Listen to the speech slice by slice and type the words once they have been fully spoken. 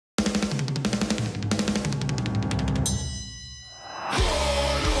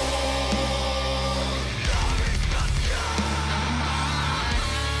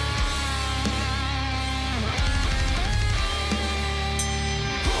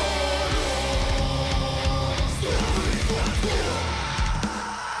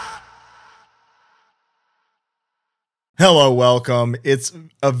Hello, welcome. It's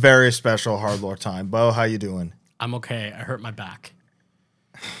a very special HardLore time. Bo, how you doing? I'm okay. I hurt my back.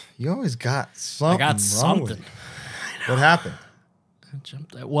 You always got something. I got something. Wrong with you. What happened? I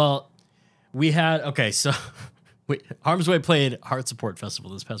jumped. Well, we had so Harm's Way played Heart Support Festival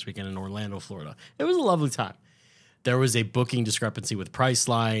this past weekend in Orlando, Florida. It was a lovely time. There was a booking discrepancy with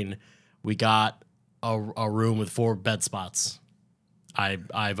Priceline. We got a room with 4 bed spots. I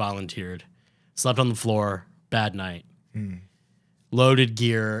volunteered. Slept on the floor. Bad night. Loaded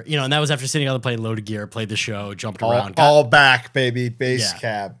gear. And that was after sitting on the plane, loaded gear, played the show, jumped around. All back, baby. Bass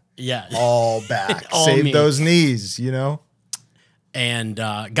cab. Yeah. All back. All Save me. those knees, And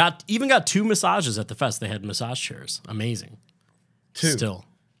got 2 massages at the fest. They had massage chairs. Amazing. 2. Still.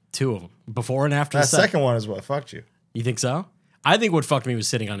 2 of them. Before and after That the set. second one is what fucked you. You think so? I think what fucked me was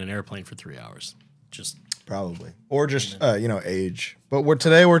sitting on an airplane for 3 hours. Just probably. Or just age. But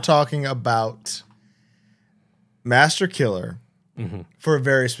today we're talking about Master Killer for a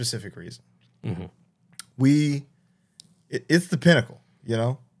very specific reason. It's the pinnacle,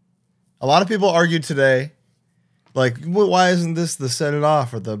 A lot of people argued today, like, well, why isn't this the Set It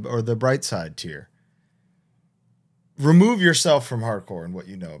Off or the Bright Side tier? Remove yourself from hardcore and what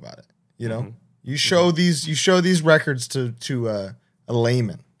you know about it. You show these records to a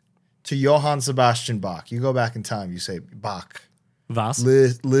layman, to Johann Sebastian Bach. You go back in time, you say, Bach, was?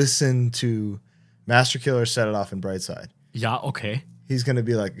 Listen to Master Killer, Set It Off, and Bright Side. Yeah, okay. He's gonna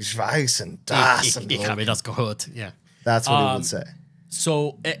be like, ich weiß das. Ich habe das gehört. Yeah. That's what he would say.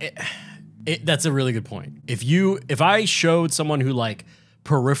 So that's a really good point. If I showed someone who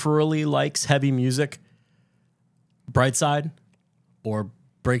peripherally likes heavy music, Brightside or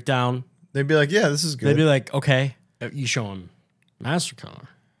Breakdown, they'd be like, yeah, this is good. They'd be like, okay, you show them Master Killer.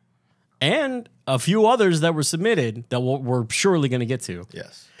 And a few others that were submitted that we're surely going to get to.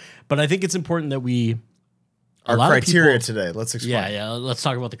 Yes. But I think it's important that our criteria today. Let's explain. Yeah. Let's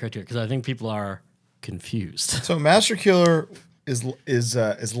talk about the criteria because I think people are confused. So Master Killer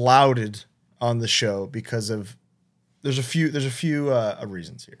is lauded on the show because of there's a few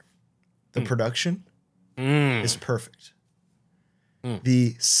reasons here. The production is perfect.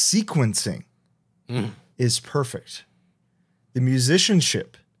 The sequencing is perfect. The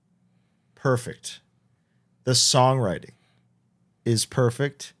musicianship, perfect. The songwriting is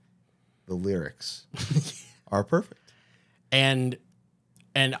perfect. The lyrics are perfect. And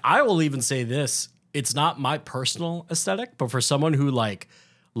I will even say this, it's not my personal aesthetic, but for someone who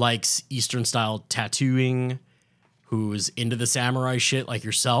likes Eastern style tattooing, who's into the samurai shit like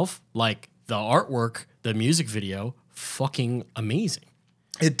yourself, the artwork, the music video, fucking amazing.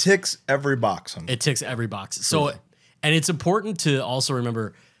 It ticks every box. It ticks every box. So, and it's important to also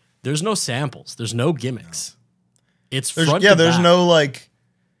remember there's no samples. There's no gimmicks. It's front to back. There's no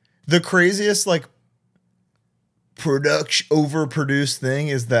the craziest production overproduced thing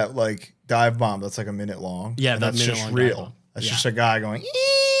is that dive bomb that's a minute long. Yeah, that's just real. That's just a guy going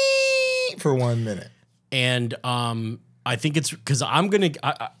for 1 minute. And I think it's because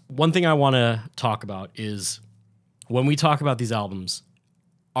one thing I want to talk about is when we talk about these albums,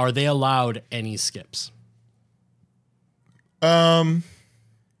 are they allowed any skips?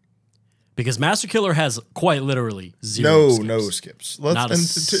 Because Master Killer has quite literally zero skips. No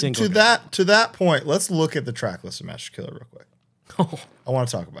skips. To that point, let's look at the track list of Master Killer real quick. I want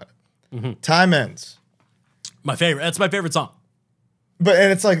to talk about it. Time Ends. My favorite. That's my favorite song.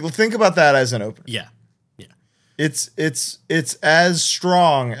 And it's think about that as an opener. Yeah. It's as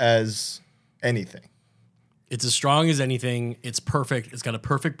strong as anything. It's as strong as anything. It's perfect. It's got a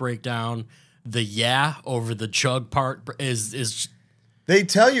perfect breakdown. The over the chug part is. They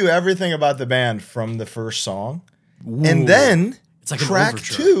tell you everything about the band from the first song, and then it's track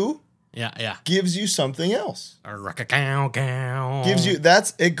 2 gives you something else. Gives you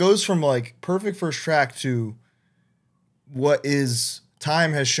it goes from perfect first track to what is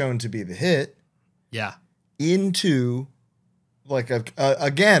time has shown to be the hit. Yeah. Into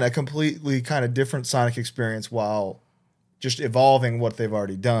a completely kind of different sonic experience while just evolving what they've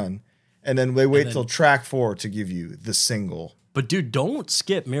already done. And then they wait till track 4 to give you the single. But dude, don't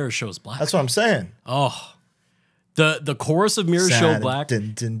skip Mirror Shows Black. That's what I'm saying. Oh, the chorus of Mirror Show Black,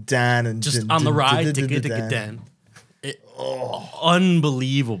 just on the ride,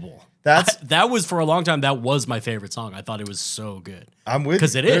 unbelievable. That was for a long time. That was my favorite song. I thought it was so good. I'm with you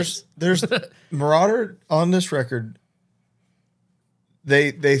because it is. There's Marauder on this record.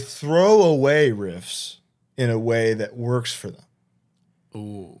 They throw away riffs in a way that works for them.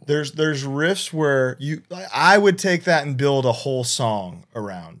 Ooh. There's riffs where I would take that and build a whole song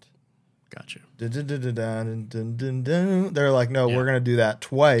around. Gotcha. They're like, no, we're gonna do that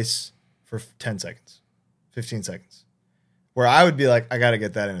twice for 10 seconds, 15 seconds. Where I would be like, I got to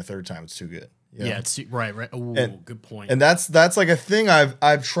get that in a third time. It's too good. You know? Yeah, it's right. Ooh, good point. And that's like a thing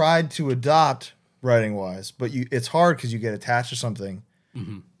I've tried to adopt writing wise, but it's hard because you get attached to something,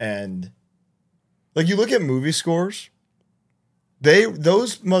 and like you look at movie scores,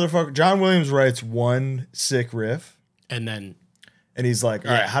 those motherfuckers. John Williams writes one sick riff, and he's like,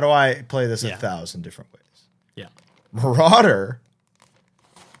 all right, how do I play this 1,000 different ways? Yeah, Marauder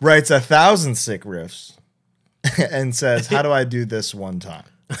writes 1,000 sick riffs and says, how do I do this one time?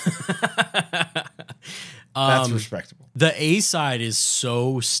 That's respectable. The A side is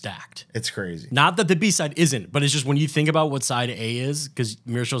so stacked. It's crazy. Not that the B side isn't, but it's just when you think about what side A is, because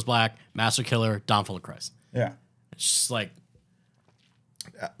Mirror Shows Black, Master Killer, Downfall of Christ. Yeah. It's just like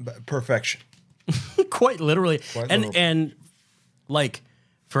perfection. Quite literally. And like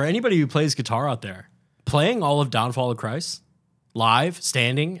for anybody who plays guitar out there, playing all of Downfall of Christ live,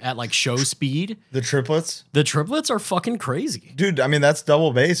 standing at like show speed. The triplets are fucking crazy. Dude, I mean, that's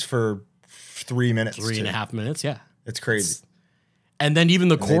double bass for 3 minutes. 3.5 minutes, yeah. It's crazy. And then even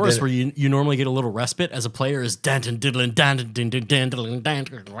the chorus where you normally get a little respite as a player is drummer gets a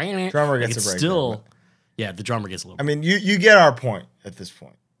break. Still, yeah, the drummer gets a little. I mean, you get our point at this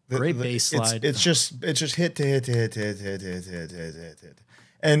point. Great bass slide. It's just hit to hit to hit to hit to hit to hit to hit to hit to hit.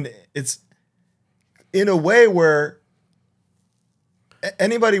 And it's in a way where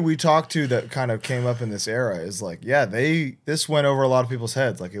anybody we talked to that kind of came up in this era is like, yeah, this went over a lot of people's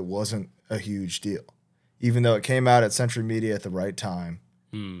heads. Like it wasn't a huge deal, even though it came out at Century Media at the right time.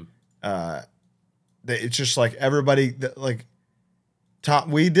 It's just like everybody like Tom.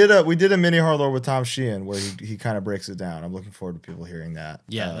 We did a mini HardLore with Tom Sheehan where he kind of breaks it down. I'm looking forward to people hearing that.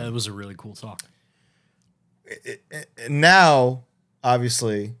 Yeah, that was a really cool talk. Now,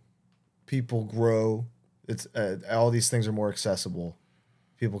 obviously, people grow. It's all these things are more accessible.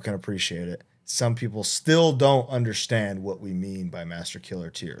 People can appreciate it. Some people still don't understand what we mean by Master Killer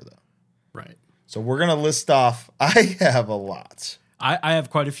tier, though. Right. So we're gonna list off. I have a lot. I have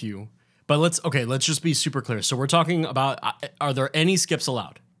quite a few, but let's just be super clear. So we're talking about: are there any skips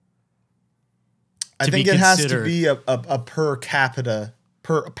allowed? I think it has to be a per capita,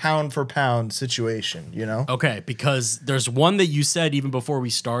 per pound for pound situation. You know? Okay, because there's one that you said even before we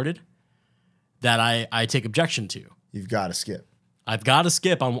started that I take objection to. You've got to skip. I've got to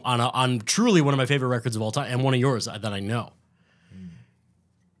skip on truly one of my favorite records of all time, and one of yours that I know.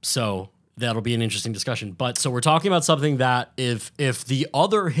 So that'll be an interesting discussion. But so we're talking about something that if the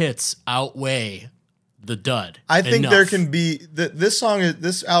other hits outweigh the dud, I think there can be this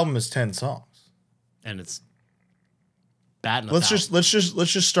album is 10 songs, and it's bad enough. Let's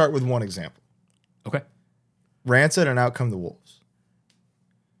just start with one example. Okay, Rancid and Out Come the Wolves.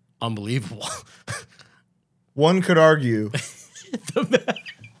 Unbelievable. One could argue.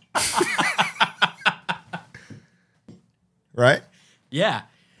 Right? Yeah.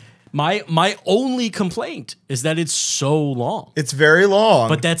 My only complaint is that it's so long. It's very long.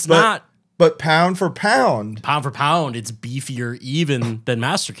 But not. But pound for pound, it's beefier even than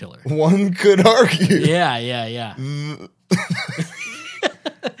Master Killer. One could argue. Yeah.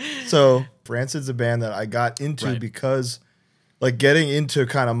 So Rancid's a band that I got into because like getting into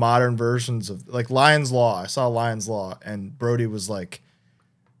kind of modern versions of like Lion's Law. I saw Lion's Law and Brody was like,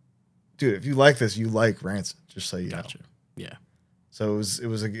 dude, if you like this, you like Rancid, just so you know. Yeah. So it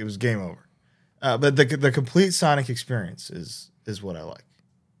was game over. But the complete sonic experience is what I like.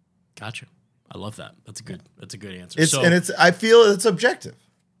 Gotcha. I love that. That's a good answer. I feel it's objective.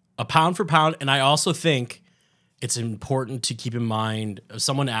 A pound for pound, and I also think it's important to keep in mind.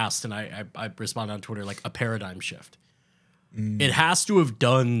 Someone asked, and I responded on Twitter, like a paradigm shift. It has to have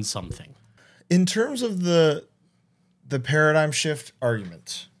done something. In terms of the paradigm shift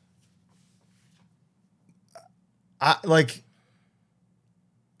argument,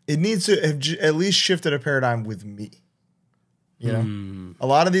 it needs to have at least shifted a paradigm with me. You know, a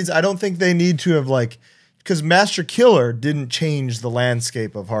lot of these, I don't think they need to have because Master Killer didn't change the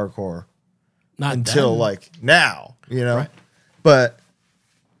landscape of hardcore until now, you know, but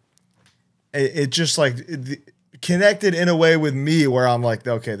it just connected in a way with me where I'm like,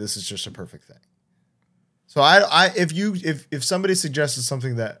 okay, this is just a perfect thing. So if somebody suggested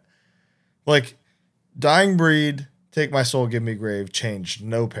something that like Dying Breed, Take My Soul, Give Me Grave changed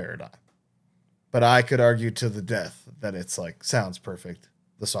no paradigm. But I could argue to the death that it's sounds perfect.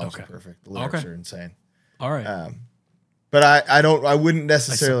 The songs are perfect. The lyrics are insane. All right. But I wouldn't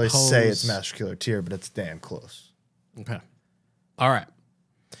necessarily say it's Master Killer tier, but it's damn close. Okay. All right.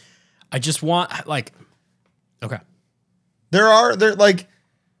 I just want okay. There the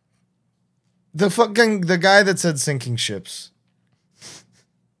guy that said sinking ships.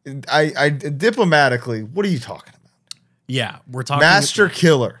 I diplomatically, what are you talking about? Yeah, we're talking Master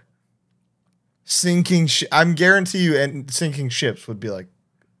Killer. Sinking I'm guarantee you, and sinking ships would be like,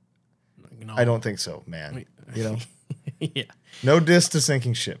 no. I don't think so, man. You know? Yeah. No diss to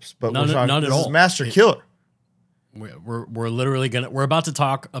sinking ships, but None at this all. is Master Killer. We're literally we're about to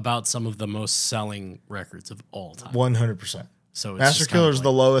talk about some of the most selling records of all time. 100%. So it's Master Killer is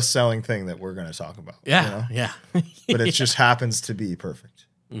the lowest selling thing that we're going to talk about. Yeah, you know? yeah. But it just happens to be perfect.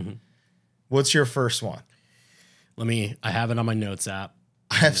 Mm-hmm. What's your first one? I have it on my notes app.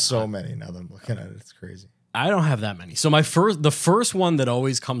 I have so many now that I'm looking at it. It's crazy. I don't have that many. So the first one that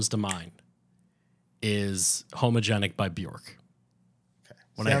always comes to mind is Homogenic by Bjork.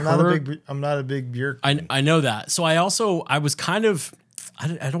 Okay. I'm not a big Bjork. I know that. So I was kind of,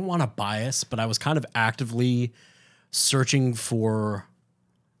 I don't want to bias, but I was kind of actively searching for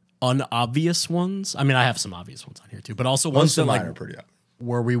unobvious ones. I mean, I have some obvious ones on here too, but also ones that are pretty obvious,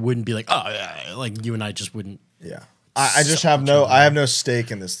 where we wouldn't be like, oh yeah, like you and I just wouldn't. Yeah. I just have no stake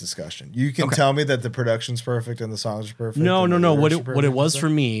in this discussion. You can tell me that the production's perfect and the songs are perfect. No. What it was for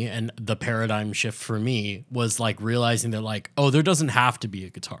me, and the paradigm shift for me was like realizing that like, oh, there doesn't have to be a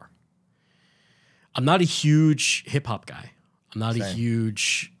guitar. I'm not a huge hip hop guy. I'm not a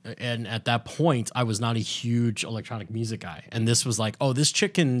huge, and at that point, I was not a huge electronic music guy. And this was like, oh, this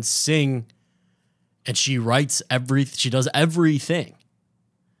chick can sing, and she does everything,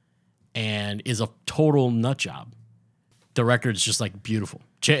 and is a total nut job. The record's just like beautiful.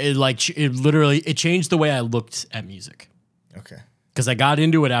 It changed the way I looked at music. Okay. Because I got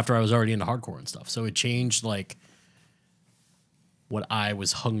into it after I was already into hardcore and stuff. So it changed like what I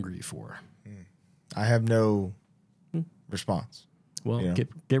was hungry for. I have no response. Well,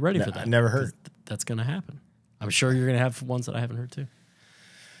 get ready for that. I never heard. That's going to happen. I'm sure you're going to have ones that I haven't heard too.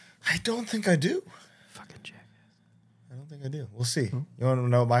 I don't think I do. Fucking jackass. I don't think I do. We'll see. You want to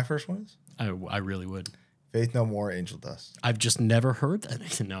know what my first one is? I really would. Faith No More, Angel Dust. I've just never heard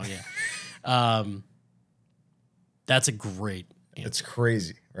that. No, yeah. That's a great answer. It's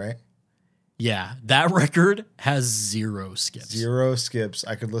crazy, right? Yeah, that record has 0 skips. 0 skips.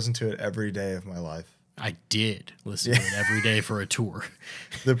 I could listen to it every day of my life. I did listen to it every day for a tour.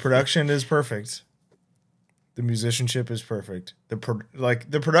 The production is perfect. The musicianship is perfect. The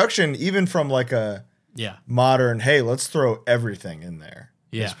production, even from like a modern, hey, let's throw everything in there.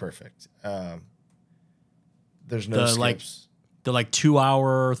 Yeah, is perfect. There's no skips. The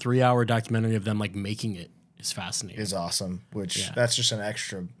 2-hour, 3-hour documentary of them like making it is fascinating. Is awesome. Which that's just an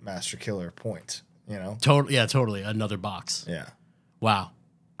extra Master Killer point. You know. Totally. Another box. Yeah. Wow.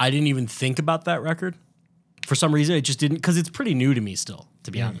 I didn't even think about that record. For some reason, it just didn't, because it's pretty new to me still,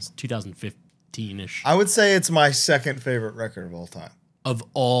 to be honest. 2015-ish. I would say it's my second favorite record of all time. Of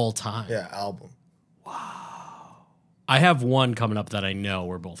all time? Yeah, album. Wow. I have one coming up that I know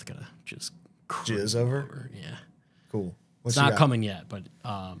we're both going to just jizz over? Yeah. Cool. It's not coming yet, but...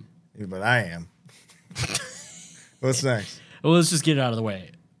 but I am. What's next? Well, let's just get it out of the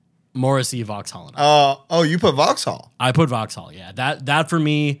way. Morrissey, Vauxhall. Oh, you put Vauxhall. I put Vauxhall, yeah. That for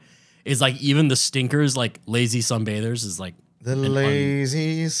me is like even the stinkers, like Lazy Sunbathers is like... The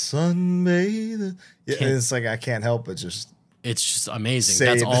Lazy Sunbather. Yeah, it's like I can't help but just... It's just amazing.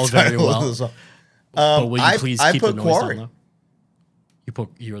 That's all very well. But will you please keep the noise down low?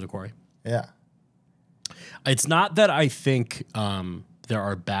 You were the Quarry? Yeah. It's not that I think there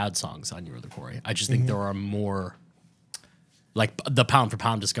are bad songs on You Are the Quarry. I just think there are more... Like the pound for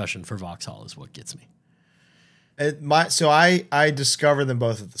pound discussion for Vauxhall is what gets me. So I discovered them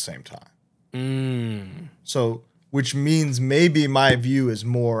both at the same time. So, which means maybe my view is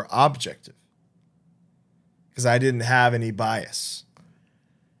more objective because I didn't have any bias.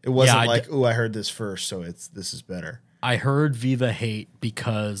 It wasn't I heard this first, so this is better. I heard Viva Hate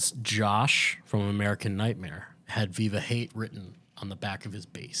because Josh from American Nightmare had Viva Hate written on the back of his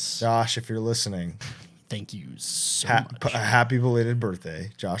bass. Josh, if you're listening. Thank you so much. Happy belated birthday,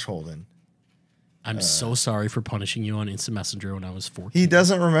 Josh Holden. I'm so sorry for punishing you on Instant Messenger when I was 14. He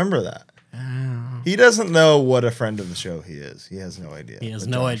doesn't remember that. He doesn't know what a friend of the show he is. He has no idea. He has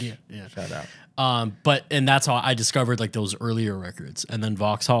no idea. Yeah. Shout out. And that's how I discovered like those earlier records. And then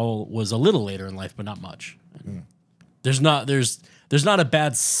Vauxhall was a little later in life, but not much. There's not a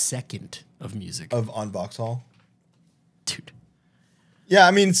bad second of music. On Vauxhall? Dude. Yeah,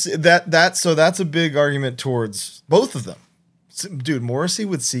 I mean that's a big argument towards both of them. Dude, Morrissey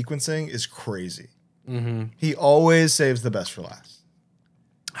with sequencing is crazy. He always saves the best for last.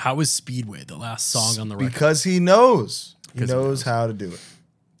 How is Speedway the last song on the record? Because he knows. He knows how to do it.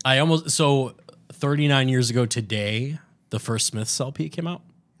 39 years ago today, the first Smiths LP came out,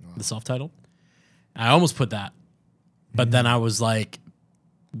 the self-titled. I almost put that, but then I was like,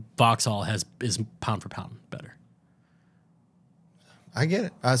 Vauxhall is pound for pound better. I get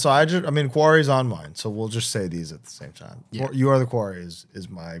it. I mean, Quarry's on mine, so we'll just say these at the same time. Yeah. You Are the Quarry is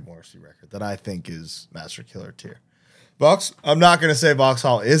my Morrissey record that I think is Master Killer tier. I'm not going to say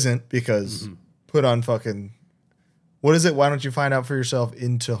Vauxhall isn't because put on fucking, what is it? Why don't you find out for yourself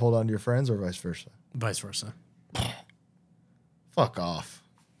into Hold On to Your Friends or vice versa? Vice versa. Fuck off.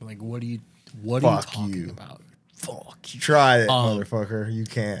 Like, what are you talking about? Fuck you. Try it, motherfucker. You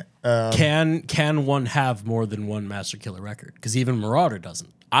can't. Can one have more than one Master Killer record? Because even Marauder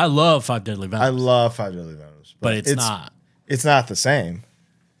doesn't. I love Five Deadly Venoms. I love Five Deadly Venoms. But it's not. It's not the same.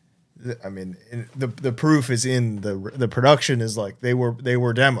 I mean, the proof is in the production is like they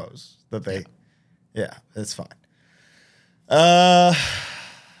were demos that they, yeah, it's fine.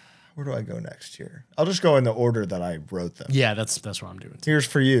 Where do I go next here? I'll just go in the order that I wrote them. Yeah, that's what I'm doing. Here's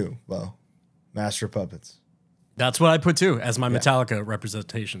for you, Bo. Master of Puppets. That's what I put too as my Metallica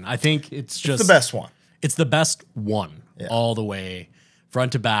representation. I think it's the best one. It's the best one all the way,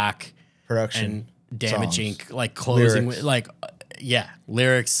 front to back, production, and Damage Inc. Like closing with like.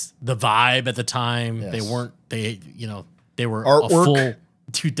 Lyrics, the vibe at the time. Yes. They were artwork.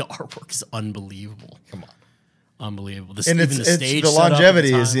 Dude, the artwork is unbelievable. Come on. Unbelievable. And the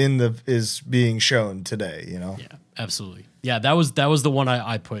longevity is being shown today, you know? Yeah, absolutely. Yeah, that was the one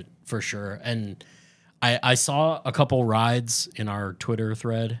I put for sure. And I saw a couple rides in our Twitter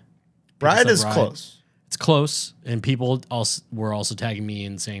thread. Ride is close. It's close. And people were also tagging me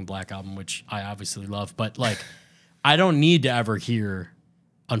and saying Black Album, which I obviously love. But like I don't need to ever hear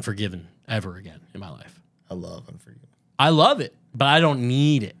Unforgiven ever again in my life. I love Unforgiven. I love it, but I don't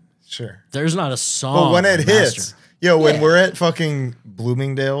need it. Sure. There's not a song. But when it hits, when we're at fucking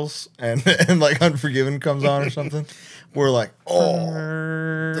Bloomingdale's and like Unforgiven comes on or something, we're like, oh,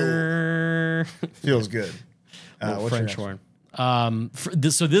 feels good. What's French horn?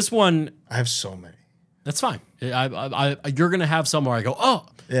 So this one, I have so many. That's fine. You're gonna have some where I go, oh,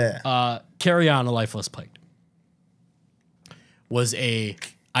 yeah. Carry On, A Life Less Plagued.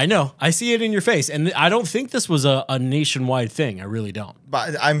 I know, I see it in your face, and I don't think this was a nationwide thing. I really don't.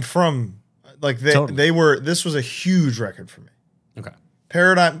 But I'm from, like, this was a huge record for me. Okay.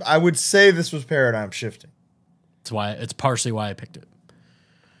 Paradigm, I would say this was paradigm shifting. It's partially why I picked it.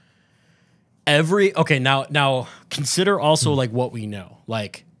 Now consider also like what we know.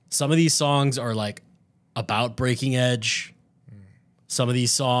 Like some of these songs are like about breaking edge. Some of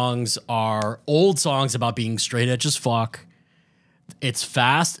these songs are old songs about being straight edge as fuck. It's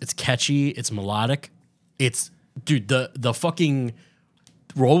fast, it's catchy, it's melodic. Dude, the fucking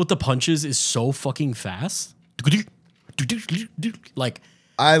roll with the punches is so fucking fast. Like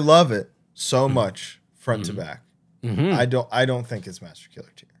I love it so much front to back. I don't think it's Master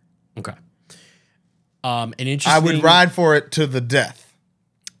Killer tier. Okay. An interesting. I would ride for it to the death.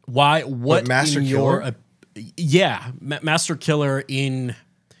 Why? What Master Killer? Master Killer in.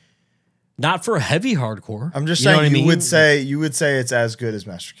 Not for heavy hardcore. I'm just saying you would say it's as good as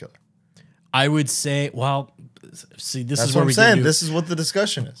Master Killer. I would say, well, see, this is what where I'm saying. This is what the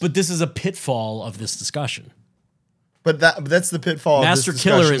discussion is. But this is a pitfall of this discussion. But that's the pitfall. Master of this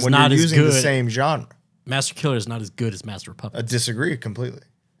Killer is when not you're as using good. the same genre. Master Killer is not as good as Master of Puppets. I disagree completely.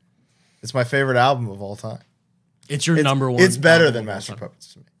 It's my favorite album of all time. It's your number one. It's better than Master of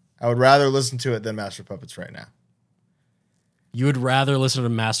Puppets to me. I would rather listen to it than Master of Puppets right now. You would rather listen to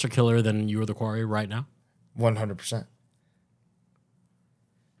Master Killer than You Are the Quarry right now? 100%.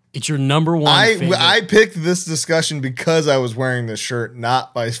 It's your number one favorite. I picked this discussion because I was wearing this shirt,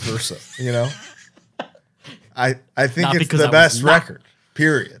 not vice versa. You know? I think Not it's because the I best was not. record,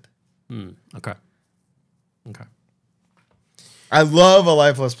 period. Okay. I love A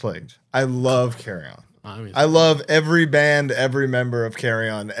Life Less Plagued. I love Carry On. I love every band, every member of Carry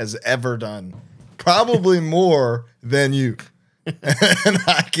On has ever done. Probably more than you. And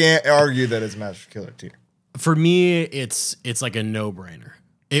I can't argue that it's Master Killer tier. For me, it's like a no-brainer.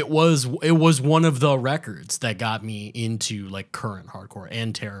 It was one of the records that got me into like current hardcore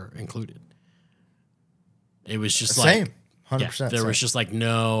and Terror included. It was just same. like 100%. There was just like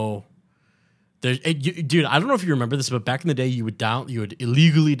no. Dude, I don't know if you remember this, but back in the day, you would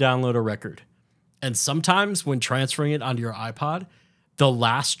illegally download a record, and sometimes when transferring it onto your iPod, the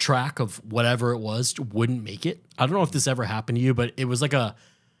last track of whatever it was wouldn't make it. I don't know if this ever happened to you, but it was like a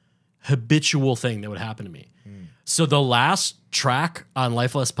habitual thing that would happen to me. So the last track on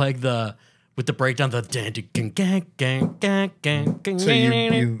Life Less Plague, with the breakdown, the so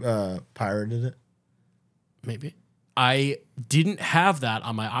you pirated it? Maybe. I didn't have that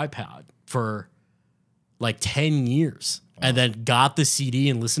on my iPad for like 10 years. and then got the CD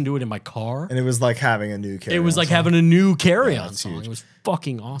and listened to it in my car. And it was like having a new carry-on. It was like song. having a new carry-on song. Huge. It was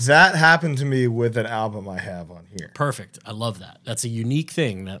fucking awesome. That happened to me with an album I have on here. Perfect. I love that. That's a unique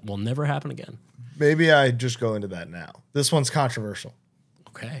thing that will never happen again. Maybe I just go into that now. This one's controversial.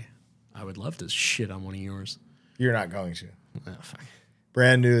 Okay. I would love to shit on one of yours. You're not going to. Oh, fuck.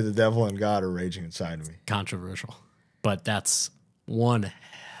 Brand new, The Devil and God are raging inside of me. Controversial. But that's one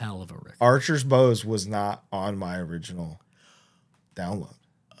hell of a record. Archer's Bows was not on my original download.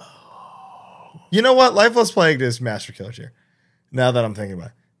 Oh. You know what? Lifeless Plague is Master Killer Tier. Now that I'm thinking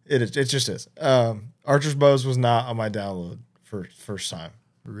about it, it just is. Archer's Bows was not on my download for first time.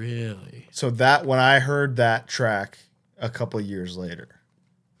 Really? So that when I heard that track a couple of years later,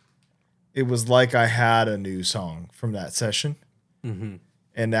 it was like I had a new song from that session, and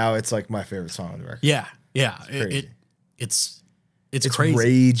now it's like my favorite song on the record. Yeah, yeah. It's crazy.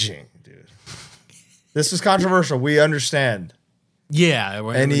 Raging, dude. This is controversial. We understand. Yeah.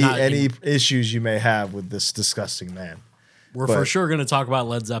 Any issues you may have with this disgusting man. We're for sure going to talk about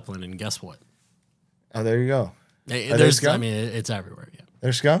Led Zeppelin, and guess what? Oh, there you go. I mean, it's everywhere. Yeah.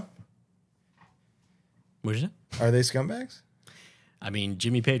 They're scum? What is it? Are they scumbags? I mean,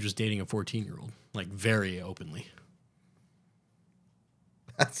 Jimmy Page was dating a 14-year-old, like very openly.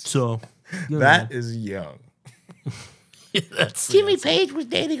 That is young. Jimmy Page was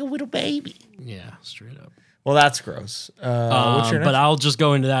dating a little baby. Yeah, straight up. Well, that's gross. What's your next? But I'll just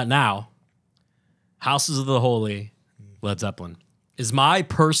go into that now. Houses of the Holy, Led Zeppelin, is my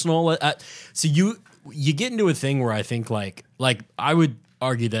personal. So you get into a thing where I think like I would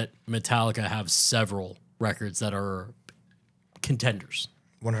argue that Metallica have several records that are contenders.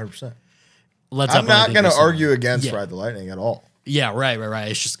 100%. I'm not going to argue against Ride the Lightning at all. Yeah, right.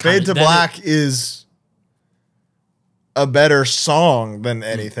 It's just Fade to Black is a better song than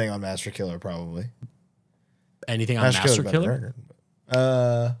anything on Master Killer, probably. Anything on Master Killer?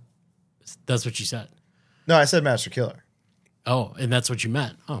 That's what you said. No, I said Master Killer. Oh, and that's what you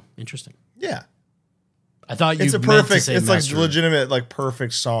meant. Oh, interesting. Yeah. I thought you it's a meant perfect, to say it's Master. like legitimate, like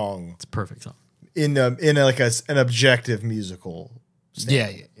perfect song. It's a perfect song. In like an objective musical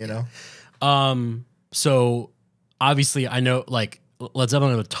standpoint, you know? So obviously I know like Led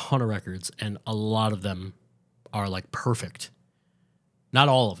Zeppelin have a ton of records and a lot of them are like perfect. Not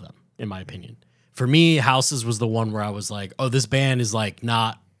all of them, in my opinion. For me, Houses was the one where I was like, oh, this band is like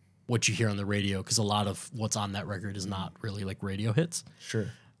not what you hear on the radio, because a lot of what's on that record is not really like radio hits. Sure.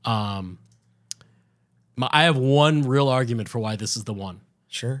 I have one real argument for why this is the one.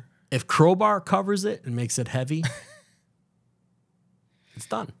 Sure. If Crowbar covers it and makes it heavy, it's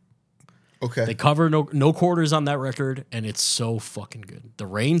done. Okay. They cover no quarters on that record, and it's so fucking good. The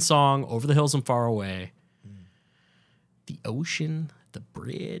Rain song, Over the Hills and Far Away, the ocean, the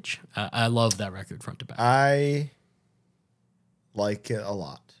bridge. I love that record front to back. I like it a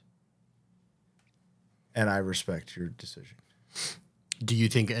lot. And I respect your decision. Do you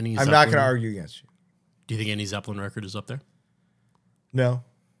think any I'm not going to argue against you. Do you think any Zeppelin record is up there? No.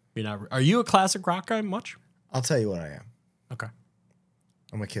 You're not. Are you a classic rock guy much? I'll tell you what I am. Okay.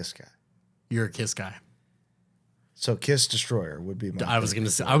 I'm a Kiss guy. You're a Kiss guy. So Kiss Destroyer would be my I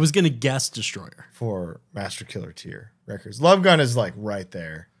was gonna guess Destroyer for Master Killer tier records. Love Gun is like right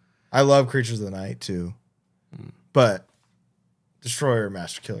there. I love Creatures of the Night too. But Destroyer,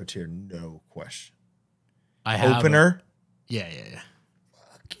 Master Killer tier, no question. I have Opener. Yeah.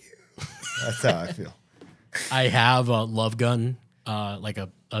 Fuck you. That's how I feel. I have a Love Gun, like a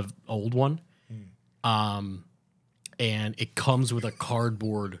old one, and it comes with a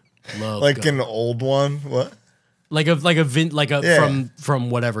cardboard Love like Gun. an old one. What? From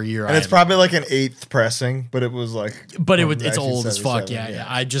whatever year. And it's probably like an 8th pressing, but it was like. But it's old as fuck.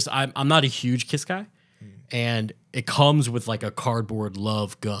 Yeah. I'm not a huge Kiss guy, and it comes with like a cardboard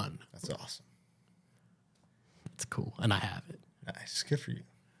Love Gun. That's awesome. It's cool, and I have it. Nice, good for you.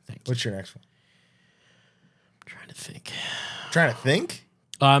 Thank you. What's your next one? I'm trying to think. Trying to think?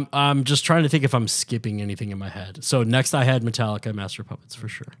 I'm just trying to think if I'm skipping anything in my head. So next I had Metallica, Master of Puppets for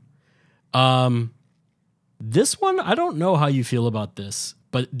sure. This one, I don't know how you feel about this,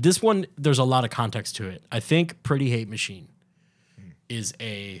 but this one, there's a lot of context to it. I think Pretty Hate Machine is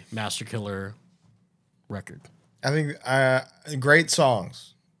a Master Killer record. I think great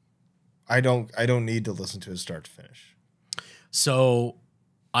songs. I don't need to listen to it start to finish. So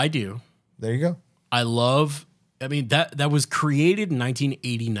I do. There you go. That was created in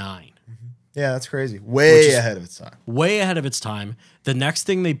 1989. Yeah, that's crazy. Way ahead of its time. Way ahead of its time. The next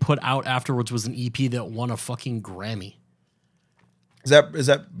thing they put out afterwards was an EP that won a fucking Grammy. Is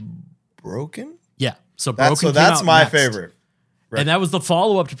that Broken? Yeah. So Broken. That's my next. favorite. Right. And that was the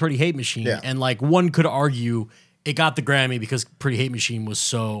follow-up to Pretty Hate Machine. Yeah. And like one could argue it got the Grammy because Pretty Hate Machine was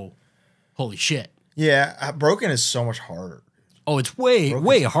so holy shit. Yeah, Broken is so much harder. Oh, it's way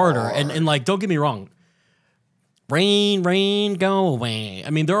harder. hard. And like, don't get me wrong. Rain, rain, go away. I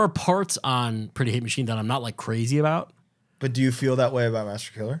mean, there are parts on Pretty Hate Machine that I'm not like crazy about. But do you feel that way about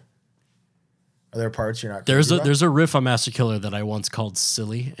Master Killer? Are there parts you're not crazy about? There's a riff on Master Killer that I once called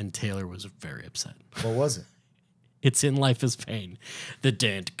silly, and Taylor was very upset. What was it? It's in Life is Pain. The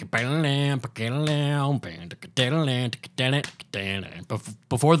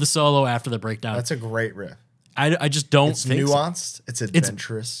before the solo, after the breakdown. That's a great riff. I just don't It's think nuanced. So. It's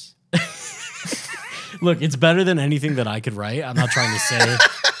adventurous. Look, it's better than anything that I could write. I'm not trying to say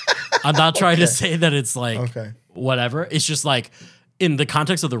to say that it's like whatever. It's just like in the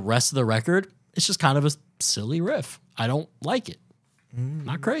context of the rest of the record, it's just kind of a silly riff. I don't like it.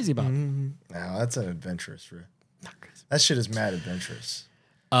 Not crazy about it. No, that's an adventurous riff. Not crazy. That shit is mad adventurous.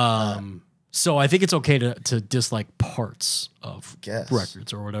 So I think it's okay to dislike parts of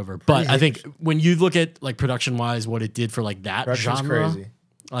records or whatever. But I think when you look at like production wise, what it did for like that genre, crazy.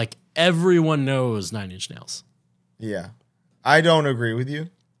 Like everyone knows 9 Inch Nails. Yeah, I don't agree with you,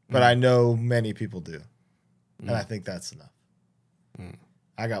 but I know many people do, and I think that's enough.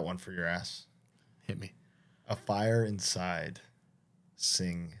 I got one for your ass. Hit me. A Fire Inside.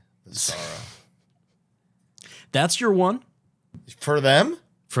 Sing the Sorrow. That's your one? For them?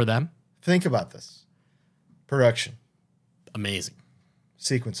 For them? Think about this. Production. Amazing.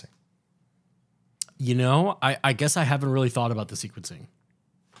 Sequencing. You know, I guess I haven't really thought about the sequencing.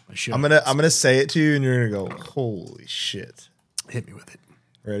 I should. I'm gonna say it to you and you're gonna go, holy shit. Hit me with it.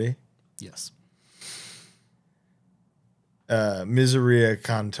 Ready? Yes. Miseria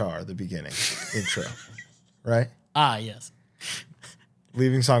Cantar, the beginning. Intro. Right? Ah, yes.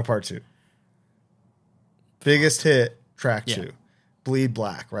 Leaving Song Part 2. Biggest hit, track 2. Bleed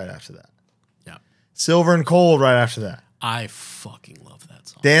Black right after that. Yeah. Silver and Cold right after that. I fucking love that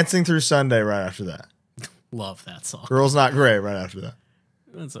song. Dancing Through Sunday right after that. Love that song. Girls Not Grey right after that.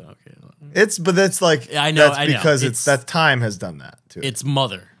 That's okay. But that's like I know that's because it's that time has done that to it. It's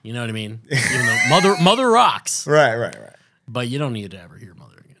Mother, you know what I mean? Even though Mother rocks. Right. But you don't need to ever hear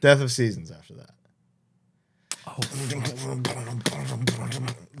Mother again. Death of Seasons after that. Oh,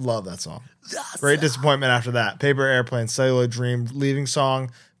 love that song. Great Disappointment after that. Paper Airplane, Celluloid Dream, Leaving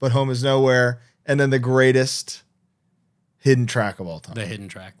Song, But Home Is Nowhere, and then the greatest hidden track of all time. The hidden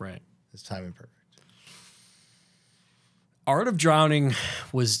track, right. It's Timing Perfect. Art of Drowning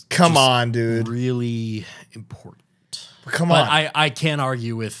was come on, dude, really important. Come on, I can't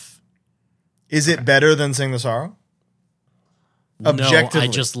argue with. Is it better than Sing the Sorrow? Objectively, no, I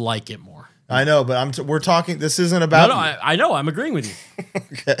just like it more. I know, but we're talking. This isn't about. No, I know. I'm agreeing with you.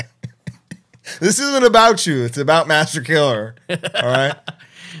 Okay. This isn't about you. It's about Master Killer. All right.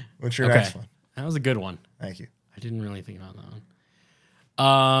 What's your next one? That was a good one. Thank you. I didn't really think about that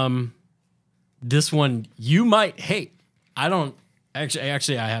one. This one you might hate. I don't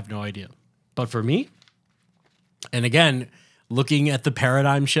actually. I have no idea. But for me, and again, looking at the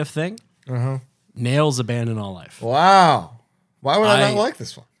paradigm shift thing, Nails Abandon All Life. Wow. Why would I not like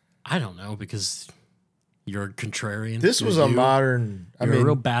this one? I don't know, because you're a contrarian. This was a modern. I mean, a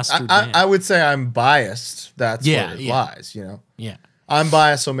real bastard. I would say I'm biased. That's where it lies. You know. Yeah. I'm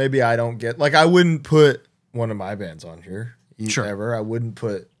biased, so maybe I don't get like I wouldn't put one of my bands on here ever. I wouldn't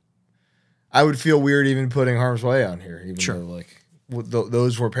put. I would feel weird even putting Harm's Way on here, even though like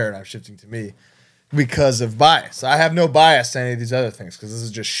those were paradigm shifting to me because of bias. I have no bias to any of these other things because this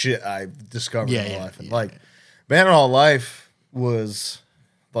is just shit I've discovered in my life. And like, Abandon All Life was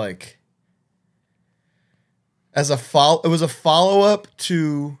like it was a follow up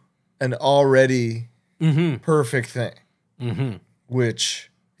to an already perfect thing, which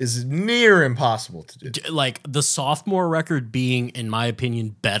is near impossible to do. Like the sophomore record being, in my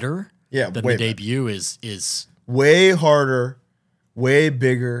opinion, better. Yeah, than the debut is way harder, way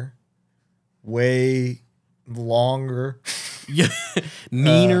bigger, way longer,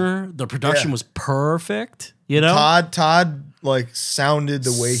 meaner. The production was perfect. You know, Todd like sounded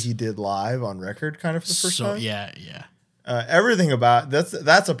the way he did live on record, kind of for the first time. Yeah. Everything about that's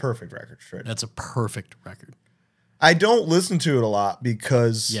a perfect record. Straight. That's a perfect record. I don't listen to it a lot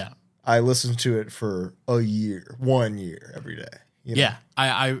because I listen to it for 1 year every day. You know? Yeah,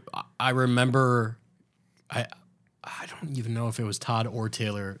 I remember. I don't even know if it was Todd or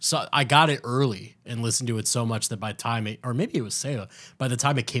Taylor. So I got it early and listened to it so much that by the time or maybe it was Selah, by the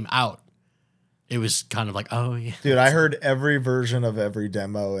time it came out, it was kind of like, oh yeah. Dude, I heard every version of every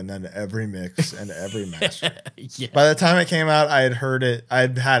demo and then every mix and every master. By the time it came out, I had heard it.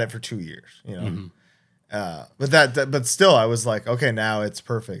 I'd had it for 2 years. You know, but still, I was like, okay, now it's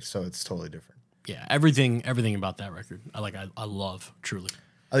perfect. So it's totally different. Yeah, everything about that record, I love truly.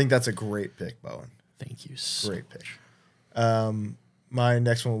 I think that's a great pick, Bowen. Thank you. So great pick. My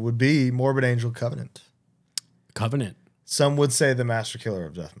next one would be Morbid Angel Covenant. Covenant. Some would say the master killer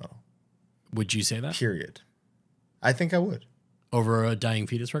of death metal. Would you say that? Period. I think I would. Over a Dying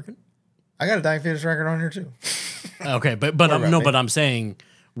Fetus record? I got a Dying Fetus record on here too. Okay, but I'm saying,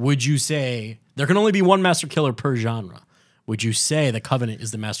 would you say there can only be one master killer per genre? Would you say the Covenant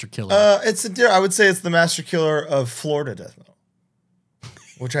is the master killer? I would say it's the master killer of Florida death metal,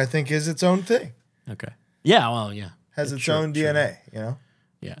 which I think is its own thing. Okay. Yeah. Well, yeah. Has its own DNA. You know.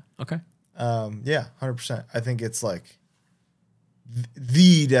 Yeah. Okay. Yeah, 100%. I think it's like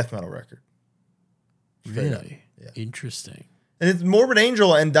the death metal record. Really? Yeah. Interesting. And it's Morbid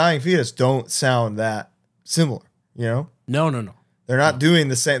Angel and Dying Fetus don't sound that similar, you know? No. They're not doing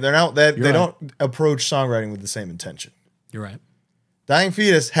the same. They don't approach songwriting with the same intention. You're right. Dying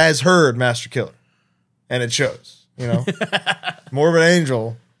Fetus has heard Master Killer, and it shows, you know? Morbid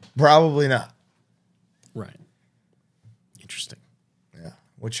Angel, probably not. Right. Interesting. Yeah.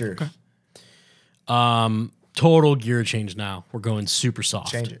 What's yours? Okay. Total gear change now. We're going super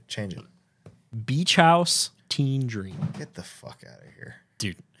soft. Change it. Beach House Teen Dream. Get the fuck out of here.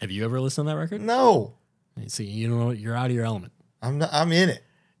 Dude, have you ever listened to that record? No. See, you know, you're out of your element. I'm in it.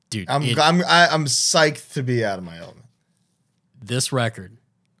 Dude, I'm psyched to be out of my element. This record,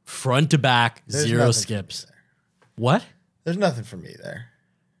 front to back, zero skips. What? There's nothing for me there.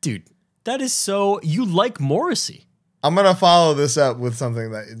 Dude, that is so... You like Morrissey. I'm going to follow this up with something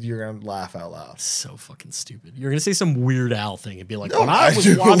that you're going to laugh out loud. So fucking stupid. You're going to say some Weird Al thing and be like, no, when I was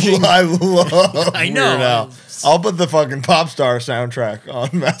watching... I love I know. Weird Al. I'll put the fucking pop star soundtrack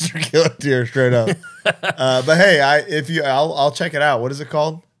on Master Killer tier straight up. But hey, I'll check it out. What is it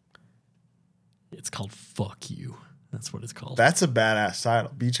called? It's called Fuck You. That's what it's called. That's a badass title.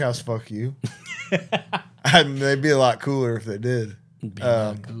 Beach House Fuck You. They'd be a lot cooler if they did. It'd be a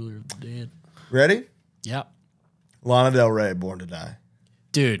lot cooler if they did. Ready? Yeah. Lana Del Rey, Born to Die.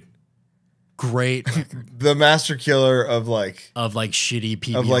 Dude, great record. The master killer of like shitty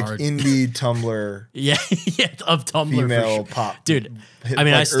PBR. Of like indie Tumblr. yeah, of Tumblr. Female pop. Dude, I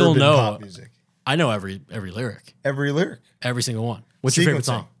mean, I still know. Pop music. I know every lyric. Every lyric. Every single one. What's your favorite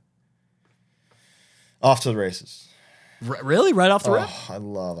song? Off to the Races. Really? Right off the rip? I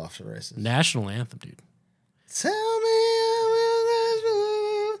love Off to the Races. National anthem, dude. Tell me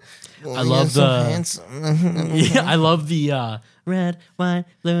I love the yeah, I love the red, white,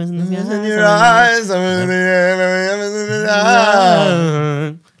 blues in your eyes.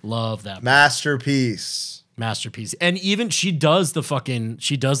 Love that masterpiece. And even she does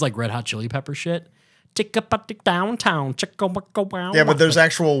like Red Hot Chili Pepper shit. Tick up at downtown. Yeah, but there's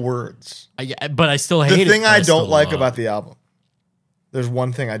actual words. But I still hate it. The thing I don't like about the album. There's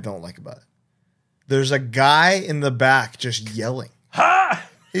one thing I don't like about it. There's a guy in the back just yelling. Ha!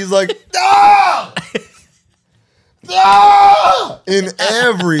 He's like, ah! Ah! In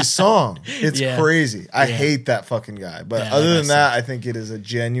every song. It's crazy. I hate that fucking guy. But other than that, I think it is a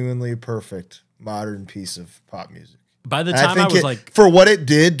genuinely perfect modern piece of pop music. By the time I was like... For what it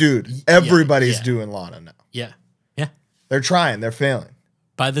did, dude, everybody's doing Lana now. Yeah. They're trying. They're failing.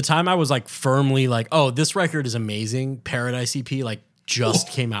 By the time I was like firmly like, oh, this record is amazing. Paradise EP like just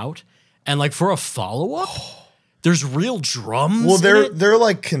came out. And like for a follow-up... There's real drums. Well, they're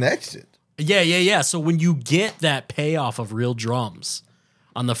like connected. Yeah. So when you get that payoff of real drums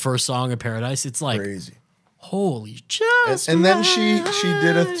on the first song of Paradise, it's like crazy. Holy just. And then she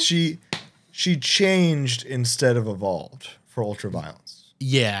changed instead of evolved for Ultraviolence.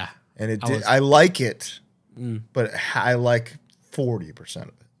 Yeah. And it did. I like it, but I like 40% of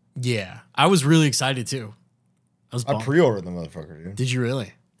it. Yeah. I was really excited too. I pre-ordered the motherfucker, dude. Did you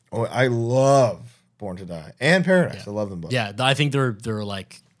really? Oh, I love Born to Die and Paradise. I love them both. Yeah, I think they're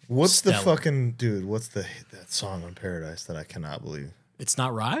like. What's stellar. the fucking dude? What's that song on Paradise that I cannot believe? It's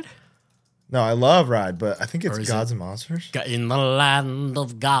not Ride? No, I love Ride, but I think it's Gods and Monsters. In the land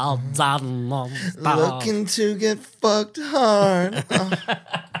of gods and monsters. Looking to get fucked hard.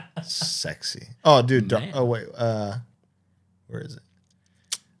 Sexy. Oh, dude. Oh, wait. Where is it?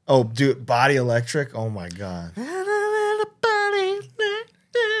 Oh, dude. Body Electric. Oh, my God.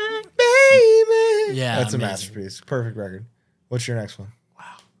 Yeah, that's amazing. A masterpiece. Perfect record. What's your next one?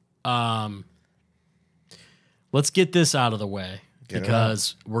 Wow. Let's get this out of the way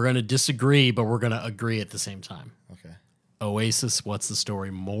because we're gonna disagree, but we're gonna agree at the same time. Okay. Oasis. What's the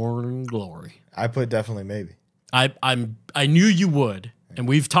story? Morning Glory. I put definitely maybe. I knew you would, and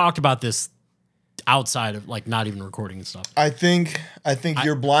we've talked about this outside of like not even recording and stuff. I think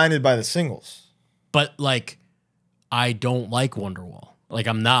you're blinded by the singles. But like, I don't like Wonderwall. Like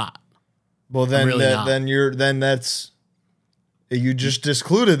I'm not. Well, then really not. You just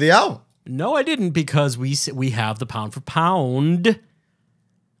discluded the album. No, I didn't, because we have the pound for pound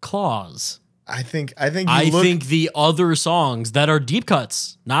clause. I think the other songs that are deep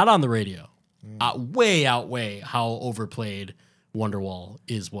cuts, not on the radio, way outweigh how overplayed Wonderwall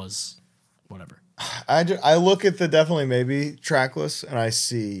was whatever. I look at the Definitely Maybe track list and I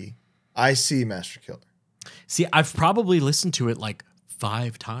see Master Killer. See, I've probably listened to it like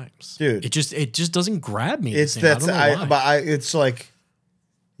 5 times. Dude. It just doesn't grab me. It's it's like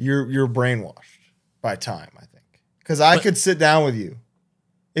you're brainwashed by time, I think. Because I could sit down with you.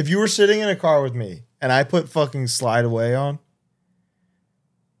 If you were sitting in a car with me and I put fucking Slide Away on,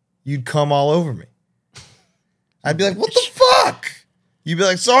 you'd come all over me. I'd be like, what the fuck? You'd be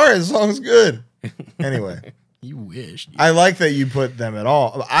like, sorry, the song's good. Anyway. You wish. I like that you put them at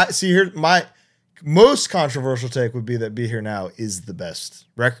all. My most controversial take would be that Be Here Now is the best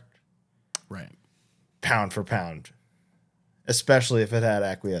record. Right. Pound for pound. Especially if it had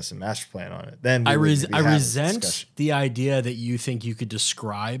Acquiesce and Master Plan on it. Then I resent the idea that you think you could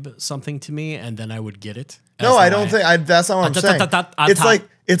describe something to me and then I would get it. No, I don't think that's not what I'm saying.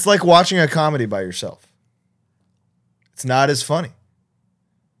 It's like watching a comedy by yourself. It's not as funny.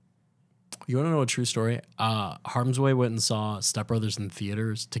 You want to know a true story? Harm's Way went and saw Step Brothers in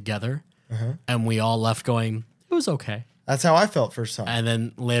theaters together, and we all left going, it was okay. That's how I felt first time. And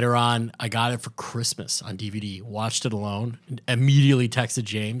then later on, I got it for Christmas on DVD, watched it alone, immediately texted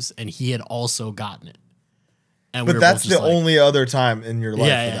James, and he had also gotten it. And but that's the only other time in your life.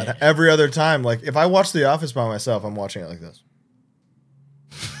 Yeah. Every other time, like if I watch The Office by myself, I'm watching it like this.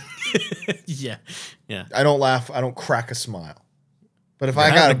 Yeah. I don't laugh. I don't crack a smile. But if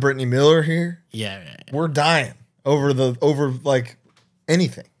I got a Brittany Miller here, we're dying over like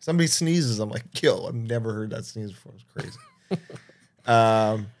anything. Somebody sneezes, I'm like, kill. I've never heard that sneeze before. It's crazy.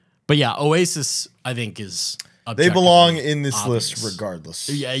 But yeah, Oasis, I think, is they belong in this list regardless.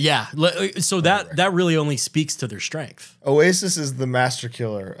 Yeah. So that really only speaks to their strength. Oasis is the master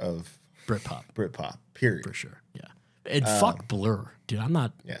killer of Britpop, period. For sure. Yeah. And fuck Blur, dude. I'm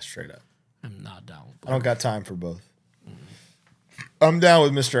not. Yeah, straight up. I'm not down with Blur. I don't got time for both. I'm down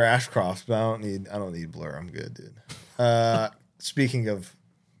with Mr. Ashcroft, but I don't need Blur. I'm good, dude. Speaking of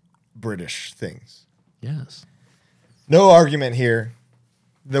British things. Yes. No argument here.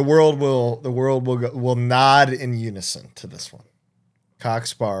 The world will nod in unison to this one.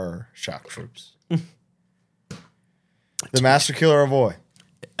 Cockspar Shock Troops. The master killer of Oi.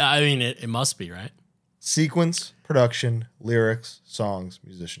 I mean, it must be, right? Sequence, production, lyrics, songs,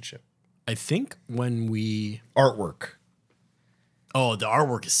 musicianship. I think when we... Artwork. Oh, the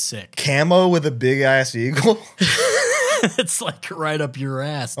artwork is sick. Camo with a big ass eagle. It's like right up your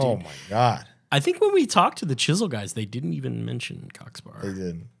ass, dude. Oh my God. I think when we talked to the Chisel guys, they didn't even mention Cockspar. They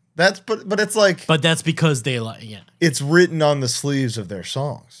didn't. But it's like... But that's because they it's written on the sleeves of their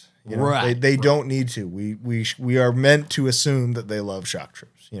songs. You know? Right. They don't need to. We are meant to assume that they love Shock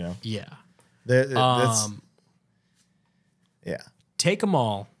Troops, you know? Yeah. Yeah. Take 'Em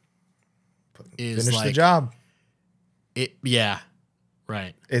All is finish like... the job. Yeah.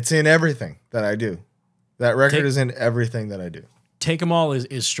 Right. It's in everything that I do. That record is in everything that I do. Take 'Em All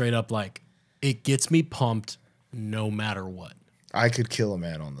is straight up like, it gets me pumped no matter what. I could kill a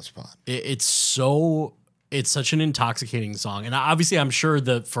man on the spot. It's such an intoxicating song. And obviously, I'm sure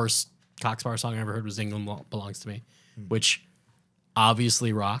the first Cockspar song I ever heard was England Belongs to Me, which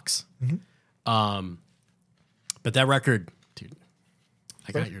obviously rocks. Mm-hmm. But that record, dude,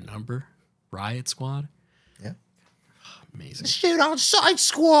 I Got Your Number, Riot Squad. Yeah. Amazing. Shoot on Side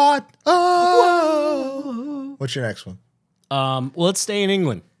Squad. Oh. What's your next one? Well, let's stay in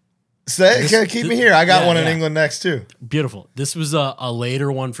England. Keep me here. I got one in England next too. Beautiful. This was a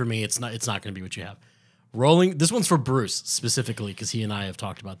later one for me. It's not going to be what you have. This one's for Bruce specifically because he and I have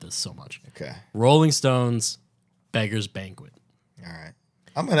talked about this so much. Okay. Rolling Stones, Beggar's Banquet. All right.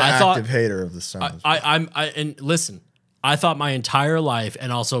 I'm an active hater of the Stones. And listen, I thought my entire life,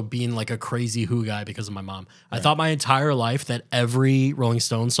 and also being like a crazy Who guy because of my mom, I thought my entire life that every Rolling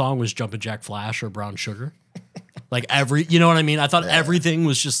Stones song was Jumpin' Jack Flash or Brown Sugar. Like you know what I mean? I thought everything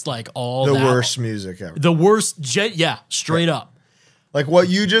was just like all the worst music ever. The worst, straight up. Like what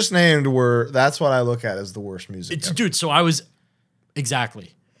you just named that's what I look at as the worst music ever. Dude, so I was,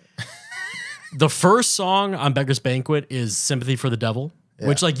 exactly. The first song on Beggar's Banquet is Sympathy for the Devil,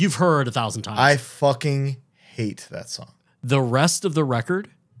 which like you've heard 1,000 times. I fucking hate that song. The rest of the record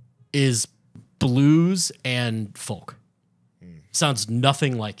is blues and folk. Sounds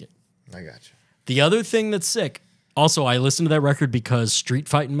nothing like it. I got you. The other thing that's sick, Also, I listened to that record because Street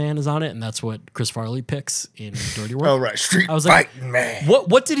Fighting Man is on it, and that's what Chris Farley picks in Dirty Work. Oh, right. Street I was Fighting like, Man.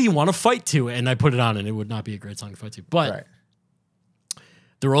 What did he want to fight to? And I put it on, and it would not be a great song to fight to. But Right.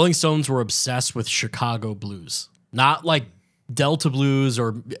 the Rolling Stones were obsessed with Chicago blues, not like Delta blues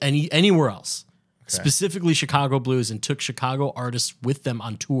or anywhere else. Okay. Specifically Chicago blues, and took Chicago artists with them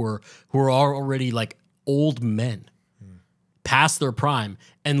on tour who are already like old men past their prime,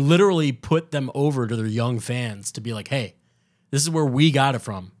 and literally put them over to their young fans to be like, hey, this is where we got it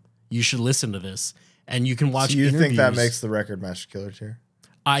from. You should listen to this. And you can watch interviews. Think that makes the record Master Killer tier?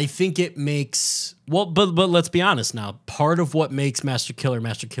 I think it makes, well, but let's be honest now. Part of what makes Master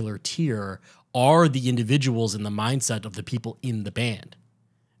Killer tier are the individuals and the mindset of the people in the band,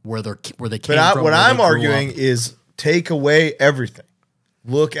 where they came from. What I'm arguing is take away everything.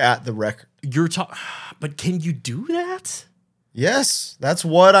 Look at the record. But can you do that? Yes, that's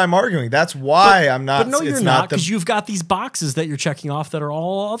what I'm arguing. That's why I'm not. But no, you're not, because you've got these boxes that you're checking off that are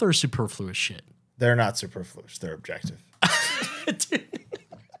all other superfluous shit. They're not superfluous. They're objective.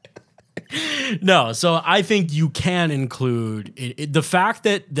 No, so I think you can include the fact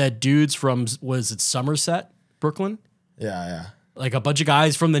that dudes from, was it Somerset, Brooklyn? Yeah. Like a bunch of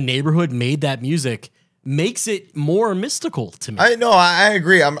guys from the neighborhood made that music makes it more mystical to me. I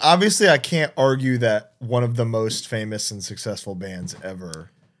agree. I can't argue that one of the most famous and successful bands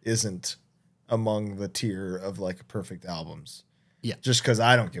ever isn't among the tier of like perfect albums. Yeah. Just because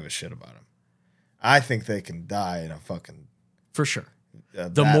I don't give a shit about them. I think they can die in a fucking... For sure.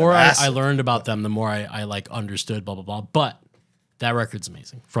 The more I learned about them, the more I like understood, blah, blah, blah. But that record's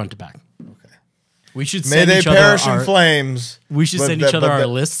amazing, front to back. Okay. We should send May they each other perish in flames. We should send each other our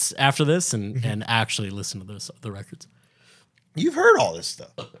lists after this and actually listen to the records. You've heard all this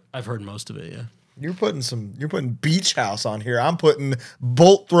stuff. I've heard most of it, yeah. You're putting Beach House on here. I'm putting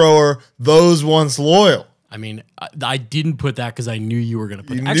Bolt Thrower, Those Once Loyal. I mean, I didn't put that because I knew you were going to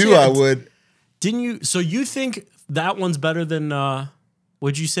put it. You knew I would. Didn't you? So you think that one's better than,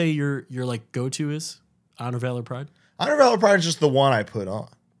 what'd you say your like go-to is? Honor, Valor, Pride? Honor, Valor, Pride is just the one I put on.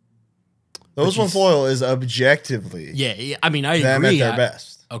 Those Once Loyal is objectively. Yeah. I mean, I agree. Them at their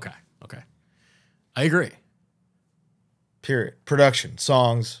best. Okay. I agree. Period. Production,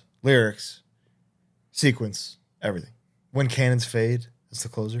 songs, lyrics, sequence, everything. When Cannons Fade is the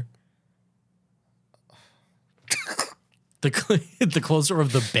closer. The closer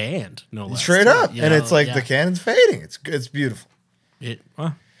of the band, no less. Straight up. And it's like the cannon's fading. It's beautiful.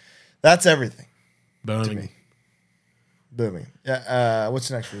 That's everything. Booming. Yeah.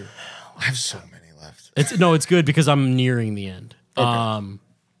 What's next for you? I have so many left. It's good because I'm nearing the end. Okay.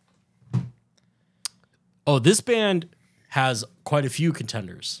 This band has quite a few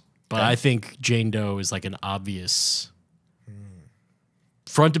contenders, but I think Jane Doe is like an obvious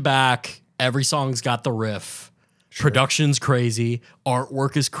front to back. Every song's got the riff. Sure. Production's crazy.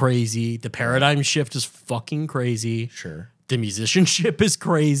 Artwork is crazy. The paradigm shift is fucking crazy. Sure. The musicianship is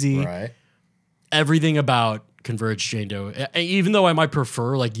crazy. Right. Everything about Converge, Jane Doe, even though I might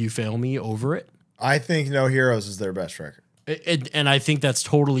prefer like You Fail Me over it. I think No Heroes is their best record. And I think that's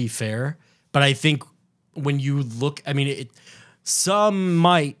totally fair. But I think when you look, I mean, some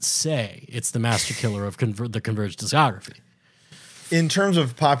might say it's the master killer of the Converge discography. In terms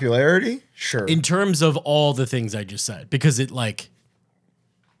of popularity, sure. In terms of all the things I just said, because it like,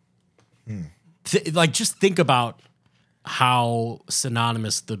 just think about how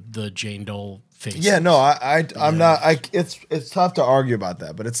synonymous the Jane Doe face. Yeah, no, I'm not. It's tough to argue about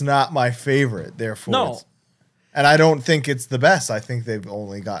that, but it's not my favorite. Therefore, no. And I don't think it's the best. I think they've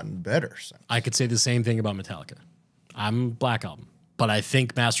only gotten better. So. I could say the same thing about Metallica. I'm Black Album. But I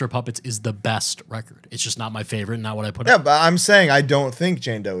think Master of Puppets is the best record. It's just not my favorite, not what I put. Yeah, but I'm saying I don't think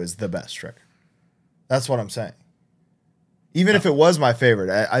Jane Doe is the best record. That's what I'm saying. Even if it was my favorite,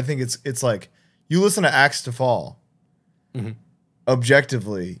 I think it's like you listen to Axe to Fall.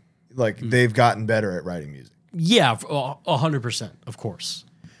 Objectively, like they've gotten better at writing music. Yeah, 100%, of course.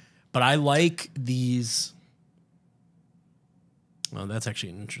 But I like these. Well, that's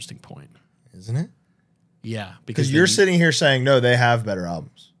actually an interesting point, isn't it? Yeah, because you're sitting here saying, no, they have better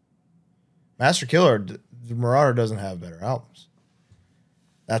albums. Master Killer, the Marauder doesn't have better albums.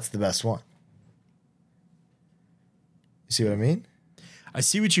 That's the best one. You see what I mean? I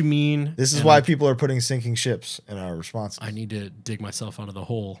see what you mean. This is why people are putting sinking ships in our responses. I need to dig myself out of the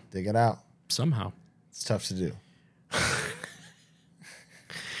hole. Dig it out. Somehow. It's tough to do.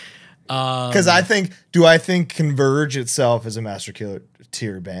 Because I think Converge itself is a Master Killer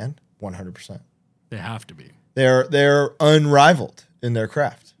tier band? 100%. They have to be. They're unrivaled in their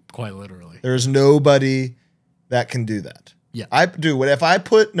craft. Quite literally. There's nobody that can do that. Yeah. If I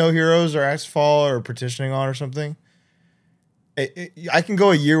put No Heroes or Axe Fall or Petitioning on or something, I can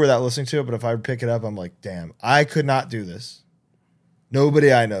go a year without listening to it, but if I pick it up, I'm like, damn, I could not do this.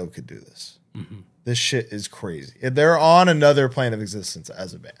 Nobody I know could do this. Mm-hmm. This shit is crazy. They're on another plane of existence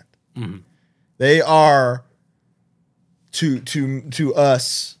as a band. Mm-hmm. They are to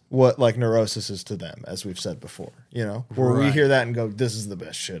us what like Neurosis is to them, as we've said before. You know, where we hear that and go, "This is the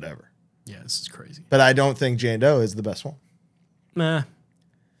best shit ever." Yeah, this is crazy. But I don't think Jane Doe is the best one. Nah,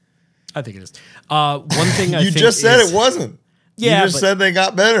 I think it is. One thing you just said it wasn't. Yeah, you just said they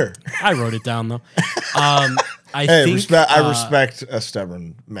got better. I wrote it down though. I respect a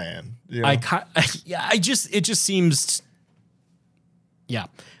stubborn man. You know? It just seems. Yeah,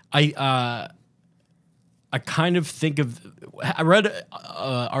 I kind of think of. I read an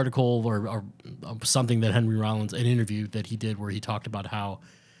article or something that Henry Rollins, an interview that he did where he talked about how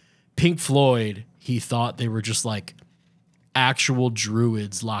Pink Floyd, he thought they were just like actual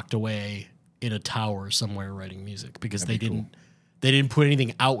druids locked away in a tower somewhere writing music because they didn't put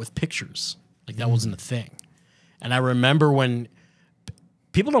anything out with pictures. Like that wasn't a thing. And I remember when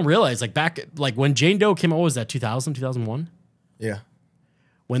people don't realize like when Jane Doe came out, what was that 2000, 2001? Yeah.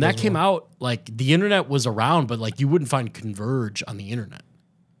 When that came out, like the internet was around, but like you wouldn't find Converge on the internet.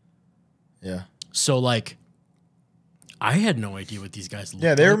 Yeah. So like I had no idea what these guys looked like.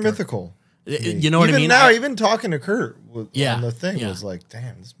 Yeah, they were mythical. You know what I mean? Now, even talking to Kurt on the thing was like,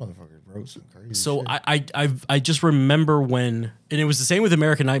 damn, this motherfucker wrote some crazy So shit. I just remember when, and it was the same with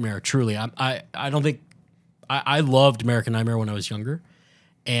American Nightmare, truly. I don't think, I loved American Nightmare when I was younger.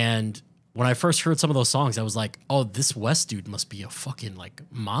 And when I first heard some of those songs, I was like, oh, this West dude must be a fucking like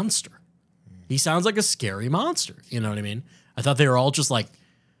monster. He sounds like a scary monster. You know what I mean? I thought they were all just like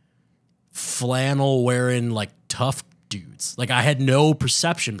flannel wearing like tough dudes. Like I had no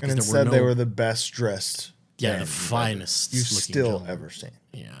perception because and instead they were the best dressed. Yeah, the finest you've still ever seen.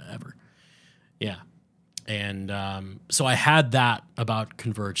 Yeah, ever. Yeah. And so I had that about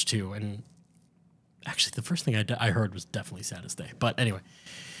Converge too. And actually the first thing I heard was definitely Saddest Day. But anyway,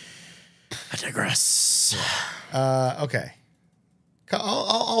 I digress. Okay.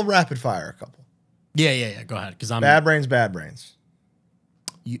 I'll rapid fire a couple. Yeah. Go ahead. Because I'm Bad Brains.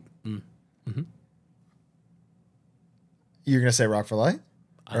 You're gonna say Rock for Light,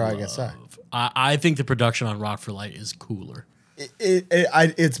 or I guess I think the production on Rock for Light is cooler.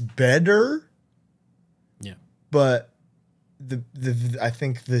 It's better. Yeah, but I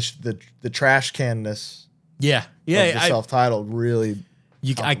think the trash canness. Yeah. The self-titled really.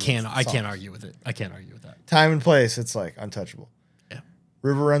 I can't argue with it. I can't argue with that. Time and Place, it's like untouchable. Yeah.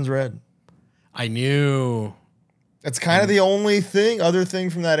 River Runs Red. I knew. It's kind of the only other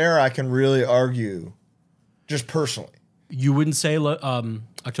thing from that era I can really argue, just personally. You wouldn't say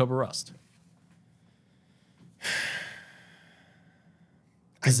October Rust.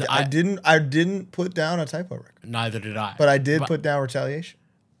 I didn't put down a typo record. Neither did I. But I did put down Retaliation.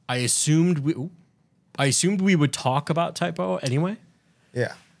 I assumed we would talk about Typo anyway.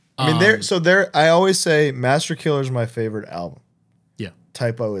 Yeah. I mean, I always say Master Killer is my favorite album. Yeah.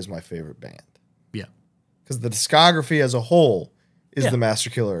 Typo is my favorite band. Yeah. Because the discography as a whole is the Master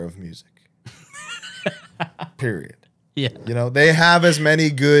Killer of music. Period. Yeah. You know, they have as many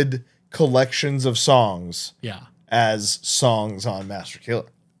good collections of songs as songs on Master Killer,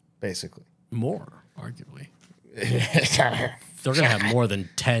 basically. More, arguably. They're going to have more than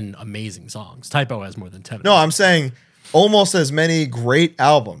 10 amazing songs. Typo has more than 10. No, I'm saying almost as many great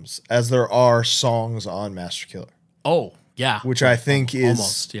albums as there are songs on Master Killer. Oh, yeah. Which I think is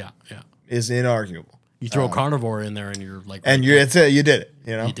almost, is inarguable. You throw Carnivore in there and you're like... And you did it,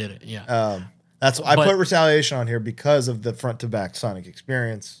 you know? You did it, yeah. I put Retaliation on here because of the front-to-back sonic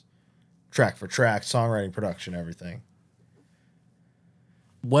experience, track for track, songwriting, production, everything.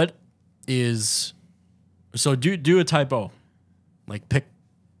 What is... So do a typo. Like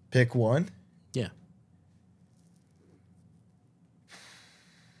Pick one? Yeah.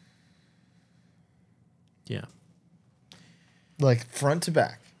 Yeah. Like front to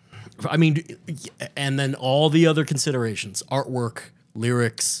back. I mean, and then all the other considerations, artwork,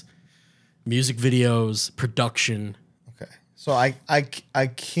 lyrics, music videos, production. Okay. So I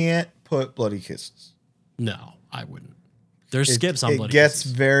can't put Bloody Kisses. No, I wouldn't. There's skips on Bloody Kisses. It gets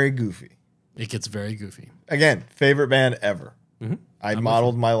Kisses. very goofy. It gets very goofy. Again, favorite band ever. Mm-hmm. I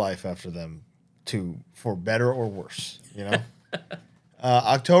modeled my life after them for better or worse, you know?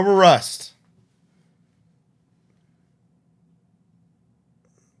 October Rust.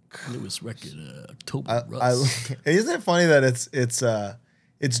 Newest record, October Rust. Isn't it funny that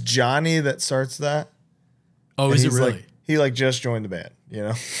it's Johnny that starts that? Oh, is it really? He just joined the band, you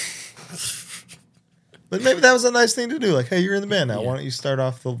know? But maybe that was a nice thing to do. Like, hey, you're in the band now. Yeah. Why don't you start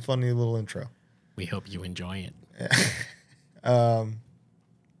off the funny little intro? We hope you enjoy it. Yeah. But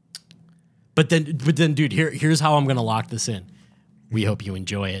then, dude, here's how I'm gonna lock this in. We hope you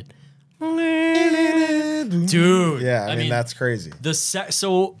enjoy it, dude. Yeah, I mean that's crazy.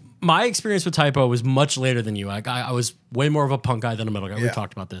 So my experience with Typo was much later than you. I was way more of a punk guy than a metal guy. We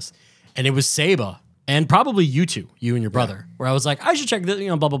talked about this, and it was Saba and probably you two, you and your brother, where I was like, I should check this,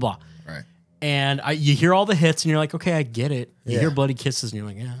 blah blah blah. Right. And you hear all the hits, and you're like, okay, I get it. You hear Bloody Kisses, and you're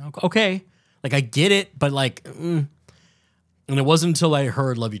like, yeah, okay, like I get it, but like. And it wasn't until I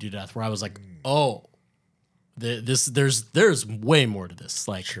heard "Love You to Death" where I was like, "Oh, there's way more to this.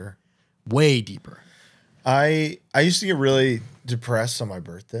 Like, way deeper." I used to get really depressed on my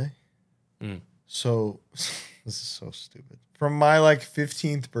birthday. So this is so stupid. From my like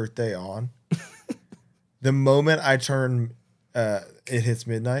 15th birthday on, the moment I turn, it hits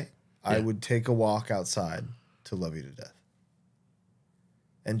midnight, I would take a walk outside to "Love You to Death"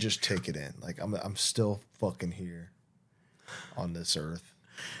 and just take it in. Like I'm still fucking here. On this earth,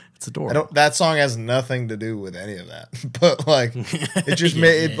 it's adorable. That song has nothing to do with any of that, but like it just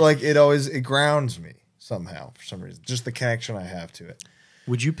made it like it grounds me somehow for some reason. Just the connection I have to it.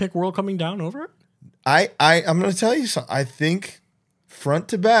 Would you pick "World Coming Down" over it? I'm going to tell you something. I think front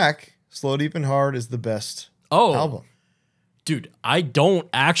to back, "Slow, Deep, and Hard" is the best album. Dude, I don't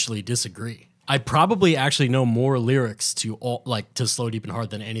actually disagree. I probably actually know more lyrics to "Slow, Deep, and Hard"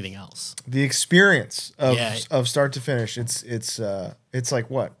 than anything else. The experience of start to finish, it's like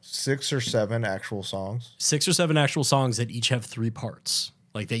what, 6 or 7 actual songs? 6 or 7 actual songs that each have 3 parts.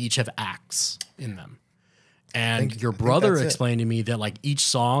 Like they each have acts in them. And your brother explained to me that like each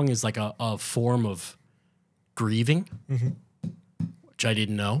song is like a form of grieving, which I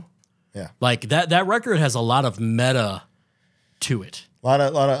didn't know. Yeah, like that record has a lot of meta to it. A lot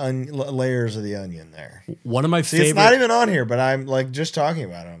of layers of the onion there. One of my favorite. It's not even on here, but I'm like just talking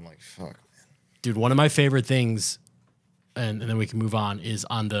about it. I'm like, fuck, man. Dude, one of my favorite things, and then we can move on, is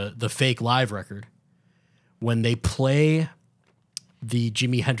on the fake live record when they play the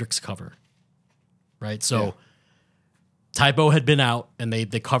Jimi Hendrix cover. Right, so Typo had been out, and they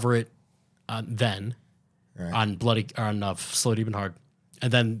cover it then on "Slow, Deep, and Hard,"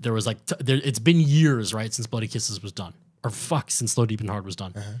 and then there was like it's been years, right, since "Bloody Kisses" was done. Or since "Slow, Deep, and Hard" was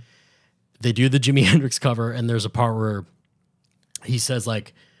done. They do the Jimi Hendrix cover, and there's a part where he says,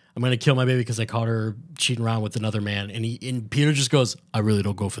 like, I'm going to kill my baby because I caught her cheating around with another man. And Peter just goes, I really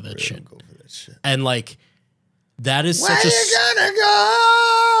don't go for that shit. And, like, that is such you gonna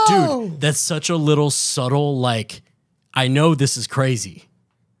go? Dude, that's such a little subtle, like, I know this is crazy.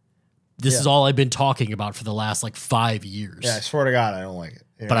 This is all I've been talking about for the last, like, 5 years. Yeah, I swear to God, I don't like it.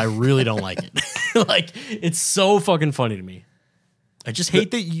 But I really don't like it. Like, it's so fucking funny to me. I just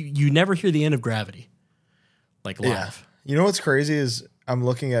hate that you never hear the end of Gravity. Like, live. Yeah. You know what's crazy is I'm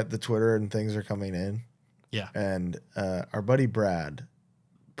looking at the Twitter and things are coming in. Yeah. And our buddy Brad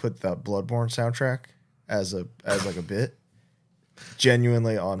put the Bloodborne soundtrack as like a bit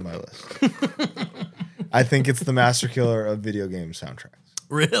genuinely on my list. I think it's the master killer of video game soundtracks.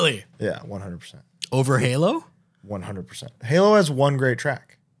 Really? Yeah, 100%. Over Halo? 100%. Halo has one great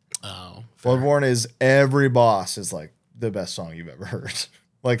track. Oh. Bloodborne is every boss is like the best song you've ever heard.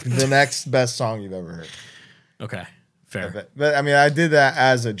 Like the next best song you've ever heard. Okay. Fair. But I mean, I did that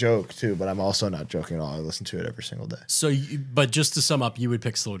as a joke too, but I'm also not joking at all. I listen to it every single day. So, but just to sum up, you would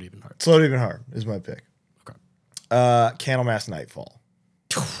pick Slow, Deep, and Hard. Slow, Deep, and Hard is my pick. Okay. Candlemass Nightfall.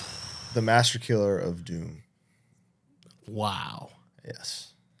 The master killer of Doom. Wow.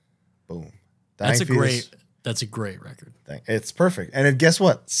 Yes. Boom. That's a great record. It's perfect. And guess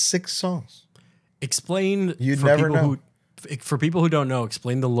what? 6 songs. Explain. You'd never know. For people who don't know,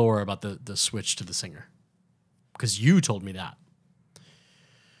 explain the lore about the switch to the singer. Because you told me that.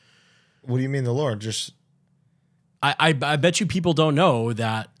 What do you mean the lore? Just I bet you people don't know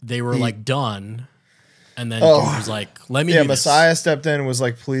that they were like done, and then he was like, "Let me." Yeah, Messiah stepped in and was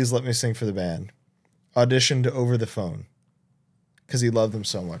like, "Please let me sing for the band." Auditioned over the phone because he loved them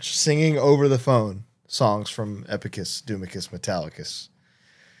so much. Singing over the phone songs from Epicus, Doomicus, Metallicus,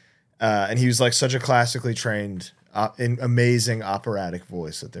 and he was like such a classically trained, amazing operatic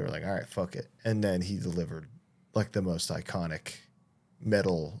voice that they were like, "All right, fuck it," and then he delivered like the most iconic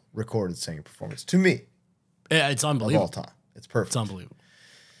metal recorded singing performance to me. Yeah, it's unbelievable. Of all time. It's perfect. It's unbelievable.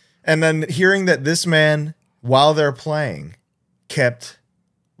 And then hearing that this man, while they're playing, kept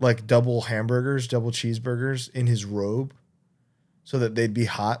like double cheeseburgers in his robe so that they'd be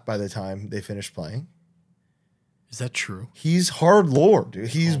hot by the time they finished playing. Is that true? He's HardLore, dude.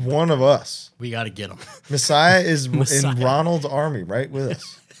 He's one of us. We got to get him. Messiah is in Ronald's army right with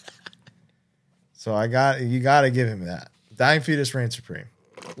us. So you got to give him that. Dying Fetus reigns supreme.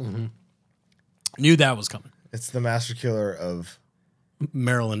 Mm-hmm. Knew that was coming. It's the master killer of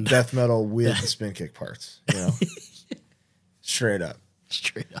Maryland death metal with the spin kick parts. You know, straight up.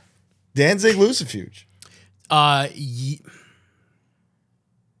 Straight up. Danzig Lucifuge. I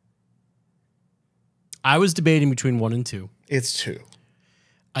was debating between 1 and 2. It's 2.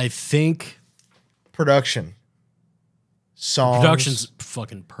 I think production, songs, production's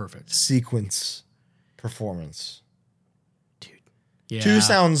fucking perfect. sequence, performance. Dude. Yeah. 2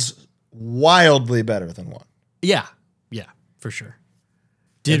 sounds wildly better than 1. Yeah. Yeah, for sure.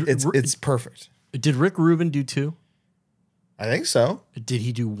 It's perfect. Did Rick Rubin do 2? I think so. Did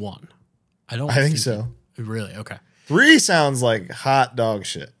he do 1? I think so. Really? Okay. 3 sounds like hot dog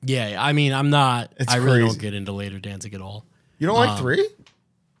shit. Yeah, I mean, I'm not. It's I really crazy. don't get into later Danzig at all. You don't like 3?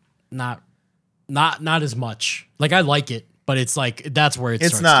 Not as much. Like I like it, but it's like that's where it.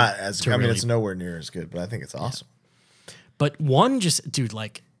 It's starts not to, as. to I mean, really, it's nowhere near as good, but I think it's awesome. Yeah. But 1 just, dude,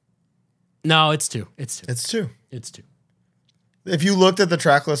 like, no, it's 2. It's 2. It's 2. It's 2. If you looked at the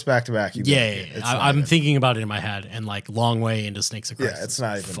track list back to back, Yeah. I'm thinking about it in my head, and like Long Way into Snakes of Christ. Yeah, it's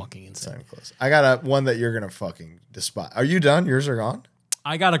not even fucking insane. Not even close. I got one that you're gonna fucking despise. Are you done? Yours are gone.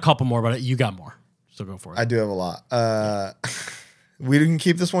 I got a couple more, but you got more, so go for it. I do have a lot. We can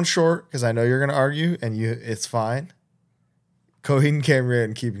keep this one short because I know you're gonna argue, and it's fine. Coheed and Cambria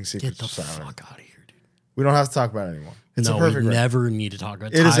and Keeping Secrets. Get the Silent. fuck out of here, dude. We don't have to talk about it anymore. It's no, a perfect. we record. never need to talk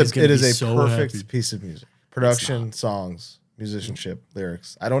about it. It is a so perfect happy. piece of music. Production, songs, musicianship,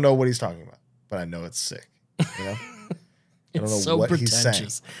 lyrics. I don't know what he's talking about, but I know it's sick. You know, I don't know so what he's saying.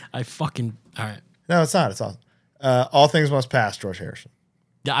 pretentious. I fucking all right. No, it's not. It's awesome. All Things Must Pass. George Harrison.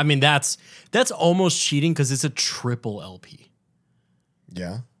 Yeah, I mean that's almost cheating because it's a triple LP.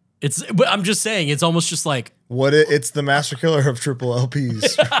 Yeah. But I'm just saying, it's almost just like it's the master killer of triple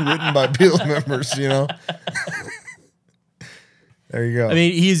LPs written by Beatle members, you know? There you go. I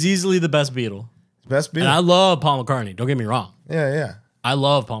mean, he's easily the best Beatle. Best Beatle. And I love Paul McCartney. Don't get me wrong. Yeah. I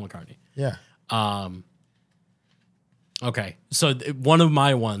love Paul McCartney. Yeah. Okay. So one of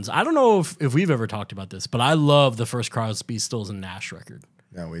my ones, I don't know if we've ever talked about this, but I love the first Crosby, Stills and Nash record.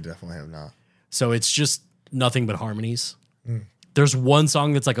 No, we definitely have not. So it's just nothing but harmonies. There's one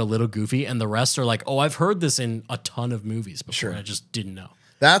song that's like a little goofy, and the rest are like, oh, I've heard this in a ton of movies before. Sure. I just didn't know.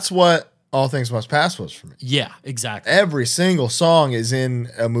 That's what All Things Must Pass was for me. Yeah, exactly. Every single song is in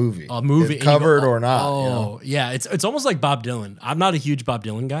a movie. Covered or not. Oh, you know? yeah. It's almost like Bob Dylan. I'm not a huge Bob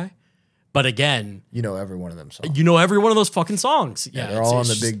Dylan guy, but again, you know every one of them songs. you know every one of those fucking songs. Yeah, they're all on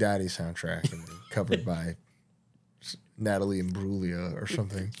the Big Daddy soundtrack and covered by Natalie Imbruglia or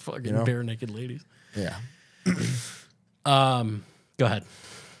something. Fucking bare naked ladies. Yeah. Go ahead.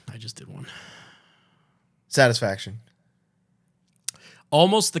 I just did one. Satisfaction.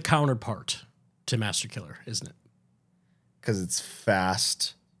 Almost the counterpart to Master Killer, isn't it? Because it's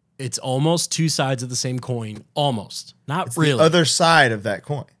fast. It's almost 2 sides of the same coin. Almost. Not It's really. the other side of that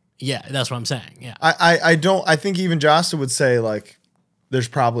coin. Yeah, that's what I'm saying. Yeah. I think even Josta would say like there's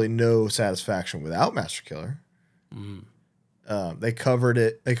probably no satisfaction without Master Killer. They covered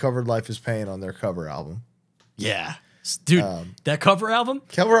it. They covered Life is Pain on their cover album. Yeah. Dude, that cover album?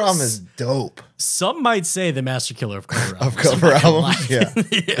 Cover album is dope. Some might say the Master Killer of cover albums. Of cover albums? Yeah. Yeah.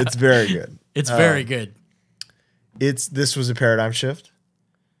 It's very good. It's very good. This was a paradigm shift.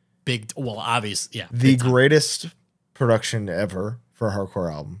 Well, obvious. Yeah. The greatest production ever for a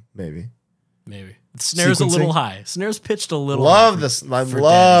hardcore album, maybe. Maybe. The snare's Sequencing. a little high. Snare's pitched a little Love high. this. I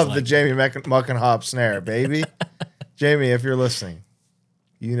love the Jamie Muckenhop snare, baby. Jamie, if you're listening,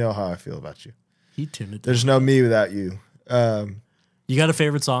 you know how I feel about you. He tuned it. There's no me without you. You got a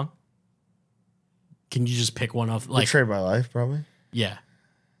favorite song? Can you just pick one off? Like, Betrayed by Life, probably. yeah.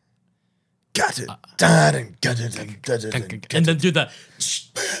 Got it. And then do the.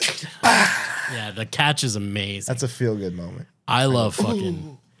 Yeah, the catch is amazing. That's a feel good moment. I love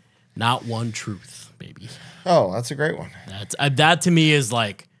fucking Not One Truth, baby. Oh, that's a great one. That's that to me is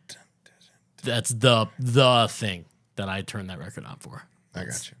like that's the thing that I turn that record on for. I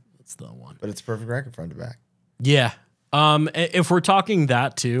got you. That's the one. But it's a perfect record front to back. Yeah. If we're talking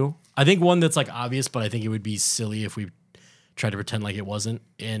that too, I think one that's like obvious, but I think it would be silly if we tried to pretend like it wasn't.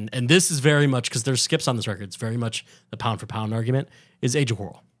 And this is very much because there's skips on this record. It's very much the pound for pound argument. Is Age of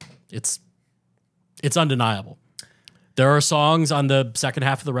Quarrel. It's undeniable. There are songs on the second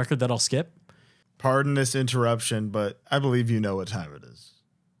half of the record that I'll skip. Pardon this interruption, but I believe you know what time it is.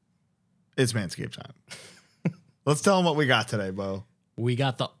 It's Manscaped time. Let's tell them what we got today, Bo. We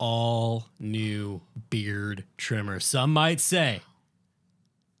got the all new beard trimmer. Some might say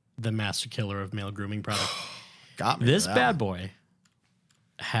the master killer of male grooming products. Got me. This bad boy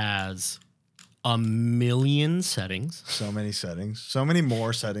has A million settings. So many settings. So many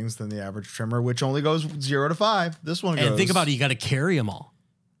more settings than the average trimmer, which only goes 0 to 5. This one goes... And think about it, you got to carry them all.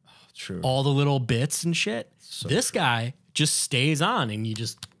 True. All the little bits and shit. So this guy just stays on and you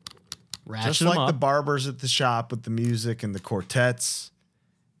just ratchet them up. Just like the barbers at the shop with the music and the quartets.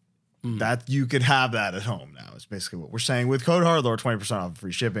 That you could have that at home now is basically what we're saying. With code HardLore, 20% off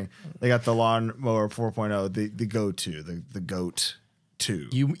free shipping. They got the Lawnmower 4.0, the go-to, the GOAT 2.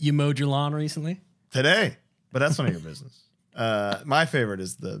 You mowed your lawn recently? Today, but that's none of your business. My favorite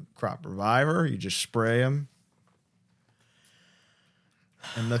is the Crop Reviver. You just spray them.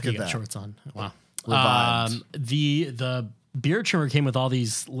 And look at You got that. shorts on. Wow. Revived. The beard trimmer came with all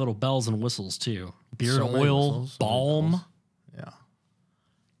these little bells and whistles too. Beard So many oil, whistles, so many balm, bells. Yeah.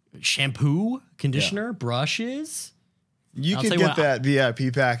 shampoo, conditioner, brushes. You I'll can tell you get what, that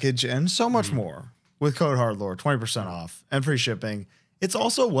VIP package and so much more with code HardLore, 20% off and free shipping. It's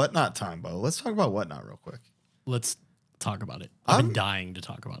also Whatnot time, Bo. Let's talk about Whatnot real quick. Let's talk about it. I've been dying to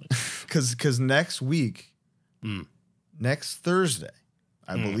talk about it. Because next week, next Thursday,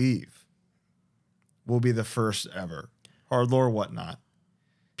 I believe, will be the first ever HardLore Whatnot.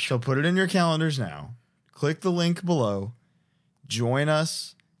 So put it in your calendars now. Click the link below. Join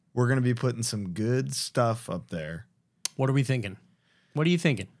us. We're going to be putting some good stuff up there. What are we thinking? What are you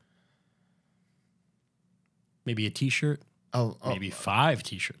thinking? Maybe a t-shirt? Maybe 5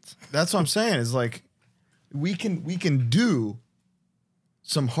 t-shirts. That's what I'm saying. Is like we can do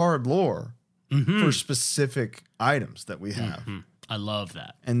some HardLore for specific items that we have. I love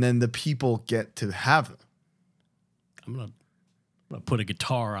that. And then the people get to have them. I'm gonna put a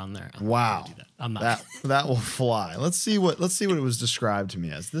guitar on there. Wow. I'm not. That will fly. Let's see what it was described to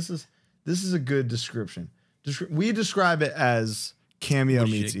me as. This is a good description. We describe it as Cameo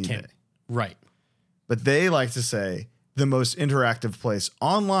meets eBay. Right. But they like to say the most interactive place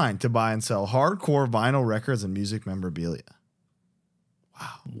online to buy and sell hardcore vinyl records and music memorabilia. Wow.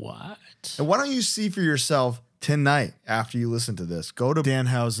 What? And why don't you see for yourself tonight after you listen to this? Go to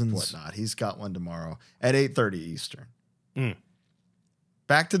Danhausen's Whatnot. He's got one tomorrow at 8:30 Eastern.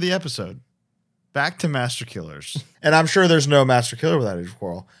 Back to the episode. Back to Master Killers. And I'm sure there's no Master Killer without Age of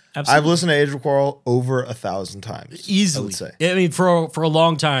Quarrel. Absolutely. I've listened to Age of Quarrel over 1,000 times. Easily. I would say. I mean, for a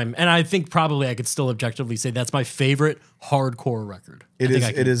long time. And I think probably I could still objectively say that's my favorite hardcore record. It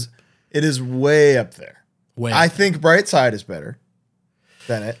is way up there. I think Brightside is better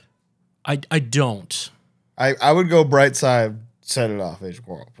than it. I don't. I would go Brightside, Set It Off, Age of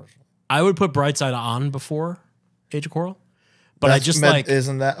Quarrel, personally. I would put Brightside on before Age of Quarrel. But I just like...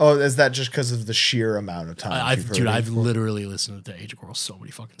 Isn't that... Oh, is that just because of the sheer amount of time? I've literally listened to Age of Quarrel so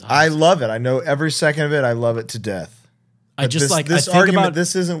many fucking times. I love it. I know every second of it. I love it to death. But this argument,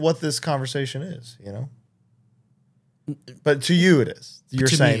 this isn't what this conversation is, you know? But to you it is. You're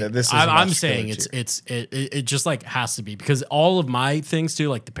saying that this is... I'm saying it just like has to be, because all of my things too,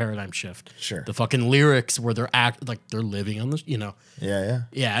 like the paradigm shift. Sure. The fucking lyrics where they're they're living on the, you know. Yeah.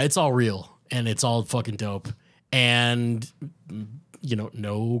 Yeah, it's all real and it's all fucking dope. And, you know,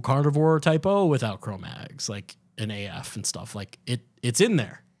 no carnivore typo without Chromags, like an AF and stuff. Like it's in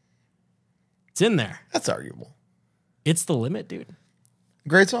there. It's in there. That's arguable. It's the limit, dude.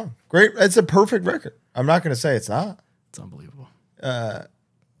 Great song. Great. It's a perfect record. I'm not going to say it's not. It's unbelievable.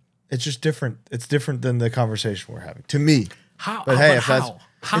 It's just different. It's different than the conversation we're having. To me. How? But hey, how?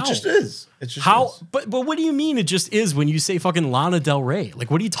 It just is. It just how? is. But what do you mean it just is when you say fucking Lana Del Rey? Like,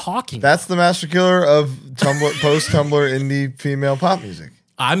 what are you talking That's the Master Killer of Tumblr, post-Tumblr indie female pop music.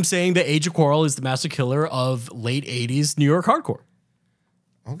 I'm saying that Age of Quarrel is the Master Killer of late 80s New York hardcore.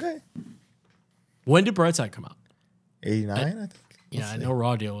 Okay. When did Brightside come out? 89, I think. I know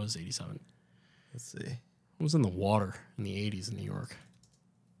Raw Deal was 87. Let's see. It was in the water in the 80s in New York.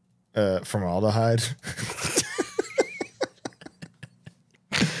 Formaldehyde.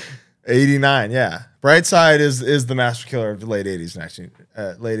 89, yeah. Brightside is the Master Killer of the late 80s,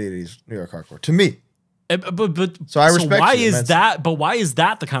 late 80s New York hardcore. To me. But so I respect why you, is that? But why is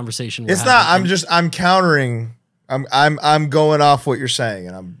that the conversation we're It's having? not. I'm countering. I'm going off what you're saying,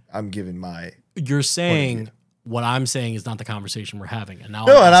 and I'm giving my. You're saying what I'm saying is not the conversation we're having, and now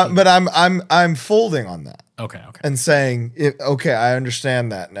I'm folding on that. Okay. And saying okay, I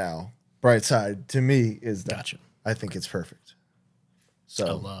understand that now. Brightside to me is that. Gotcha. I think it's perfect. So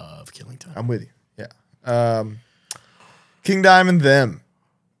I love Killing Time. I'm with you. Yeah. King Diamond, Them.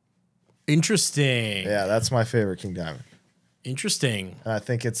 Interesting. Yeah, that's my favorite King Diamond. Interesting. And I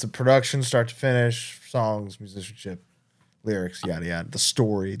think it's the production, start to finish, songs, musicianship, lyrics, yada yada, the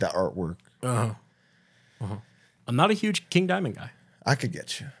story, the artwork. I'm not a huge King Diamond guy. I could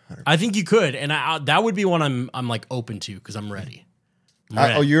get you. 100%. I think you could, and that would be one I'm like open to because I'm ready.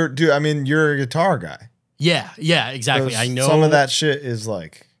 Right. You're a guitar guy. Yeah, exactly. I know some of that shit is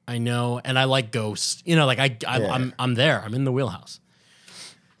like. I know, and I like Ghost. You know, like I'm there. I'm in the wheelhouse.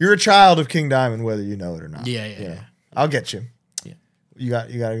 You're a child of King Diamond, whether you know it or not. Yeah. I'll get you. Yeah. You got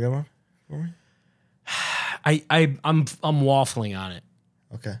a good one for me? I'm waffling on it.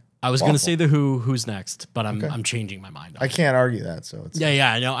 Okay. I was going to say the Who's next, but I'm changing my mind. I can't argue that. So it's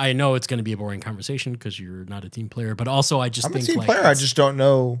I know it's going to be a boring conversation because you're not a team player, but also I'm a team player. I just don't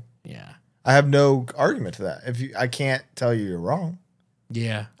know. Yeah. I have no argument to that. I can't tell you you're wrong.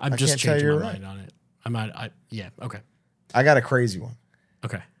 Yeah, I'm just changing my mind on it. Okay. I got a crazy one.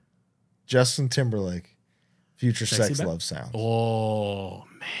 Okay. Justin Timberlake, Future Sex Love Sound. Oh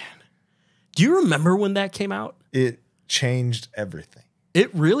man, do you remember when that came out? It changed everything.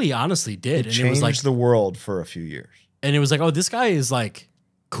 It really, honestly did. It changed the world for a few years. And it was like, oh, this guy is like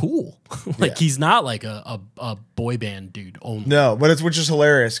cool. He's not like a boy band dude only. No, but which is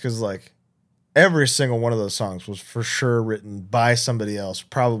hilarious because like. Every single one of those songs was for sure written by somebody else,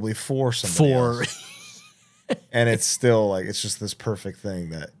 probably for somebody else. And it's still like, it's just this perfect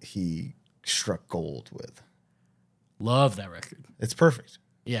thing that he struck gold with. Love that record. It's perfect.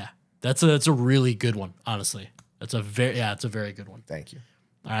 Yeah. That's a really good one, honestly. It's a very good one. Thank you.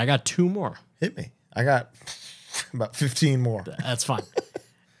 All right, I got 2 more. Hit me. I got about 15 more. That's fine.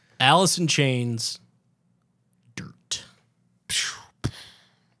 Alice in Chains, Dirt.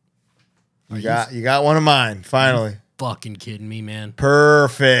 You got one of mine, finally. Fucking kidding me, man.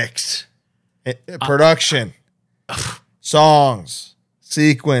 Perfect. Production. Songs.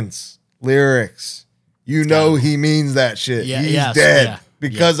 Sequence. Lyrics. You know he means that shit. Yeah, He's dead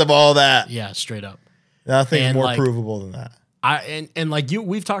because of all that. Yeah, straight up. Nothing more provable than that.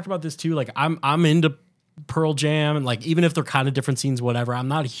 We've talked about this too. Like I'm into Pearl Jam, and like even if they're kind of different scenes, whatever. I'm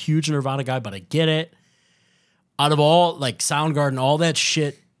not a huge Nirvana guy, but I get it. Out of all like Soundgarden, all that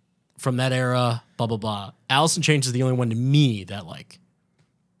shit from that era, blah blah blah. Alice in Chains is the only one to me that like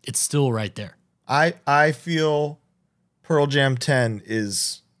it's still right there. I feel Pearl Jam 10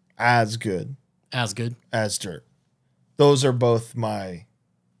 is as good as Dirt. Those are both my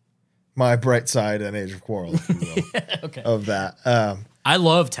bright side and Age of Quarrel, if you will, okay. of that. I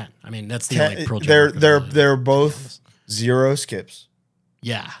love 10. I mean, that's the 10, only Pearl Jam. They're both zero skips.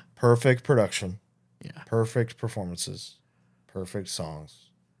 Yeah. Perfect production. Yeah. Perfect performances. Perfect songs.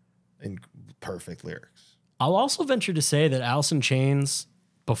 And perfect lyrics. I'll also venture to say that Alice in Chains,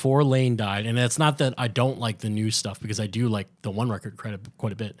 before Lane died, and it's not that I don't like the new stuff because I do like the one record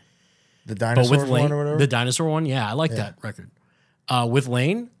quite a bit. The dinosaur one or whatever? The dinosaur one, yeah, I like that record. With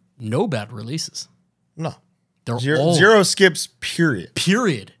Lane, no bad releases. No. They're zero skips, period.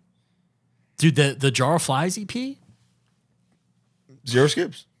 Period. Dude, the Jar of Flies EP? Zero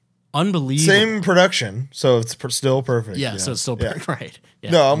skips. Unbelievable. Same production, so it's still perfect. Yeah, so it's still perfect, right.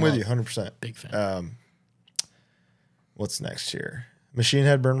 Yeah, no, I'm with you 100%. Big fan. What's next here? Machine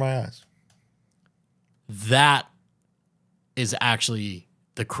Head Burn My Eyes. That is actually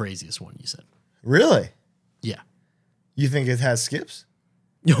the craziest one you said. Really? Yeah. You think it has skips?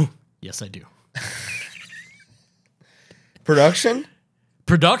 Yes, I do. Production,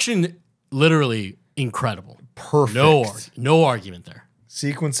 literally incredible. Perfect. No argument there.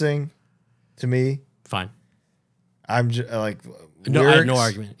 Sequencing, to me, fine. I'm just like no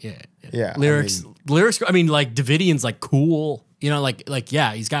argument. Yeah. Lyrics. I mean, like Davidian's like cool. You know, like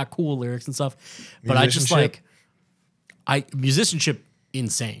yeah, he's got cool lyrics and stuff. But I just like musicianship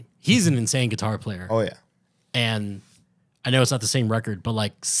insane. He's an insane guitar player. Oh yeah. And I know it's not the same record, but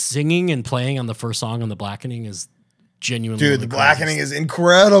like singing and playing on the first song on The Blackening is genuinely dude. The Blackening is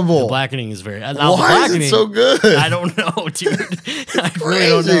incredible. The Blackening is very. Why is it so good? I don't know, dude. I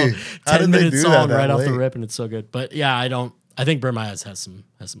really don't know. 10-minute song right off the rip, and it's so good. But yeah, I think Burn My Eyes has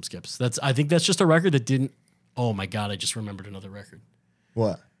some skips. I think that's just a record that didn't. Oh my god! I just remembered another record.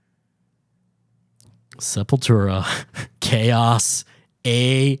 What? Sepultura, Chaos,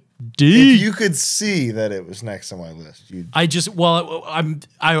 AD. If you could see that it was next on my list,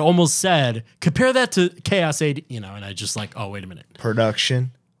 I almost said compare that to Chaos AD, and I just like, oh wait a minute.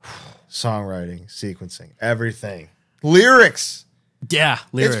 Production, songwriting, sequencing, everything, lyrics. Yeah,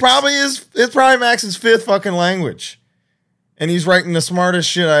 lyrics. It's probably Max's 5th fucking language, and he's writing the smartest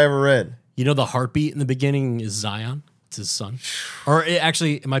shit I ever read. You know the heartbeat in the beginning is Zion. It's his son, or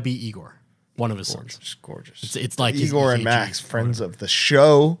it might be Igor, one of his sons. Gorgeous. It's like Igor and Max, friends of the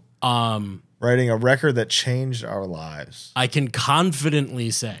show. Writing a record that changed our lives. I can confidently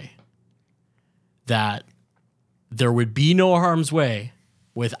say that there would be no Harm's Way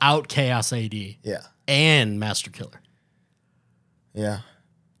without Chaos AD. Yeah. And Master Killer. Yeah.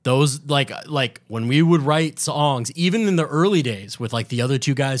 Those like when we would write songs, even in the early days with like the other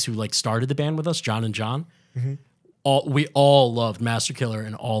two guys who like started the band with us, John and John, we all loved Master Killer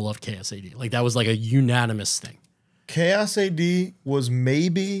and all loved KSAD. Like that was like a unanimous thing. KSAD was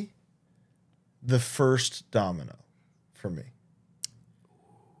maybe the first domino for me.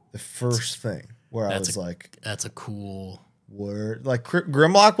 The first thing where I was like, that's a cool word. Like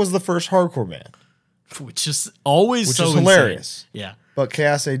Grimlock was the first hardcore band, which is always which so is hilarious. Insane. Yeah. But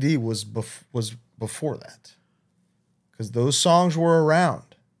Chaos AD was before that, because those songs were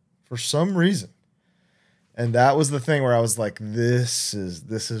around for some reason, and that was the thing where I was like, "This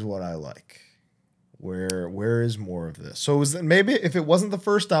is what I like." Where is more of this? So it was maybe if it wasn't the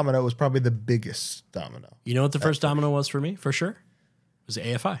first domino, it was probably the biggest domino. You know what the first domino was for me? For sure, it was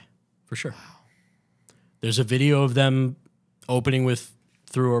AFI. For sure. Wow. There's a video of them opening with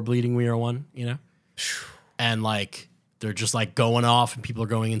 "Through Our Bleeding We Are One," you know, and like. They're just like going off and people are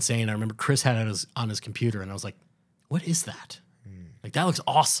going insane. I remember Chris had it on his computer and I was like, what is that? Like, that looks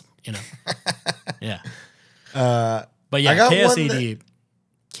awesome, you know? Yeah. But yeah, KSAD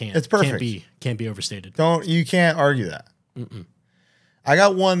it's perfect. Can't be overstated. You can't argue that. I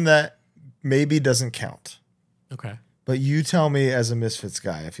got one that maybe doesn't count. Okay. But you tell me as a Misfits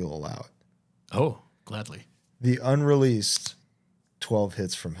guy if you'll allow it. Oh, gladly. The unreleased 12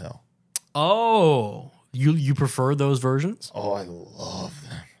 Hits from Hell. Oh, You prefer those versions? Oh, I love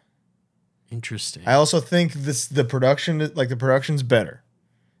them. Interesting. I also think the production's better.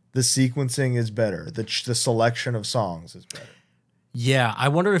 The sequencing is better. The selection of songs is better. Yeah, I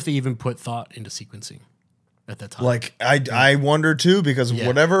wonder if they even put thought into sequencing at that time. Like I wonder too, because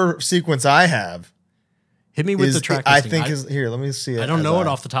whatever sequence I have, hit me with the track listing. I think is here. Let me see it. I don't know it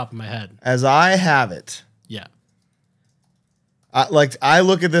off the top of my head. As I have it. Yeah. I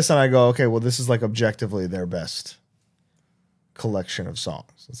look at this and I go, okay, well, this is like objectively their best collection of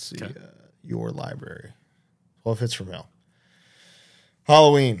songs. Let's see. Okay. Your library. 12 Hits from Hell.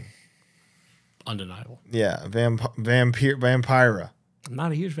 Halloween. Undeniable. Yeah. Vampira. I'm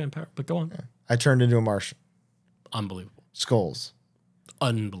not a huge vampire, but go on. Yeah. I Turned Into a Martian. Unbelievable. Skulls.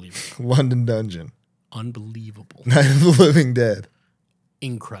 Unbelievable. London Dungeon. Unbelievable. Night of the Living Dead.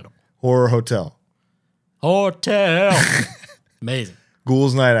 Incredible. Horror Hotel. Amazing.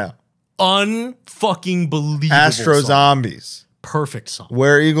 Ghouls Night Out. Unfucking believable. Astro song. Zombies. Perfect song.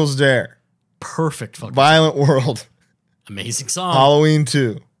 Where Eagles Dare. Perfect fucking Violent song. World. Amazing song. Halloween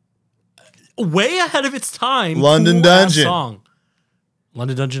 2. Way ahead of its time. London Dungeon. Song.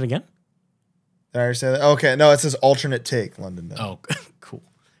 London Dungeon again? Did I already say that? Okay, no, it says alternate take, London Dungeon. Oh, cool.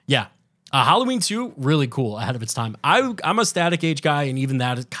 Yeah. Halloween 2, really cool, ahead of its time. I'm a Static Age guy, and even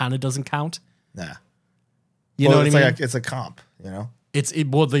that kind of doesn't count. Nah. You know what I mean? It's a comp, you know?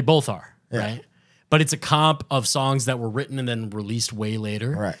 Well, they both are, right? But it's a comp of songs that were written and then released way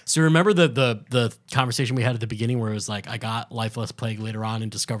later. Right. So remember the conversation we had at the beginning where it was like, I got Life Less Plague later on and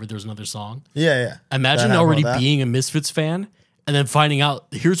discovered there's another song? Yeah. Imagine already being a Misfits fan and then finding out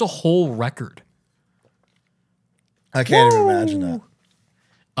here's a whole record. I can't even imagine that.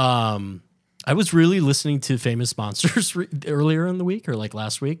 I was really listening to Famous Monsters earlier in the week or like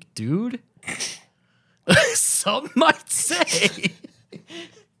last week. Dude, some might say...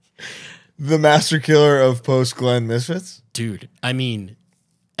 The master killer of post Glenn Misfits? Dude, I mean,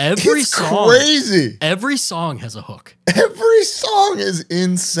 every song... crazy. Every song has a hook. Every song is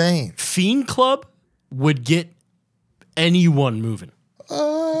insane. Fiend Club would get anyone moving.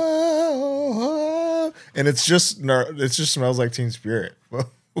 And it just smells like Teen Spirit. With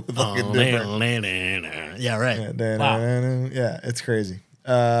like a different... Yeah, right. Wow. Yeah, it's crazy.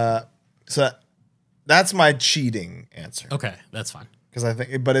 So that's my cheating answer. Okay, that's fine. Because I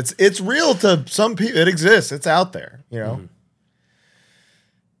think, but it's real to some people. It exists. It's out there. You know. Mm-hmm.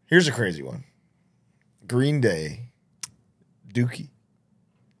 Here's a crazy one. Green Day, Dookie.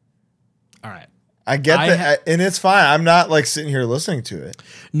 All right. I get that, and it's fine. I'm not like sitting here listening to it.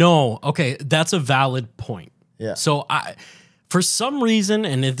 No. Okay, that's a valid point. Yeah. So for some reason,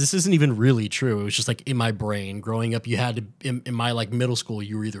 and if this isn't even really true, it was just like in my brain growing up, you had to, in my like middle school,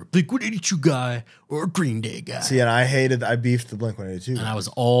 you were either a Blink-182 guy or a Green Day guy. See, and I beefed the Blink-182. And I was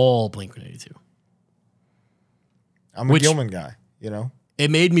all Blink-182. I'm a Gilman guy, you know?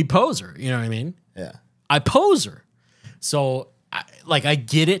 It made me poser, you know what I mean? Yeah. I poser. So I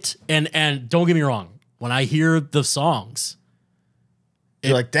get it. And don't get me wrong. When I hear the songs.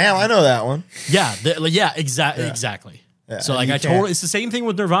 You're like, damn, I know that one. Yeah. Exactly. Yeah, so like it's the same thing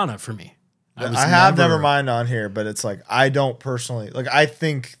with Nirvana for me. I have Nevermind on here, but it's like I don't personally like. I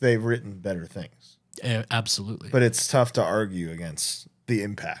think they've written better things. Absolutely, but it's tough to argue against the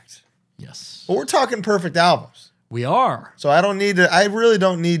impact. Yes, but we're talking perfect albums. We are. So I really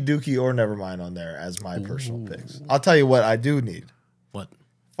don't need Dookie or Nevermind on there as my personal picks. I'll tell you what I do need. What?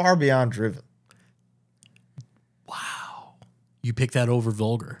 Far Beyond Driven. Wow. You picked that over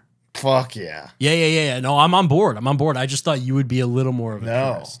Vulgar. Fuck yeah. Yeah. No, I'm on board. I just thought you would be a little more of a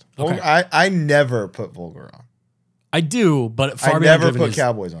purist. Okay. I never put Vulgar on. I do, but Far I Beyond never Driven put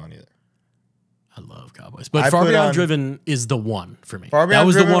Cowboys on either. I love Cowboys. But Far Beyond Driven is the one for me. Far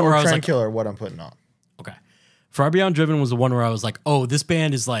Beyond Driven the one where I was like, Killer, what I'm putting on. Okay. Far Beyond Driven was the one where I was like, oh, this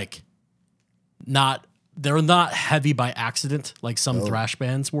band is like they're not heavy by accident like some thrash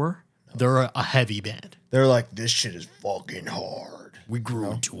bands were. They're a heavy band. They're like, this shit is fucking hard. We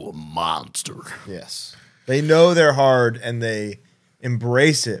grew into a monster. Yes. They know they're hard and they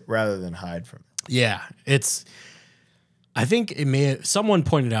embrace it rather than hide from it. Yeah. I think someone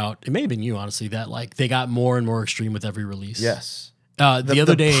pointed out, it may have been you, honestly, that like they got more and more extreme with every release. Yes. The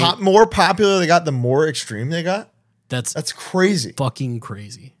other day, more popular they got, the more extreme they got. That's crazy. Fucking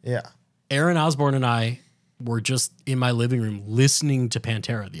crazy. Yeah. Aaron Osborne and I were just in my living room listening to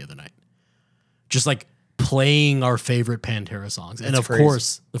Pantera the other night. Just like playing our favorite Pantera songs. And of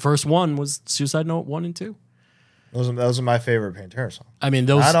course, the first one was Suicide Note 1 and 2. Those are my favorite Pantera songs. I mean,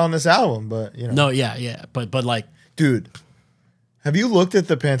 those not on this album, but you know. No, yeah. But like, dude, have you looked at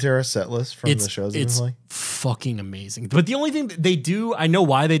the Pantera set list from the shows? It's fucking amazing. But the only thing that they do, I know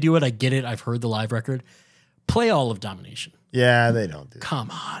why they do it. I get it. I've heard the live record. Play all of Domination. Yeah, they don't do that. Come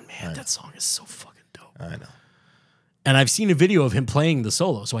on, man. That song is so fucking dope. I know. And I've seen a video of him playing the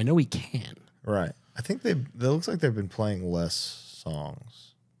solo, so I know he can. Right. I think it looks like they've been playing less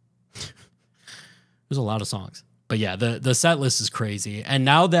songs. There's a lot of songs. But yeah, the set list is crazy. And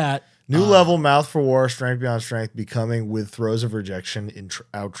now that New Level, Mouth for War, Strength Beyond Strength, Becoming, With Throes of Rejection,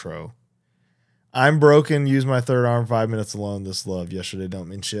 outro. I'm Broken, Use My Third Arm, 5 Minutes Alone, This Love, Yesterday Don't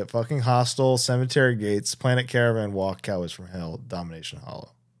Mean Shit, Fucking Hostile, Cemetery Gates, Planet Caravan Walk, Cowboys from Hell, Domination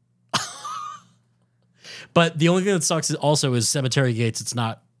Hollow. But the only thing that sucks is Cemetery Gates, it's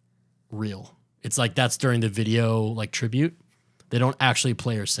not real. It's like that's during the video like tribute. They don't actually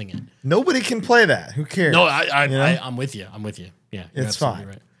play or sing it. Nobody can play that. Who cares? No, I'm with you. Yeah, it's fine.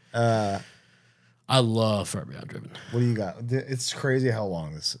 Right. I love Far Beyond Driven. What do you got? It's crazy how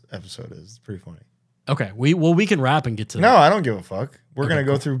long this episode is. It's pretty funny. Okay, we can wrap and get to. No, I don't give a fuck. We're gonna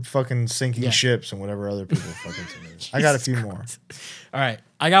go through fucking sinking ships and whatever other people fucking say. I got a few more. All right,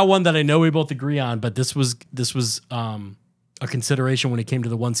 I got one that I know we both agree on, but this was a consideration when it came to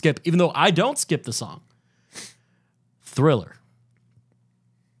the one skip, even though I don't skip the song. Thriller.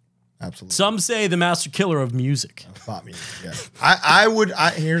 Absolutely. Some say the master killer of music. Pop music, yeah. I would.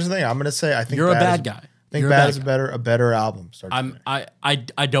 Here's the thing. I'm gonna say I think you're a bad guy. I think Bad is a better album.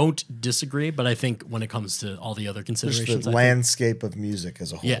 I don't disagree, but I think when it comes to all the other considerations, just the landscape of music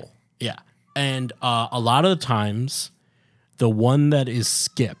as a whole. Yeah. And a lot of the times, the one that is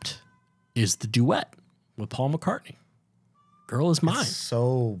skipped is the duet with Paul McCartney. Girl Is Mine. It's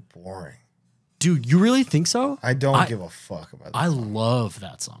so boring. Dude, you really think so? I don't give a fuck about that. I love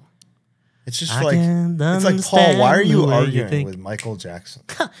that song. It's just it's like, Paul, why are you arguing with Michael Jackson?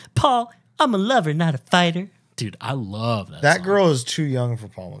 Paul, I'm a lover, not a fighter. Dude, I love that song. That girl is too young for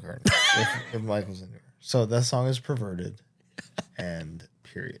Paul McCartney if Michael's into her. So that song is perverted and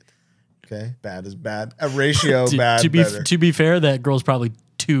period. Okay? Bad is bad. A ratio, bad, better. To be fair, that girl's probably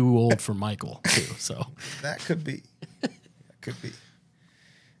too old for Michael, too. So that could be.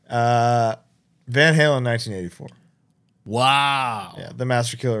 Van Halen, 1984. Wow. Yeah, the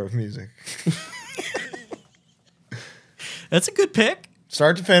master killer of music. That's a good pick.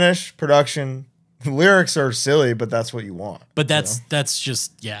 Start to finish, production. The lyrics are silly, but that's what you want. But that's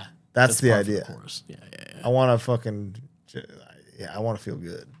just, yeah. That's the idea. Yeah. I want to I want to feel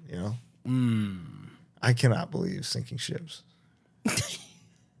good, you know? I cannot believe sinking ships.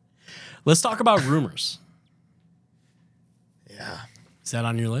 Let's talk about Rumors. Yeah. Is that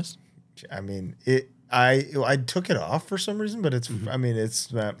on your list? I mean, I took it off for some reason, but it's I mean, it's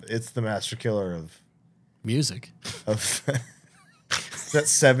the master killer of music. Of that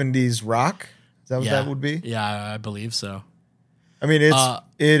 70s rock? Is that what that would be? Yeah, I believe so. I mean, it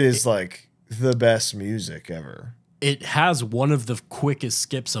is like the best music ever. It has one of the quickest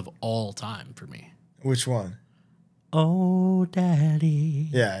skips of all time for me. Which one? Oh, Daddy.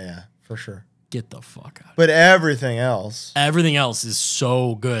 Yeah, for sure. Get the fuck out. But everything else is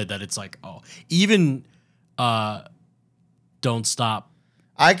so good that it's like, oh, even Don't Stop.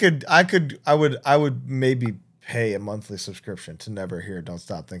 I would maybe pay a monthly subscription to never hear Don't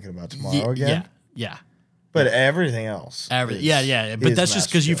Stop Thinking About Tomorrow again. Yeah. But everything else. But that's just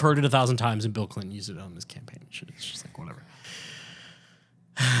because you've heard it 1,000 times and Bill Clinton used it on his campaign. It's just like, whatever.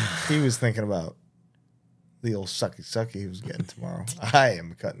 He was thinking about the old sucky he was getting tomorrow. I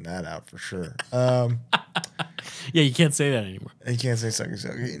am cutting that out for sure. Yeah, you can't say that anymore. You can't say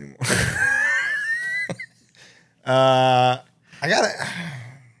sucky anymore. I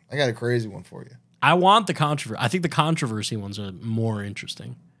got a crazy one for you. I want the controversy. I think the controversy ones are more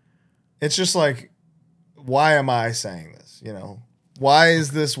interesting. It's just like, why am I saying this? You know, why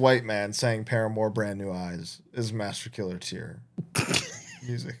is this white man saying Paramore Brand New Eyes is Master Killer tier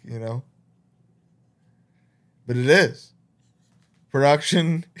music, you know? But it is.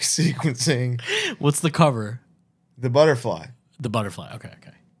 Production, sequencing. What's the cover? The Butterfly. The Butterfly. Okay.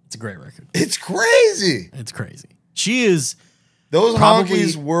 It's a great record. It's crazy. It's crazy. She is. Those probably,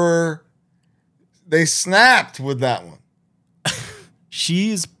 honkies they snapped with that one.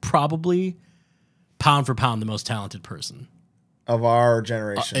 She's probably pound for pound the most talented person of our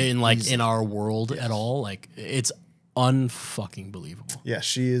generation in our world at all. Like, it's unfucking believable. Yeah,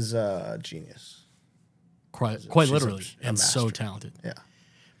 she is a genius. Quite literally, and so talented. Yeah.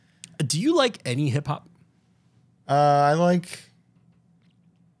 Do you like any hip hop? I like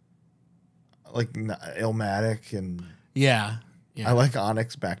Illmatic and yeah. I like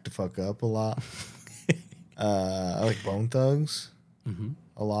Onyx Back to Fuck Up a lot. I like Bone Thugs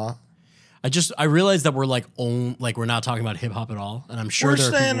a lot. I realized that we're we're not talking about hip hop at all, and I'm sure we're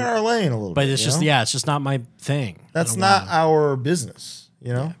staying in our lane a little bit. But it's just it's just not my thing. That's not our business,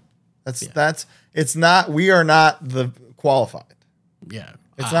 you know. Yeah. It's not. We are not the qualified. Yeah,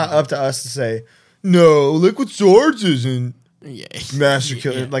 it's not up to us to say no. Liquid Swords isn't Master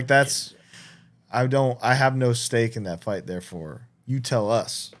Killer. Like that's. I have no stake in that fight. Therefore, you tell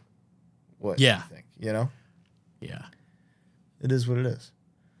us what you think. You know. Yeah. It is what it is.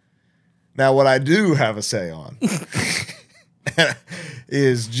 Now, what I do have a say on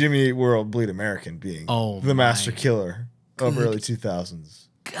is Jimmy Eat World Bleed American being the Master Killer of early 2000s.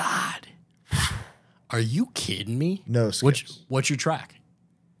 God. Are you kidding me? No skips. What's your track?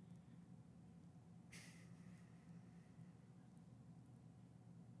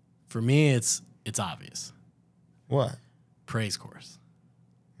 For me, it's obvious. What? Praise Chorus.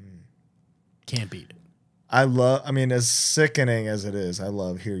 Can't beat it. As sickening as it is, I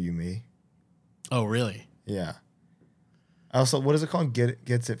love Hear You Me. Oh, really? Yeah. Also, what is it called?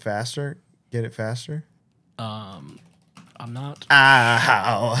 Gets It Faster? Get It Faster? I'm not.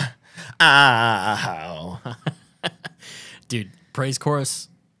 Ow. Dude, Praise Chorus,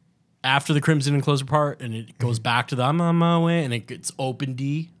 after the Crimson and Closer part, and it goes back to the I'm on my way, and it gets open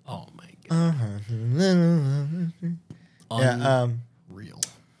D. Oh, my God. Unreal.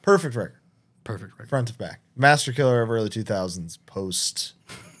 Perfect record. Perfect record. Front to back. Master Killer of early 2000s, post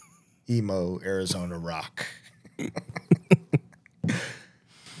emo Arizona rock.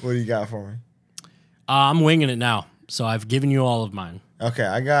 What do you got for me? I'm winging it now. So I've given you all of mine. Okay,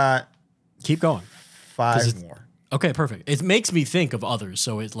 I got... Keep going. 5 more. Okay, perfect. It makes me think of others,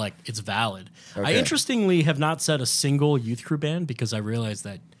 so it's valid. Okay. I interestingly have not said a single Youth Crew band because I realized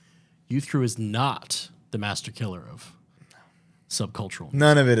that Youth Crew is not the Master Killer of subcultural music.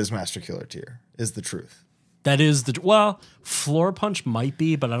 None of it is Master Killer tier, is the truth. That is Floor Punch might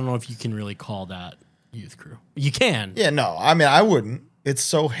be, but I don't know if you can really call that Youth Crew. You can. Yeah, no. I mean, I wouldn't. It's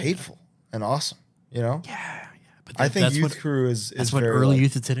so hateful and awesome, you know? Yeah. But I think Youth Crew is that's what very early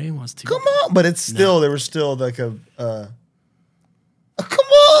youth of today was too. Come on, but it's still there was still like a come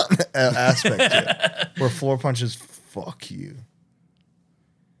on aspect to it, where Floor Punch is fuck you.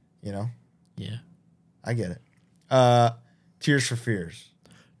 You know? Yeah. I get it. Tears for Fears.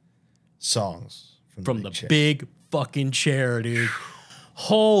 Songs from the big fucking chair, dude.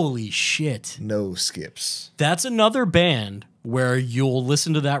 Holy shit. No skips. That's another band where you'll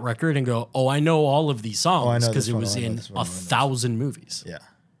listen to that record and go, oh, I know all of these songs because it was in 1,000 movies. Yeah.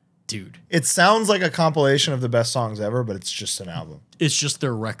 Dude. It sounds like a compilation of the best songs ever, but it's just an album. It's just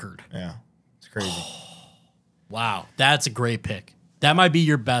their record. Yeah. It's crazy. Wow. That's a great pick. That might be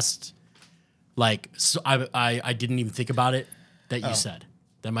your best, I didn't even think about it that you said.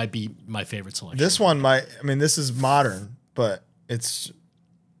 That might be my favorite selection. This one this is modern, but it's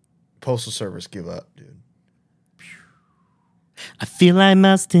Postal Service Give Up, dude. I feel I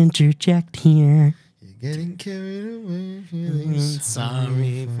must interject here. You're getting carried away, feeling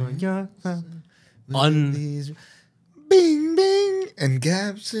sorry for your bing bing and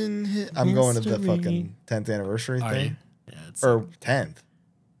gaps in his. I'm going to the fucking 10th anniversary thing. Yeah, or 10th.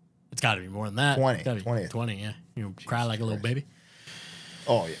 It's got to be more than that. 20, yeah. You cry like a little baby.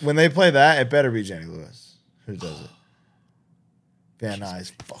 Oh, yeah. When they play that, it better be Jenny Lewis who does it. Van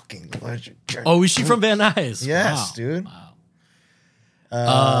Nuys, fucking legend. Oh, is she from Van Nuys? Yes, dude. Wow.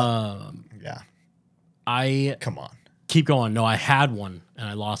 Yeah. I come on. Keep going. No, I had one and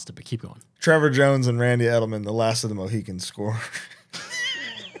I lost it, but keep going. Trevor Jones and Randy Edelman, The Last of the Mohicans score.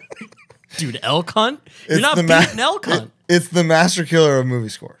 Dude, Elk Hunt? You're not beating Elk Hunt. It's the master killer of movie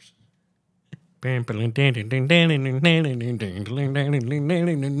scores. Unreal.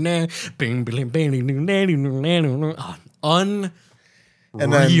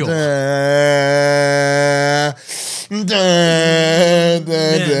 And then,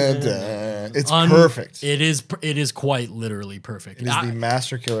 it's perfect. It is quite literally perfect. It is the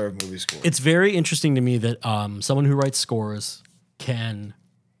master killer of movie scores. It's very interesting to me that someone who writes scores can.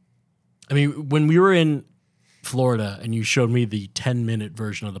 I mean, when we were in Florida and you showed me the 10-minute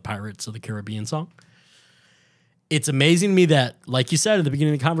version of the Pirates of the Caribbean song, it's amazing to me that, like you said at the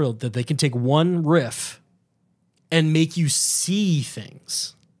beginning of the convo, that they can take one riff and make you see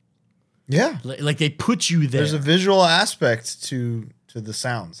things. Yeah. Like they put you there. There's a visual aspect to the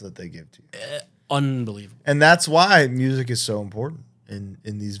sounds that they give to you. Unbelievable. And that's why music is so important in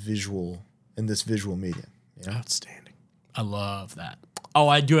this visual medium. You know? Outstanding. I love that. Oh,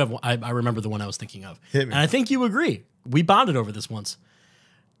 I do have one. I remember the one I was thinking of. Hit me. And I think you agree. We bonded over this once.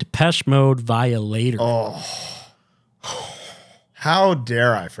 Depeche Mode Violator. Oh. How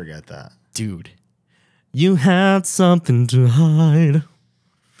dare I forget that? Dude. You had something to hide.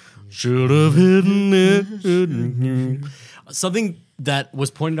 Should have hidden it. Something that was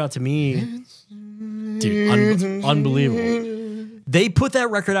pointed out to me. Dude, unbelievable. They put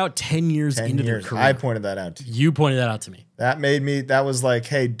that record out 10 years into their career. I pointed that out to you. You pointed that out to me. That was like,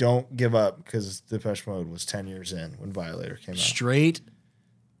 hey, don't give up, because Depeche Mode was 10 years in when Violator came out. Straight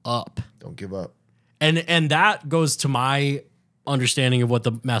up. Don't give up. And that goes to my understanding of what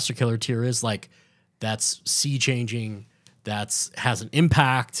the Master Killer tier is. Like, that's sea changing. That's has an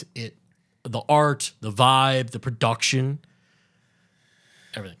impact. The art, the vibe, the production,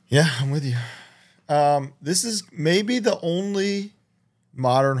 everything. Yeah, I'm with you. This is maybe the only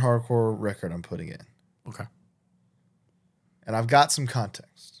modern hardcore record I'm putting in. Okay. And I've got some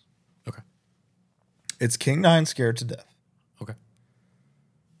context. Okay. It's King Nine, Scared to Death. Okay.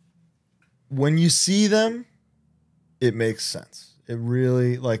 When you see them, it makes sense. It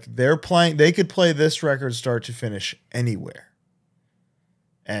really, like, they could play this record start to finish anywhere.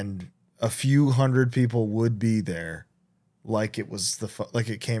 And a few hundred people would be there like it was like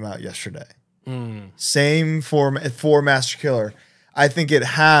it came out yesterday. Same for Master Killer. I think it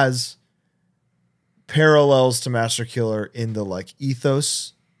has parallels to Master Killer in the like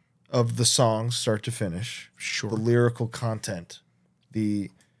ethos of the songs start to finish. Sure. The lyrical content, the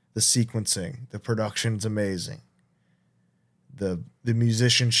sequencing, the production's amazing. The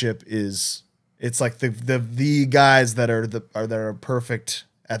musicianship it's like the guys that are perfect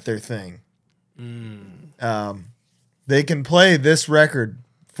at their thing. They can play this record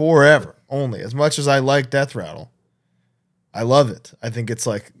forever. Only as much as I like Death Rattle, I love it. I think it's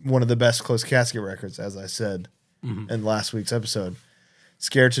like one of the best Closed Casket records, as I said in last week's episode.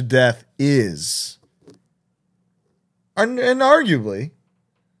 Scared to Death is, and arguably,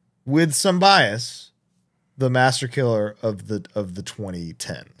 with some bias, the Master Killer of the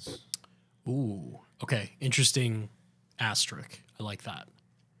 2010s. Ooh, okay, interesting asterisk. I like that.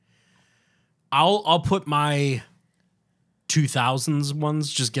 I'll put my 2000s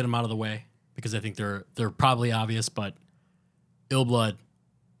ones, just get them out of the way, because I think they're probably obvious, but Ill Blood,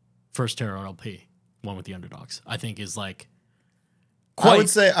 First Terror LP, One with the Underdogs, I think is like I would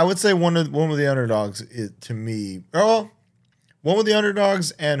say one with the Underdogs to me. Oh, One with the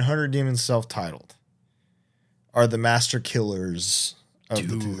Underdogs and 100 Demons self-titled are the master killers of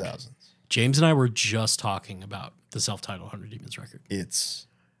the 2000s. James and I were just talking about the self-titled 100 Demons record. It's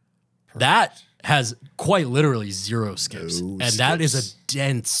perfect. That has quite literally zero skips. That is a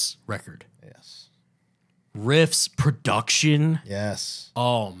dense record. Yes. Riffs, production. Yes.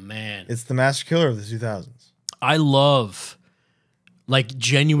 Oh, man. It's the master killer of the 2000s. I love, like,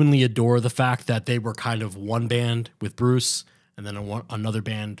 genuinely adore the fact that they were kind of one band with Bruce and then another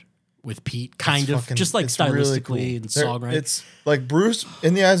band with Pete, just like stylistically really cool. and songwriting. It's like Bruce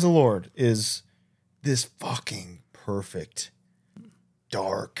in the Eyes of the Lord is this fucking perfect,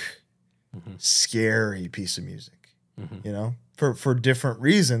 dark, scary piece of music, you know, for different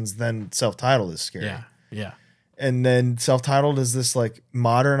reasons than self-titled is scary. Yeah. Yeah. And then self-titled is this like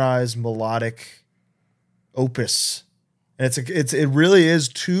modernized melodic opus. And it really is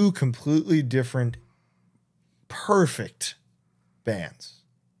two completely different, perfect bands.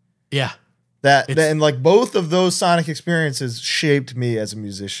 Yeah. And like both of those sonic experiences shaped me as a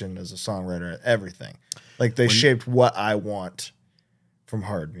musician, as a songwriter, everything. Like they shaped what I want from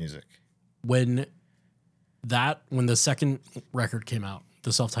hard music. When the second record came out,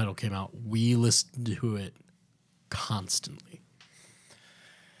 the self-titled came out, we listened to it constantly.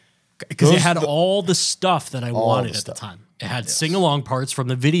 Because it had all the stuff that I wanted at the time. It had sing-along parts from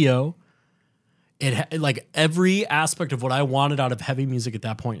the video. It had, like, every aspect of what I wanted out of heavy music at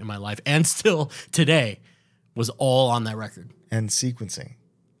that point in my life, and still today, was all on that record. And sequencing.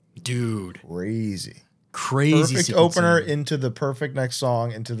 Dude. Crazy. Crazy perfect opener into the perfect next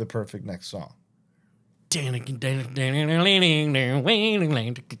song, into the perfect next song.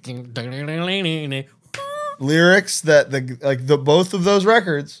 Lyrics that both of those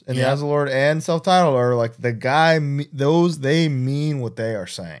records, and the As the Lord and self-titled, are like the guy. They mean what they are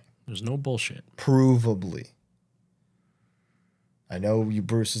saying. There's no bullshit. Provably. I know you,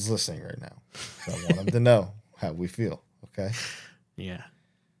 Bruce, is listening right now. So I want him to know how we feel. Okay. Yeah.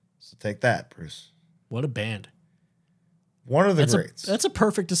 So take that, Bruce. What a band. One of the greats. That's a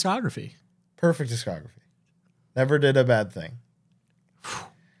perfect discography. Perfect discography. Never did a bad thing.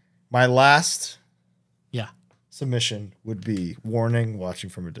 My last submission would be Warning, Watching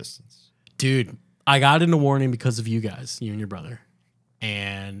from a Distance. Dude, I got into Warning because of you guys, you and your brother.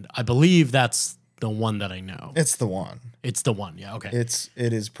 And I believe that's the one that I know. It's the one. It's the one. Yeah, okay. It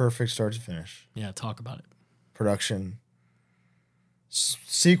is perfect start to finish. Yeah, talk about it. Production.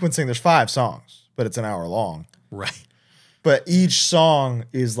 Sequencing, there's 5 songs, but it's an hour long. Right. But each song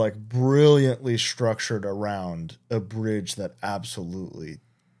is like brilliantly structured around a bridge that absolutely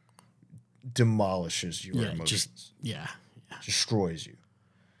demolishes your emotions. Destroys you.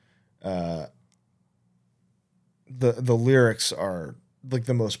 The lyrics are like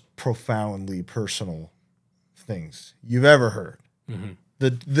the most profoundly personal things you've ever heard. Mm-hmm.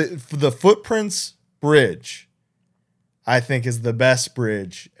 The Footprints bridge, I think, is the best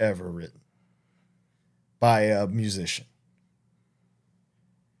bridge ever written by a musician.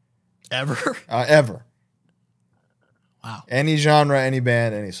 Ever? Ever. Wow. Any genre, any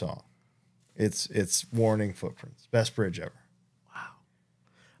band, any song. It's Warning, Footprints. Best bridge ever. Wow.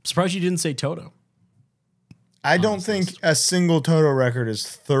 I'm surprised you didn't say Toto. I don't think a single Toto record is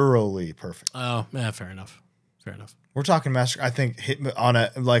thoroughly perfect. Oh, yeah, fair enough. Fair enough. We're talking master. I think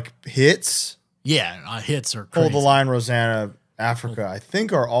hits. Yeah, hits are crazy. Hold the Line, Rosanna, Africa, I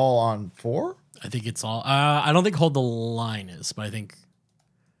think are all on 4. I think it's all. I don't think Hold the Line is, but I think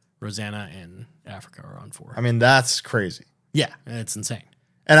Rosanna and Africa are on 4. I mean, that's crazy. Yeah, it's insane.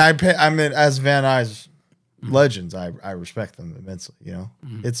 And I mean, as Van Nuys legends, I respect them immensely. You know,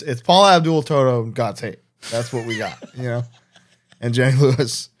 it's Paula Abdul, Toto, and God's Hate. That's what we got. You know, and Jenny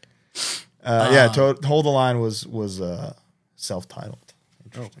Lewis. Hold the Line was self-titled.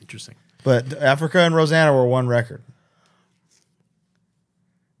 Oh, interesting. But Africa and Rosanna were one record.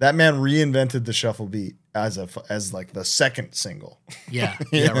 That man reinvented the shuffle beat as like the second single. Yeah,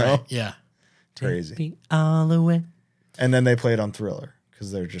 yeah, right. Yeah, crazy. Take me all the way. And then they played on Thriller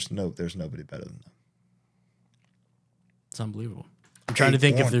because there's nobody better than them. It's unbelievable. I'm trying to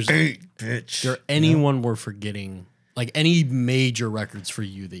think if there anyone we're forgetting, like any major records for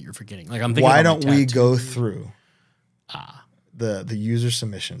you that you're forgetting. Like I'm thinking. Why don't we go through the user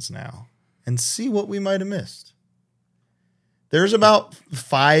submissions now and see what we might have missed? There's about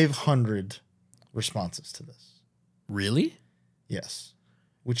 500 responses to this. Really? Yes,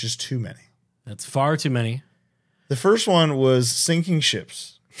 which is too many. That's far too many. The first one was Sinking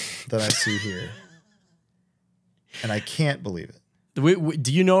Ships that I see here, and I can't believe it.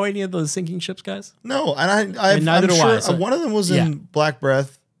 Do you know any of those Sinking Ships guys? No, and I'm sure one of them was in Black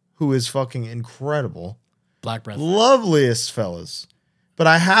Breath, who is fucking incredible. Black Breath, loveliest fellas. But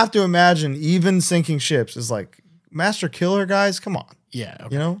I have to imagine even Sinking Ships is like Master Killer guys. Come on, yeah,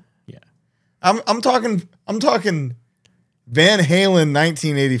 okay. You know, yeah. I'm talking Van Halen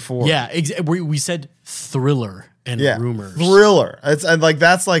 1984. Yeah, we said Thriller and Rumors. Thriller. It's like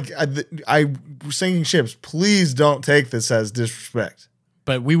that's like I Sinking Ships. Please don't take this as disrespect.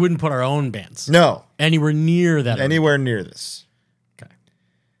 But we wouldn't put our own bands. No, anywhere near that. Anywhere near this. Okay.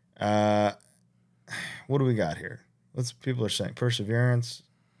 What do we got here? What's people are saying? Perseverance.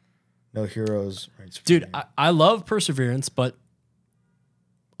 No Heroes. Dude, I love Perseverance, but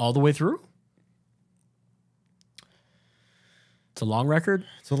all the way through? It's a long record?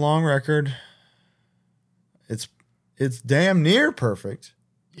 It's a long record. It's damn near perfect.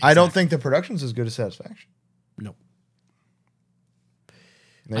 Exactly. I don't think the production's as good as Satisfaction. No.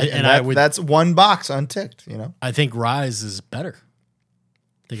 That's one box unticked, you know? I think Rise is better.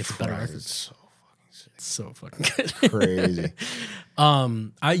 I think it's a better record. It's so fucking sick. It's so fucking good. Crazy.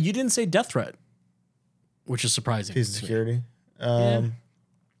 You didn't say Death Threat, which is surprising. Peace and Security.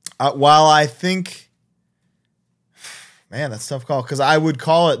 While I think, man, that's a tough call because I would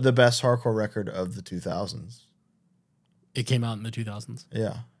call it the best hardcore record of the 2000s. It came out in the 2000s.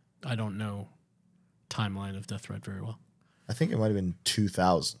 Yeah. I don't know timeline of Death Threat very well. I think it might have been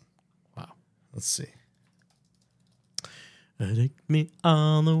 2000. Wow. Let's see. Take me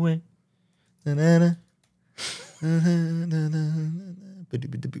all the way.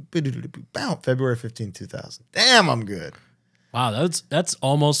 February 15, 2000. Damn, I'm good. Wow, that's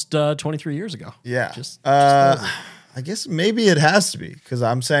almost 23 years ago. Yeah. Just I guess maybe it has to be because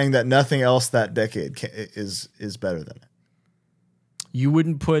I'm saying that nothing else that decade is better than it. You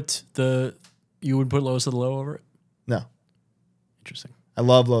wouldn't put Lowest of the Low over it? No. Interesting. I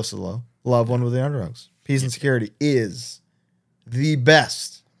love Lowest of the Low. Love One with the Underdogs. Peace and Security is the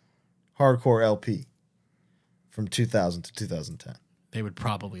best hardcore LP from 2000 to 2010. They would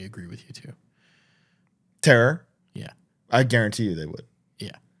probably agree with you too. Terror. Yeah. I guarantee you they would.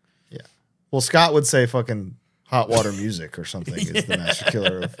 Yeah. Yeah. Well, Scott would say fucking Hot Water Music or something is the master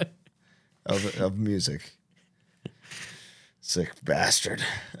killer of music. Sick bastard.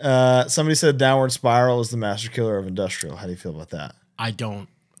 Somebody said Downward Spiral is the master killer of industrial. How do you feel about that? I don't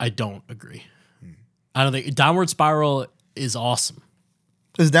agree. I don't think Downward Spiral is awesome.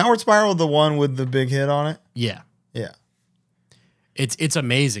 Is Downward Spiral the one with the big hit on it? Yeah. Yeah. It's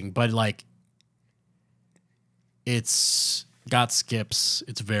amazing, but like it's got skips.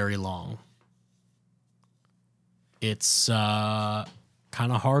 It's very long. It's kind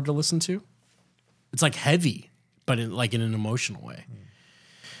of hard to listen to. It's like heavy, but in an emotional way.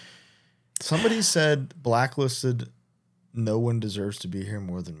 Somebody said Blacklisted, no one deserves to be here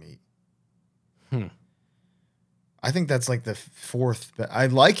more than me. I think that's like the fourth. I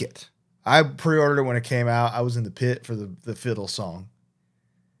like it. I pre-ordered it when it came out. I was in the pit for the fiddle song.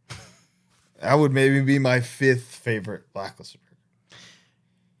 That would maybe be my fifth favorite Blacklisted record.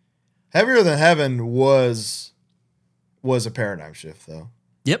 Heavier Than Heaven was a paradigm shift, though.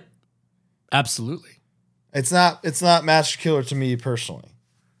 Yep, absolutely. It's not master killer to me personally,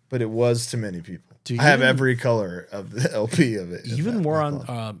 but it was to many people. I have every color of the LP of it. Even War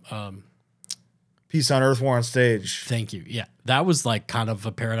on Peace on Earth, War on Stage. Thank you. Yeah, that was like kind of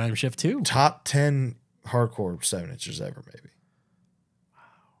a paradigm shift too. Top 10 hardcore 7-inchers ever, maybe. Wow.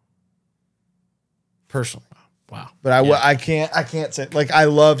 Personally. Wow. But I can't say, like, I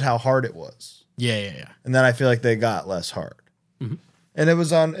loved how hard it was. Yeah. And then I feel like they got less hard. Mm-hmm. And it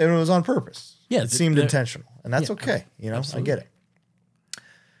was on purpose. Yeah, it seemed intentional, and that's okay. You know, absolutely. I get it.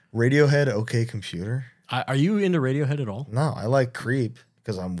 Radiohead, OK Computer. Are you into Radiohead at all? No, I like Creep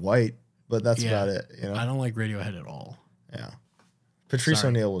because I'm white, but that's about it. You know, I don't like Radiohead at all. Yeah, Patrice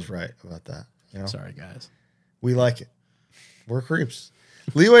O'Neill was right about that. You know, sorry guys, we like it. We're creeps.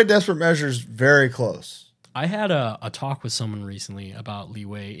 Leeway, Desperate Measures, very close. I had a talk with someone recently about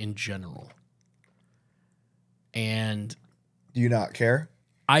Leeway in general, and do you not care?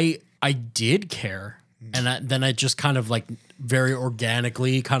 I did care, and then I just kind of like very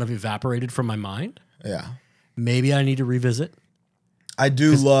organically kind of evaporated from my mind. Yeah. Maybe I need to revisit. I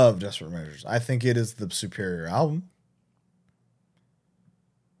do love Desperate Measures. I think it is the superior album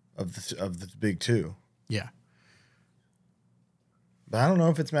of the big two. Yeah. But I don't know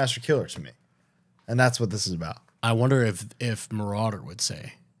if it's master killer to me. And that's what this is about. I wonder if Marauder would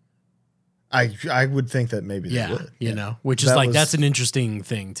say. I would think that maybe they would. You know, which is that's an interesting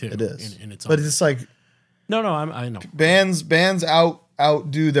thing too. It is. In its own but it's like no, I know. Bands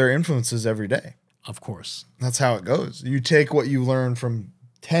outdo their influences every day. Of course. That's how it goes. You take what you learn from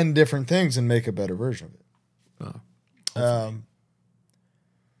 10 different things and make a better version of it.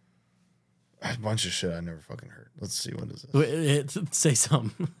 A bunch of shit I never fucking heard. Let's see, what is this? Say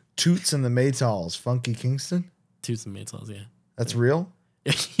something. Toots and the Maytals, Funky Kingston? Toots and Maytals, yeah. That's real?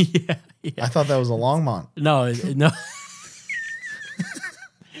 Yeah. I thought that was a Longmont. No.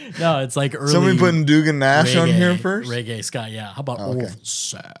 No, it's like early. Somebody putting Dugan Nash on here first? Reggae Sky, yeah. How about Old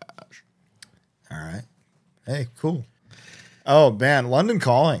Sash? All right. Hey, cool. Oh, man. London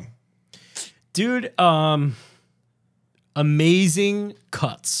Calling. Dude, amazing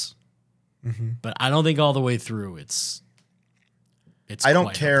cuts. Mm-hmm. But I don't think all the way through it's I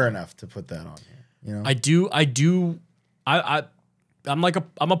don't care enough to put that on here. You know? I do. I'm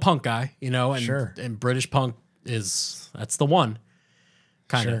a punk guy, you know, and sure. And British punk that's the one.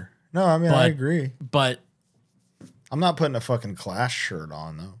 Kind of. Sure. No, I mean I agree. But I'm not putting a fucking Clash shirt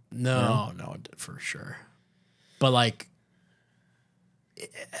on though. No, for sure. But like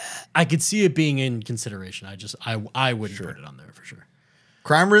I could see it being in consideration. I wouldn't put it on there for sure.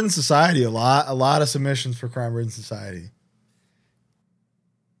 Crime Ridden Society, a lot of submissions for Crime Ridden Society.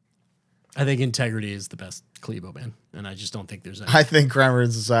 I think Integrity is the best Clebo band, and I just don't think there's any. I think Crime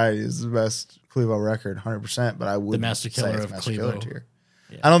Ridden Society is the best Clebo record, 100%, but I would the master killer of Clebo.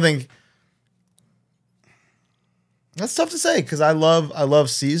 Yeah. I don't think that's tough to say because I love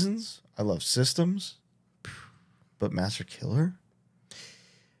Seasons, I love Systems, but Master Killer?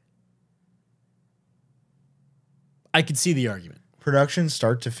 I could see the argument. Production,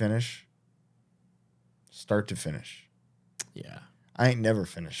 start to finish. Start to finish. Yeah. I ain't never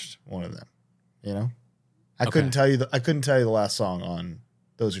finished one of them. You know? I couldn't tell you the last song on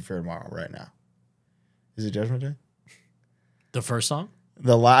Those Who Fear Tomorrow right now. Is it Judgment Day? The first song?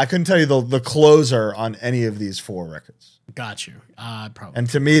 I couldn't tell you the closer on any of these 4 records. Got you. Probably. And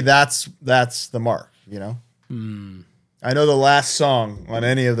to me, that's the mark, you know? I know the last song on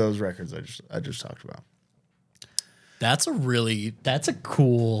any of those records I just talked about. That's a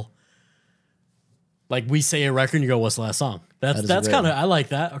cool, like we say a record and you go, what's the last song? That's kind of, I like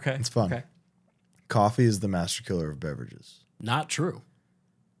that. Okay. It's fun. Okay. Coffee is the master killer of beverages. Not true.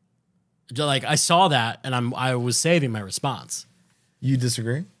 Like I saw that and I was saving my response. You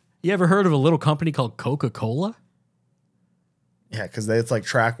disagree? You ever heard of a little company called Coca-Cola? Yeah, because it's like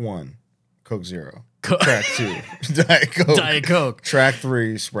track 1, Coke Zero. Track 2, Diet Coke. Diet Coke. Track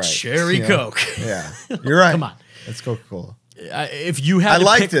 3, Sprite. Cherry Coke. Yeah, you're right. Come on. It's Coca-Cola. If you had I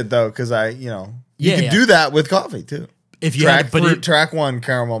liked it though, because you could do that with coffee too. If you track 1,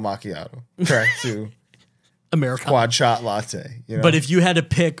 caramel macchiato. Track 2, Americano. quad shot latte. You know? But if you had to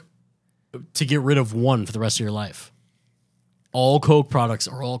pick to get rid of one for the rest of your life, all Coke products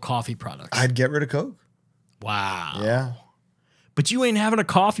or all coffee products, I'd get rid of Coke. Wow. Yeah. But you ain't having a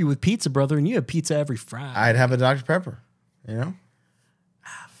coffee with pizza, brother, and you have pizza every Friday. I'd have a Dr. Pepper. You know?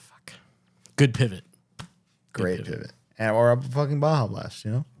 Fuck. Good pivot. Great pivot. Or a fucking Baja Blast,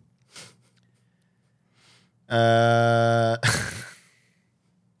 you know?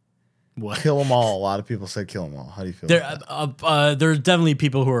 What? Kill them all. A lot of people say kill them all. How do you feel about that? There's definitely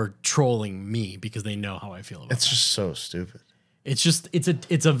people who are trolling me because they know how I feel about it. It's just so stupid. It's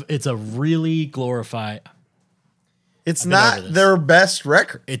a really glorified. It's not their best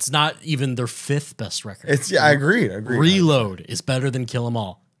record. It's not even their 5th best record. I agree. Reload is better than Kill 'Em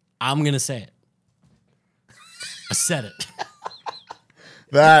All. I'm gonna say it. I said it.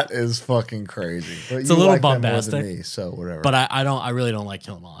 That is fucking crazy. But it's a little bombastic. More than me, so whatever. But I really don't like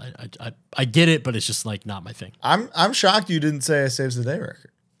Kill 'Em All. I get it, but it's just like not my thing. I'm shocked you didn't say a Saves the Day record.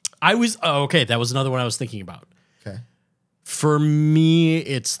 Okay. That was another one I was thinking about. Okay. For me,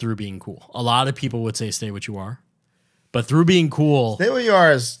 it's Through Being Cool. A lot of people would say Stay What You Are. But Through Being Cool... Stay What You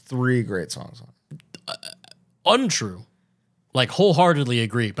Are has 3 great songs on it. Untrue. Like, wholeheartedly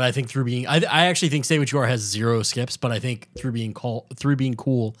agree. But I think Through Being... I actually think Stay What You Are has 0 skips, but I think Through Being Cool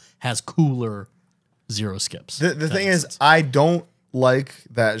has cooler 0 skips. The thing is, I don't like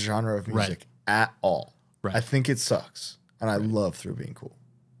that genre of music at all. Right. I think it sucks. And I love Through Being Cool.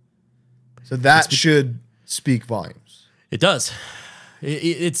 So that should speak volumes. It does.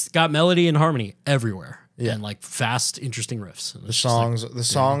 It's got melody and harmony everywhere. Yeah. And like fast, interesting riffs. The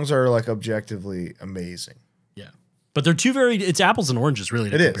songs are like objectively amazing. Yeah. But they're two it's apples and oranges really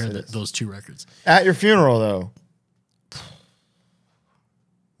to compare those 2 records. At Your Funeral though,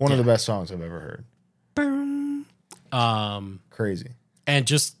 one of the best songs I've ever heard. Crazy. And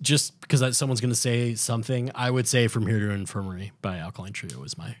just because someone's going to say something, I would say From Here to Infirmary by Alkaline Trio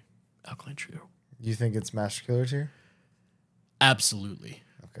is my Alkaline Trio. You think it's Master Killer tier? Absolutely.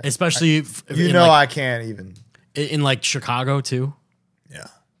 Okay. Especially I can't even in like Chicago too. Yeah.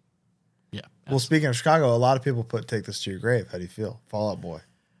 Yeah. Well, speaking of Chicago, a lot of people Take This to Your Grave. How do you feel? Fall Out Boy.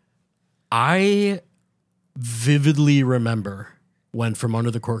 I vividly remember when From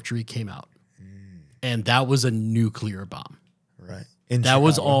Under the Cork Tree came out. And that was a nuclear bomb. Right.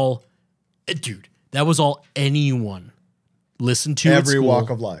 Was all dude, that was all anyone listened to. Every walk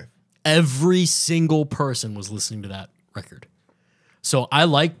of life. Every single person was listening to that record. So I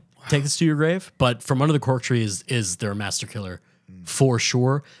like Take This to Your Grave, but From Under the Cork Tree is their master killer for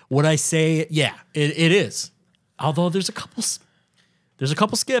sure. Would I say, yeah, it is. Although there's a couple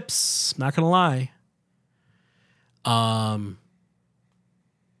skips, not gonna lie. But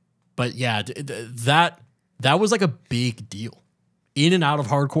yeah, that was like a big deal. In and out of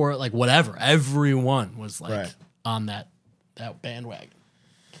hardcore, like whatever. Everyone was like on that bandwagon.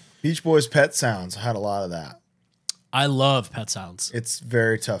 Beach Boys' Pet Sounds had a lot of that. I love Pet Sounds. It's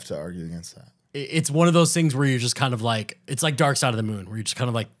very tough to argue against that. It's one of those things where you're just kind of like, it's like Dark Side of the Moon, where you're just kind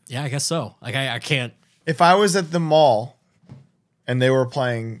of like, yeah, I guess so. Like I can't. If I was at the mall and they were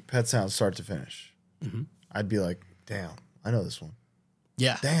playing Pet Sounds start to finish, I'd be like, damn, I know this one.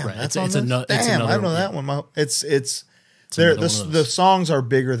 Yeah, damn, right. that's It's another. I know that one. The songs are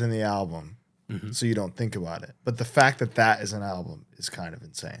bigger than the album, so you don't think about it. But the fact that is an album is kind of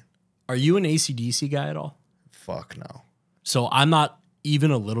insane. Are you an AC/DC guy at all? Fuck no. So I'm not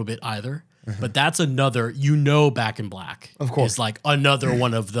even a little bit either. But that's another, Back in Black. Of course. Is like another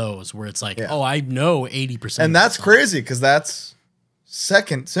one of those where it's like, oh, I know 80%. And that's crazy because that's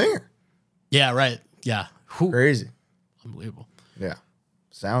second singer. Yeah, right. Yeah. Crazy. Unbelievable. Yeah.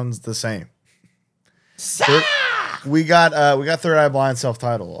 Sounds the same. We got Third Eye Blind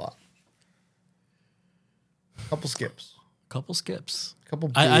self-titled a lot. Couple skips. Couple skips. Couple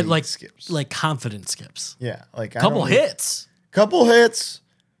big I like skips. like confident skips. Yeah, like couple hits. Couple hits,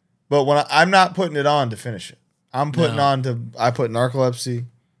 but when I'm not putting it on to finish it. I'm putting I put Narcolepsy,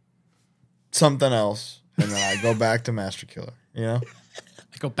 something else, and then I go back to Master Killer, you know?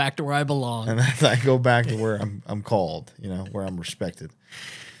 I go back to where I belong. And then I go back to where I'm called, you know, where I'm respected.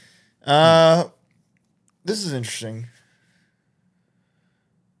 This is interesting.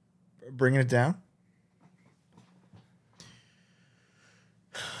 Bringing it down.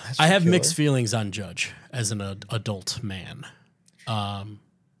 I have mixed feelings on Judge as an adult man. And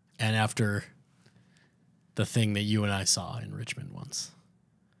after the thing that you and I saw in Richmond once.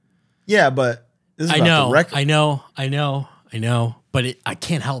 Yeah, but this is about the record. I know, but I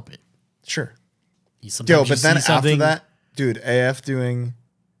can't help it. Sure. Sometimes but then after that, dude, AF doing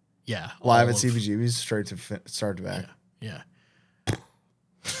live at CBGB's straight to start to back. Yeah.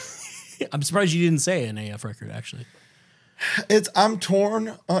 I'm surprised you didn't say an AF record, actually. I'm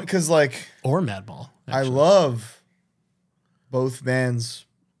torn because or Madball. Actually. I love both bands,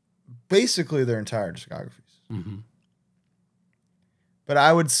 basically their entire discographies. Mm-hmm. But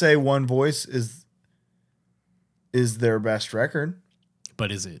I would say One Voice is their best record.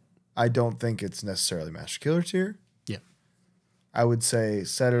 But is it? I don't think it's necessarily Master Killer tier. Yeah. I would say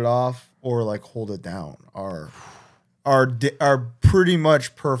Set It Off or Hold It Down are pretty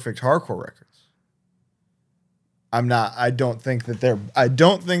much perfect hardcore records. I don't think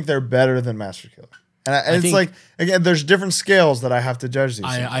they're better than Master Killer. And it's again, there's different scales that I have to judge these.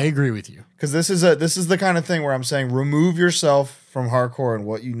 I agree with you. Because this is the kind of thing where I'm saying remove yourself from hardcore and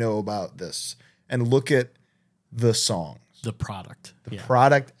what you know about this and look at the songs. The product. The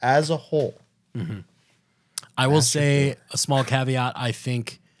product as a whole. Mm-hmm. I will say a small caveat. I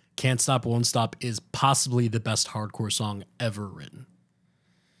think Can't Stop, Won't Stop is possibly the best hardcore song ever written.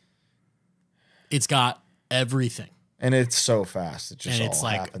 It's got everything. And it's so fast. It's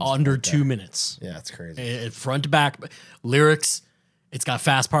under 2 minutes. Yeah, it's crazy. Front to back lyrics. It's got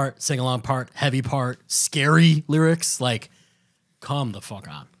fast part, sing along part, heavy part, scary lyrics. Come the fuck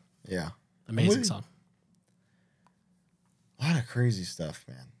on. Yeah. Amazing song. A lot of crazy stuff,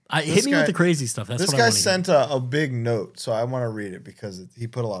 man. Hit me with the crazy stuff. That's this what I guy sent a big note, so I want to read it because he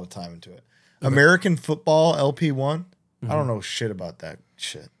put a lot of time into it. Okay. American Football LP1. Mm-hmm. I don't know shit about that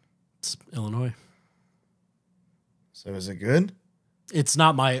shit. It's Illinois. So is it good? It's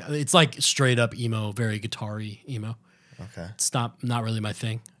not it's straight up emo, very guitar-y emo. Okay. It's not really my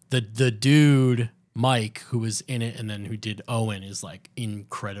thing. The dude, Mike, who was in it and then who did Owen is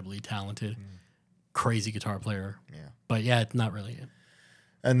incredibly talented. Crazy guitar player. Yeah. But yeah, it's not really it.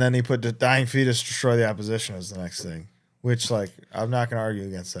 And then he put the Dying Fetus Destroy the Opposition as the next thing, which I'm not going to argue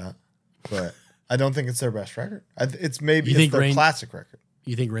against that, but I don't think it's their best record. It's their classic record.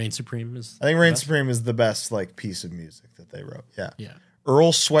 You think Reign Supreme is? I think Reign Supreme is the best piece of music that they wrote. Yeah. Yeah.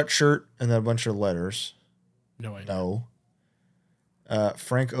 Earl Sweatshirt and then a bunch of letters. No idea. No.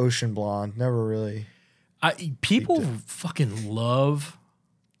 Frank Ocean Blonde. Never really. People fucking love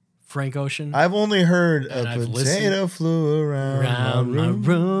Frank Ocean. I've only heard a potato flew around my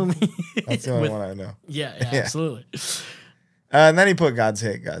room. That's the only one I know. Yeah, absolutely. And then he put God's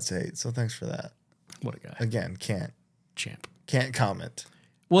Hate. So thanks for that. What a guy. Again, can't comment.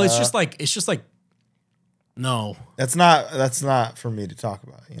 Well, it's just no. That's not for me to talk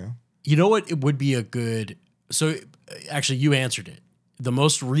about, you know? You know what? It would be a good. So actually, you answered it. The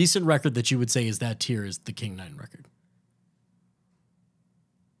most recent record that you would say is that tier is the King 9 record.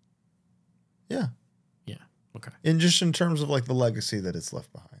 Yeah. Yeah. Okay. In terms of the legacy that it's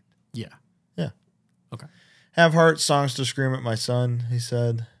left behind. Yeah. Yeah. Okay. Have Heart, Songs to Scream at My Son, he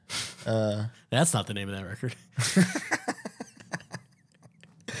said. That's not the name of that record.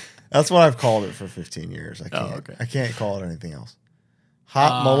 That's what I've called it for 15 years. I can't call it anything else.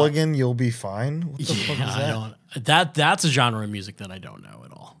 Hot Mulligan, You'll Be Fine. What the fuck is that? That's a genre of music that I don't know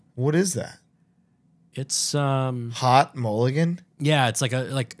at all. What is that? It's Hot Mulligan? Yeah, it's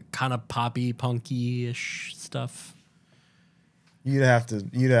kind of poppy, punky-ish stuff. You'd have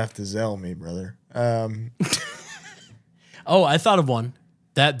to Zell me, brother. Oh, I thought of one.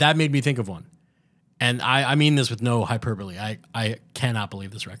 That made me think of one. And I mean this with no hyperbole. I cannot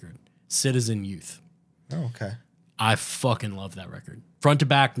believe this record. Citizen Youth. Oh, okay. I fucking love that record. Front to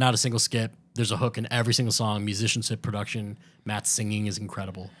back, not a single skip. There's a hook in every single song. Musicianship, production. Matt's singing is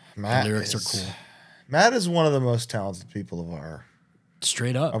incredible. The lyrics are cool. Matt is one of the most talented people of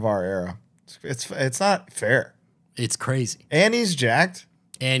our era. It's not fair. It's crazy. And he's jacked.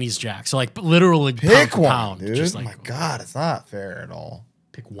 So like literally pick pound one, pound, dude. Just like, oh my God, it's not fair at all.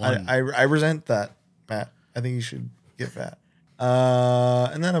 Pick one. I resent that, Matt. I think you should get fat.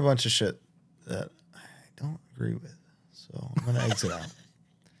 And then a bunch of shit that I don't agree with. So I'm gonna exit out.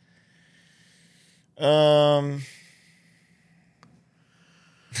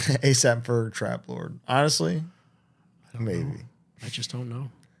 ASAP Ferg, Trap Lord. Honestly, maybe. I just don't know.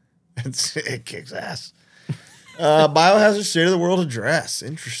 It kicks ass. Biohazard State of the World Address.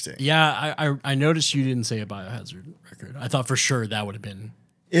 Interesting. Yeah, I noticed you didn't say a Biohazard record. I thought for sure that would have been.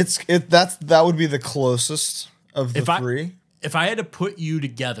 That would be the closest of the three. If I had to put you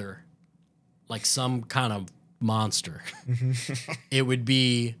together like some kind of monster, it would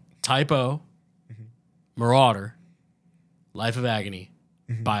be Typo, Marauder, Life of Agony,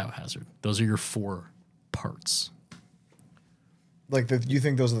 Biohazard. Those are your 4 parts. Like you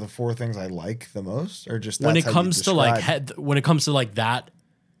think those are the 4 things I like the most, or just when it comes to like that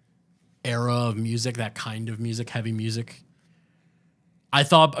era of music, that kind of music, heavy music? I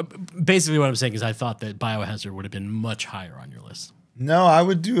thought basically what I'm saying is I thought that Biohazard would have been much higher on your list. No, I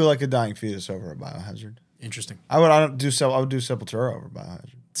would do like a Dying Fetus over a Biohazard. Interesting. I would do Sepultura over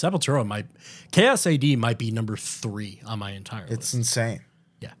Biohazard. Sepultura Chaos AD might be number 3 on my entire list. It's insane.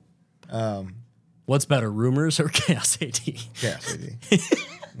 Yeah. What's better, Rumors or Chaos AD? Chaos AD.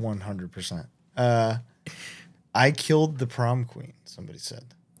 100%. I killed the prom queen, somebody said.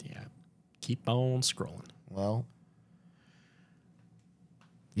 Yeah. Keep on scrolling. Well,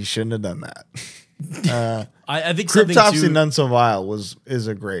 you shouldn't have done that. I think Cryptopsy None So Vile is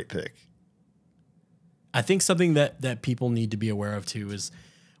a great pick. I think something that people need to be aware of too is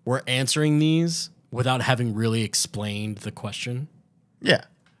we're answering these without having really explained the question. Yeah.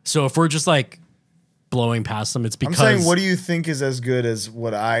 So if we're just like blowing past them, it's because I'm saying, what do you think is as good as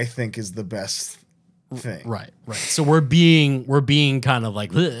what I think is the best thing? Right. So we're being kind of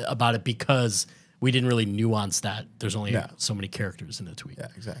like about it because we didn't really nuance that. There's only so many characters in a tweet. Yeah,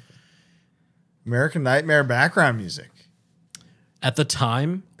 exactly. American Nightmare background music. At the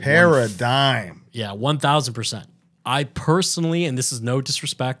time, Paradigm. 1,000%. I personally, and this is no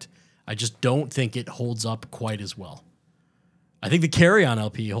disrespect, I just don't think it holds up quite as well. I think the Carry On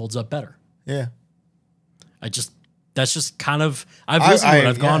LP holds up better. Yeah. That's just kind of, I've listened to it,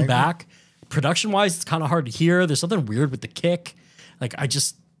 I've gone back. Production wise, it's kind of hard to hear. There's something weird with the kick. Like, I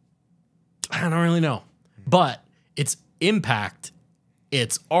don't really know. But its impact,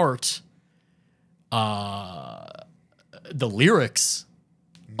 its art, the lyrics,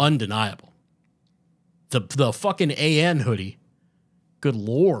 undeniable. The fucking AN hoodie, good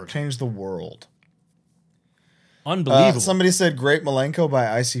Lord. Changed the world. Unbelievable. Somebody said Great Malenko by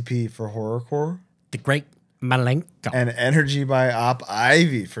ICP for horrorcore. The Great Malenko. And Energy by Op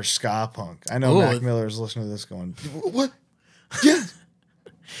Ivy for ska punk. I know Mac Miller is listening to this going, what? Yeah.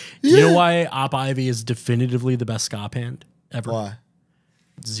 You know why Op Ivy is definitively the best ska band ever? Why?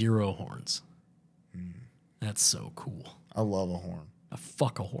 0 horns. That's so cool. I love a horn.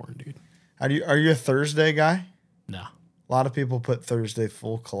 Fuck a horn, dude. Are you a Thursday guy? No. A lot of people put Thursday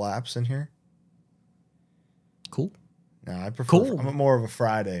Full Collapse in here. Cool. No, I prefer. Cool. I'm more of a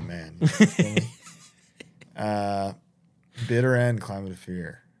Friday man. Bitter End, Climate of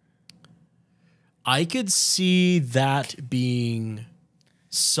Fear. I could see that being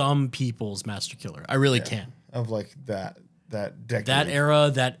some people's Master Killer. I really can. Of like that decade. That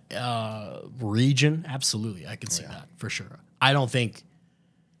era, that region, absolutely. I could see that for sure. I don't think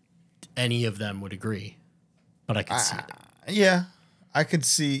any of them would agree, but I could see it. Yeah, I could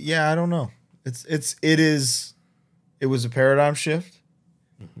see. Yeah, I don't know. It was a paradigm shift.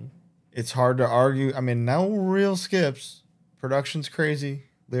 Mm-hmm. It's hard to argue. I mean, no real skips. Production's crazy.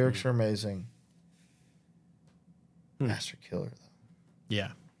 Lyrics are amazing. Master Killer, though. Yeah.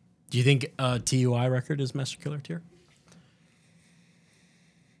 Do you think TUI record is Master Killer tier?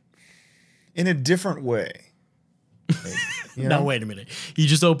 In a different way. Maybe, No, wait a minute. You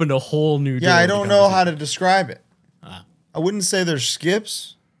just opened a whole new door. Yeah, I don't know how to describe it. I wouldn't say there's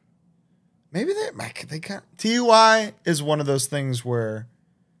skips. Maybe they kind of, TUI is one of those things where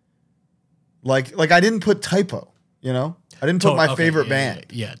like I didn't put Typo, I didn't put my favorite band.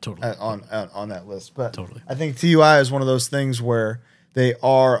 Yeah, totally. On that list, but totally. I think TUI is one of those things where they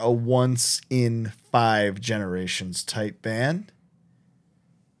are a once in 5 generations type band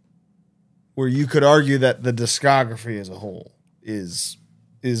where you could argue that the discography as a whole is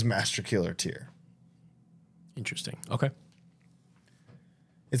Master Killer tier. Interesting. Okay.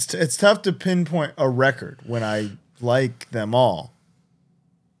 It's tough to pinpoint a record when I like them all,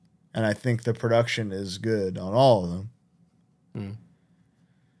 and I think the production is good on all of them.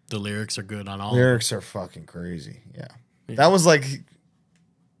 The lyrics are good on all. Lyrics are fucking crazy. Yeah. That was like,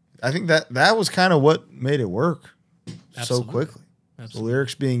 I think that was kind of what made it work so quickly. Absolutely. The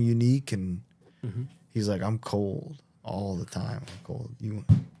lyrics being unique, and he's like, I'm cold all the time. I'm cold. There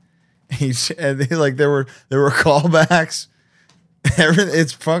were callbacks. Everything.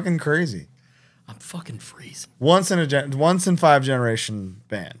 It's fucking crazy. I'm fucking freezing. Once in 5 generation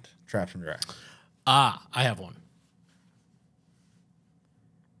band, Trapped and Dragged. I have one.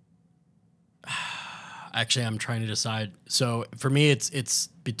 Actually, I'm trying to decide. So for me, it's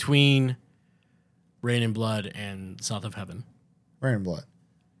between Rain and Blood and South of Heaven. Rain and Blood.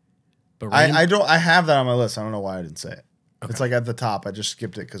 But I have that on my list. I don't know why I didn't say it. Okay. It's like at the top. I just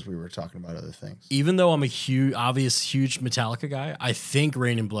skipped it because we were talking about other things. Even though I'm a huge Metallica guy, I think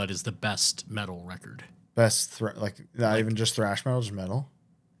Rain and Blood is the best metal record. Best, not even just thrash metal, just metal.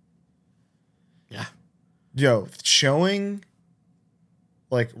 Yeah. Yo, showing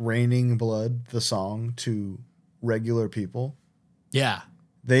like Raining Blood, the song, to regular people. Yeah.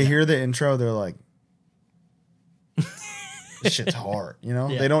 They hear the intro, they're like, this shit's hard. You know?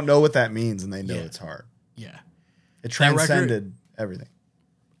 Yeah. They don't know what that means, and they know it's hard. Yeah. It transcended everything.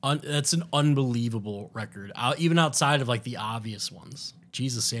 That's an unbelievable record. Even outside of like the obvious ones.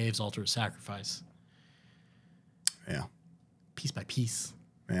 Jesus Saves, Altar of Sacrifice. Yeah. Piece by piece.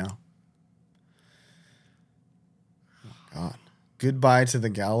 Yeah. Oh, God. Goodbye to the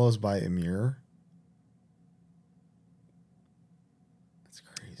Gallows by Emir. That's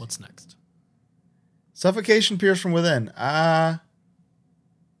crazy. What's next? Suffocation Pierce from Within.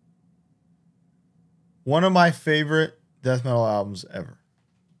 One of my favorite death metal albums ever.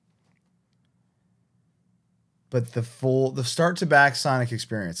 But the start to back sonic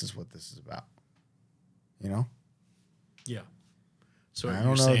experience is what this is about. You know? Yeah. So I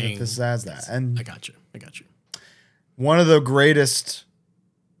don't know that this has that. And I got you. One of the greatest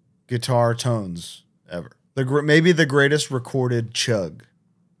guitar tones ever. Maybe the greatest recorded chug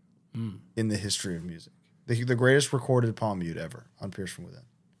in the history of music. The greatest recorded palm mute ever on Pierce from Within.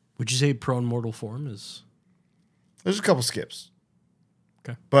 Would you say Prone Mortal Form is? There's a couple skips.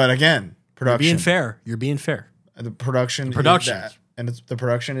 Okay. But again, production. You're being fair. The production. The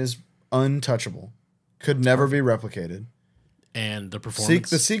production is untouchable. Could never be replicated. And the performance.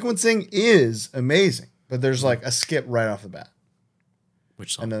 The sequencing is amazing. But there's like a skip right off the bat.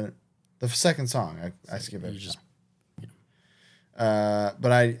 Which song? And then the second song, I skip every song.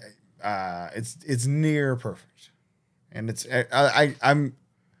 But it's near perfect, and it's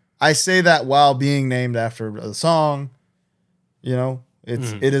I say that while being named after the song. You know,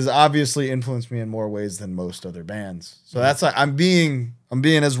 it has obviously influenced me in more ways than most other bands. So that's like I'm being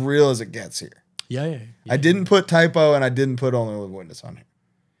as real as it gets here. Yeah. I didn't put Typo and I didn't put Only Living Witness on here.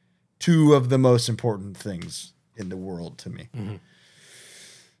 2 of the most important things in the world to me.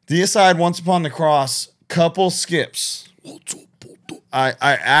 Deicide, Once Upon the Cross, couple skips. I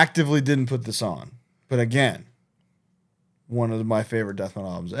actively didn't put this on. But again, one of my favorite death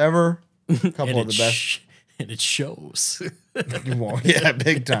metal albums ever. Couple of the best. And it shows. Well, yeah,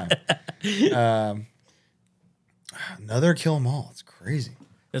 big time. Another Kill 'Em All. It's crazy.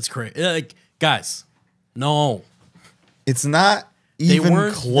 That's crazy. Like, guys, no. It's not They even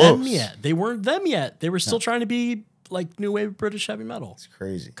weren't close. them yet. They weren't them yet. They were still trying to be like new wave British heavy metal. It's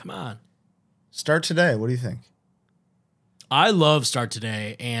crazy. Come on. Start Today. What do you think? I love Start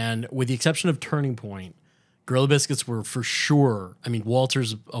Today, and with the exception of Turning Point, Gorilla Biscuits were for sure. I mean,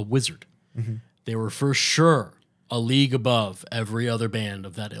 Walter's a wizard. They were for sure a league above every other band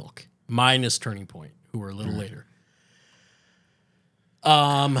of that ilk, minus Turning Point, who were a little later.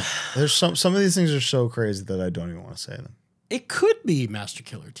 There's some of these things are so crazy that I don't even want to say them. It could be Master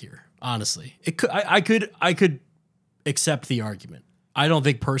Killer tier, honestly. It could. I could accept the argument. I don't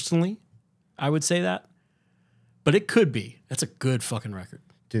think personally I would say that, but it could be. That's a good fucking record.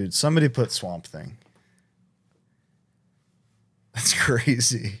 Dude, somebody put Swamp Thing. That's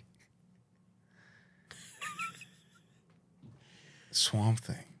crazy. Swamp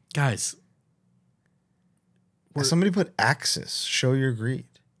Thing. Guys. Somebody put Axis, Show Your Greed.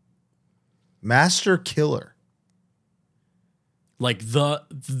 Master Killer. Like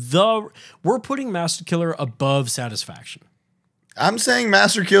we're putting Master Killer above Satisfaction. I'm saying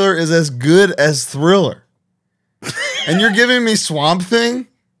Master Killer is as good as Thriller. And you're giving me Swamp Thing?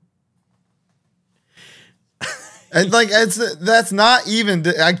 And like that's not even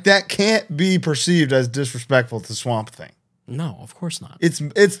like that can't be perceived as disrespectful to Swamp Thing. No, of course not.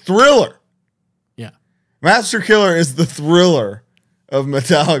 It's Thriller. Yeah. Master Killer is the Thriller of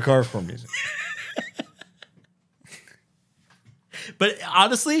metallic hardcore music. But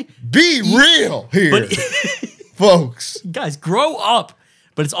honestly, be real here, folks. Guys, grow up.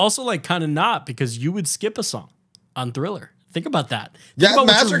 But it's also like kind of not, because you would skip a song on Thriller. Think about that. Think about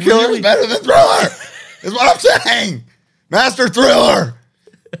Master Killer is better than Thriller. Is what I'm saying. Master Thriller.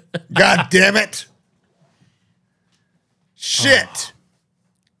 God damn it. Shit.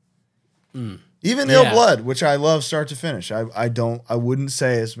 Even Ill Blood, which I love start to finish. I wouldn't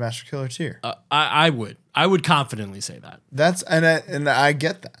say it's Master Killer tier. I would confidently say that. And I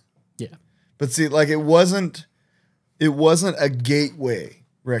get that. Yeah. But see, like it wasn't a gateway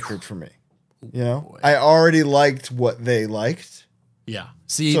record for me. You know? Boy. I already liked what they liked. Yeah.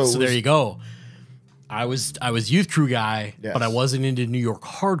 See, so there you go. I was Youth Crew guy, but I wasn't into New York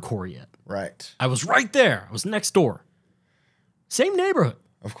hardcore yet. Right. I was right there. I was next door. Same neighborhood.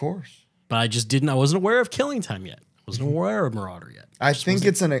 Of course. But I wasn't aware of Killing Time yet. I wasn't aware of Marauder yet. I think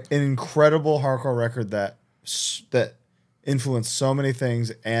it's an incredible hardcore record that influenced so many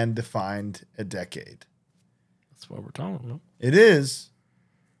things and defined a decade. That's what we're talking about. It is,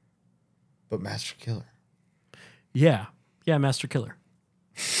 but Master Killer. Yeah. Yeah, Master Killer.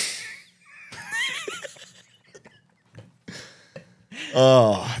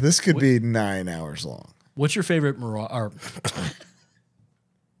 Oh, this could be 9 hours long. What's your favorite Marauder?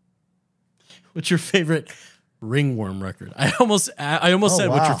 What's your favorite Ringworm record? I almost said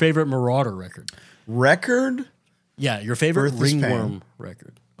what's your favorite Marauder record? Record? Yeah, your favorite Birth is Ringworm Pain.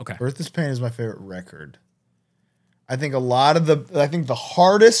 record. Okay. Birth is Pain is my favorite record. I think the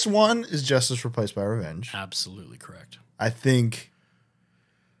hardest one is Justice Replaced by Revenge. Absolutely correct. I think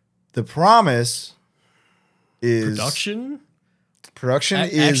The Promise is Production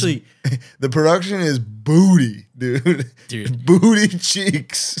is actually the production is booty, dude. Booty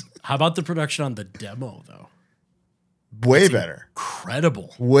cheeks. How about the production on the demo though? Way better.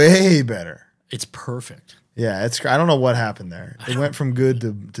 Incredible. Way better. It's perfect. Yeah, I don't know what happened there. It went from good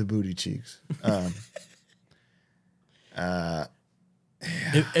to booty cheeks.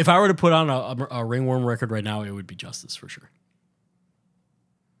 If I were to put on a Ringworm record right now, it would be Justice for sure.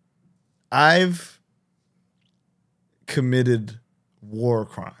 I've committed war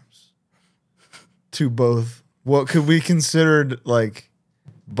crimes to both what could be considered like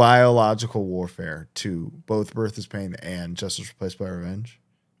biological warfare to both Birth is Pain and Justice Replaced by Revenge,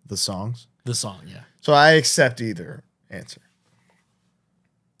 the songs. The song, yeah. So I accept either answer.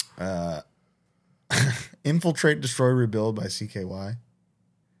 Infiltrate, Destroy, Rebuild by CKY.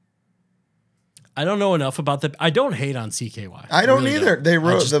 I don't know enough about that. I don't hate on CKY. I don't really either. Don't. They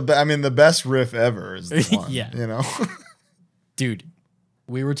wrote the best riff ever is the one. Yeah. You know? Dude,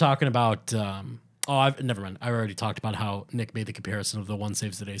 we were talking about never mind. I already talked about how Nick made the comparison of the One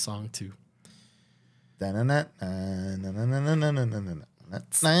Saves the Day song to I mean,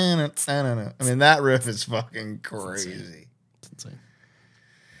 that riff is fucking crazy. It's insane.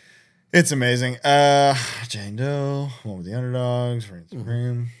 It's amazing. Jane Doe, One with the Underdogs, Reign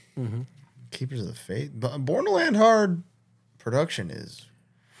Supreme, Keepers of the Faith. Born to Land Hard production is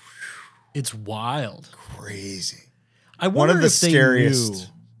it's wild. Crazy. I wonder one of the if scariest. They knew.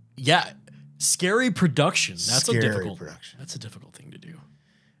 Yeah. Scary production. That's scary a difficult production. That's a difficult thing to do.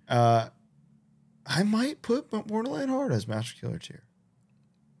 I might put Born to Land Hard as Master Killer tier.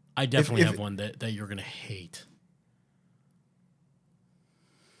 I definitely have one that you're gonna hate.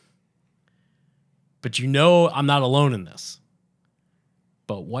 But you know I'm not alone in this.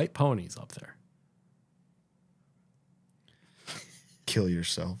 But White Pony's up there. Kill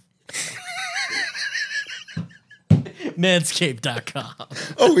yourself. Manscaped.com.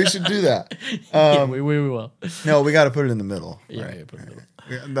 Oh, we should do that. Yeah, we will. No, we got to put it in the middle. Yeah, right, put it in the middle.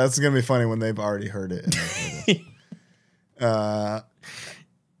 Yeah, that's going to be funny when they've already heard it. And they've heard it.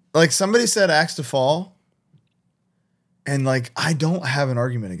 Like somebody said Axe to Fall. And like, I don't have an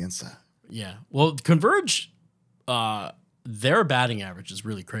argument against that. Yeah. Well, Converge, their batting average is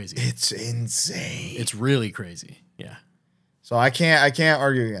really crazy. It's insane. It's really crazy. Yeah. So I can't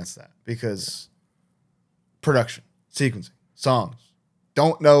argue against that because production, sequencing, songs.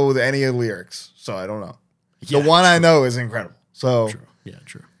 Don't know any of the lyrics, so I don't know. The one I know is incredible. So true. Yeah,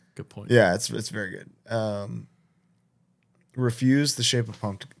 true. Good point. Yeah, it's very good. Refuse, The Shape of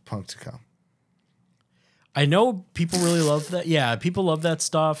Punk to Come. I know people really love that. Yeah, people love that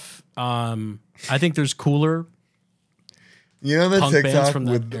stuff. I think there's cooler. You know the punk TikTok from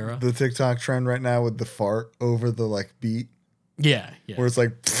that with era? the TikTok trend right now with the fart over the like beat. Yeah. Where it's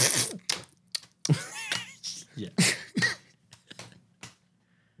like. Yeah.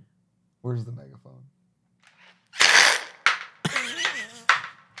 Where's the megaphone?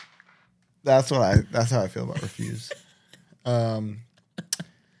 That's how I feel about Refuse.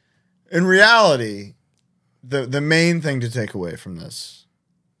 In reality, the main thing to take away from this,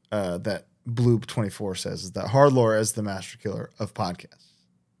 that Bloop24 says, is that HardLore is the master killer of podcasts.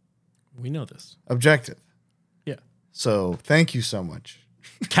 We know this. Objective. Yeah. So thank you so much.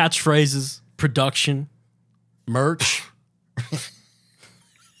 Catchphrases, production, merch.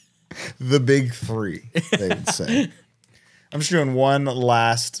 The big three, they would say. I'm just doing one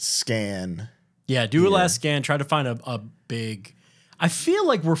last scan. Yeah, do a last scan. Try to find a big. I feel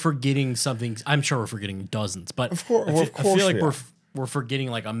like we're forgetting something. I'm sure we're forgetting dozens, but of course, I feel like we're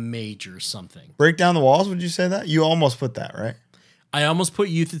forgetting like a major something. Break Down the Walls. Would you say that? You almost put that, right? I almost put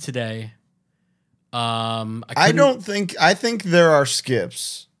Youth of Today. I think there are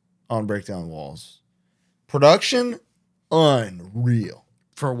skips on Break Down the Walls. Production, unreal.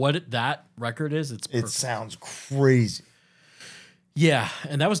 For what that record is, it's perfect. It sounds crazy. Yeah,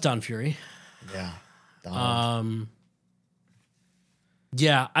 and that was Don Fury. Yeah.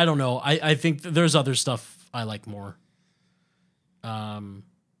 Yeah, I don't know. I think there's other stuff I like more.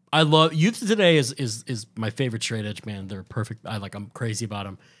 I love Youth of Today is my favorite straight edge band. They're perfect. I'm crazy about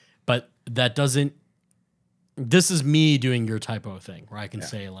them. But that doesn't. This is me doing your typo thing where I can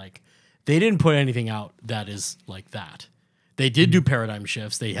say like they didn't put anything out that is like that. They did do paradigm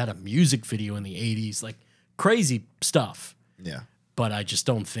shifts. They had a music video in the 80s, like crazy stuff. Yeah. But I just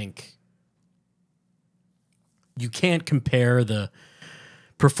don't think you can't compare the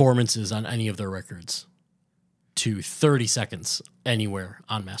performances on any of their records to 30 seconds anywhere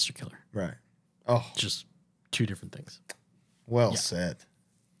on Master Killer. Right. Oh, just two different things. Well said.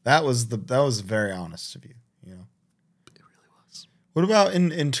 That was very honest of you, you know. It really was. What about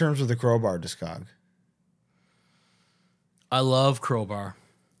in terms of the Crowbar discog? I love Crowbar.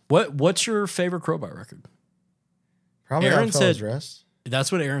 What's your favorite Crowbar record? Probably Aaron said Rest.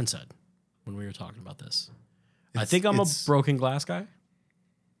 That's what Aaron said when we were talking about this. I think I'm a Broken Glass guy.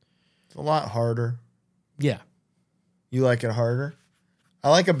 It's a lot harder. Yeah. You like it harder? I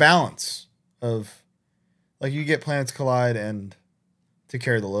like a balance of, like, you get Planets Collide and To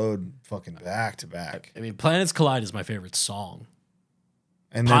Carry the Load fucking back to back. I mean, Planets Collide is my favorite song.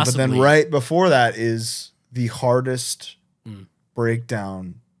 And then, but then right before that is the hardest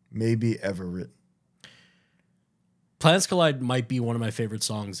breakdown maybe ever written. Planets Collide might be one of my favorite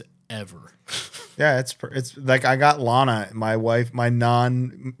songs ever. Yeah, it's like I got Lana, my wife, my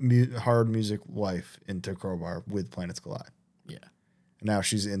hard music wife, into Crowbar with Planets Collide. Yeah. And now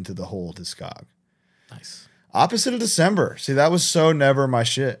she's into the whole discog. Nice. Opposite of December. See, that was so never my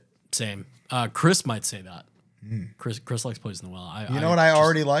shit. Same. Chris might say that. Chris likes Poison the Well. You know what I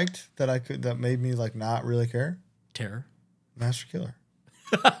already liked that made me like not really care? Terror. Master Killer.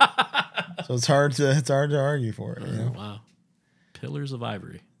 So it's hard to argue for it. You know? Wow. Pillars of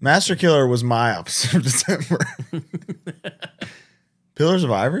Ivory. Master Killer was my opposite of December. Pillars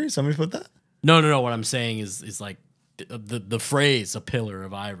of Ivory? Somebody put that? No. What I'm saying is like the phrase "a pillar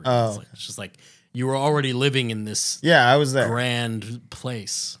of ivory." Oh. It's just like you were already living in this. Yeah, I was there. Grand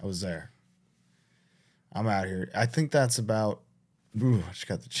place. I was there. I'm out here. I think that's about. Ooh, I just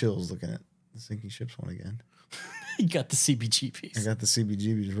got the chills looking at the Sinking Ships one again. You got the CBGBs. I got the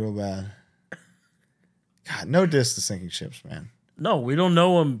CBGBs real bad. God, no diss to Sinking Ships, man. No, we don't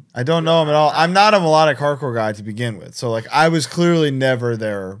know them. I don't know them at all. I'm not a melodic hardcore guy to begin with. So, like, I was clearly never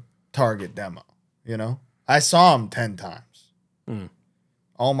their target demo, you know? I saw them 10 times.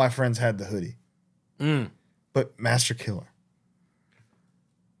 All my friends had the hoodie. But Master Killer.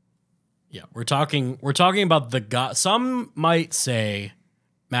 Yeah, we're talking about the God. Some might say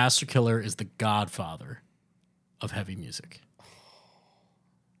Master Killer is the godfather of heavy music.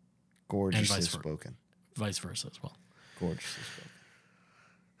 Gorgeously spoken. Vice versa as well. Gorgeously spoken.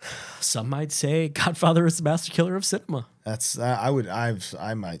 Some might say Godfather is the master killer of cinema. That's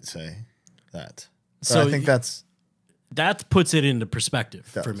I might say that. But so I think that puts it into perspective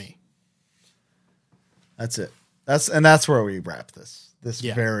for me. That's it. That's where we wrap this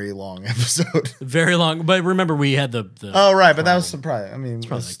very long episode. Very long, but remember we had the oh right, but that was probably. I mean,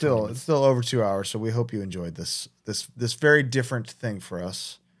 it's still over 2 hours. So we hope you enjoyed this very different thing for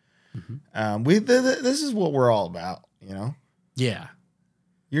us. This is what we're all about, you know. Yeah.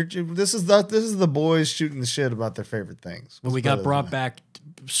 This is the boys shooting the shit about their favorite things. But we got brought back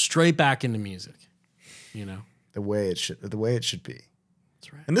straight back into music, you know, the way it should be.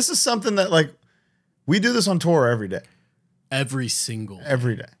 That's right. And this is something that, like, we do this on tour every day, every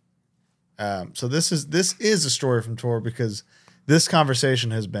day. So this is a story from tour because this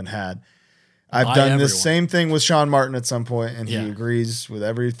conversation has been had. I've done this same thing with Sean Martin at some point, and he agrees with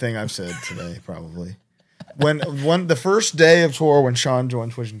everything I've said today, probably. When the first day of tour, when Sean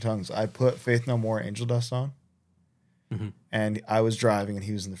joined Twitching Tongues, I put Faith No More, Angel Dust on, And I was driving, and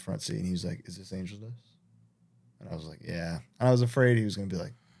he was in the front seat, and he was like, "Is this Angel Dust?" And I was like, "Yeah." And I was afraid he was gonna be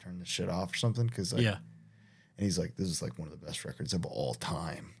like, "Turn this shit off" or something, because like, yeah. And he's like, "This is like one of the best records of all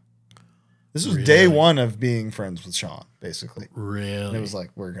time." This was Really? day one of being friends with Sean, basically. Really? And it was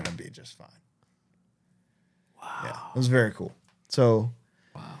like, we're gonna be just fine. Wow. Yeah, it was very cool. So,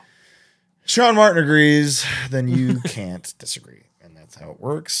 Wow. Sean Martin agrees, then you can't disagree, and that's how it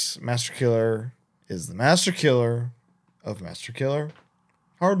works. Master Killer is the Master Killer of Master Killer.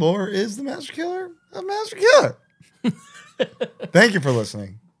 HardLore is the Master Killer of Master Killer. Thank you for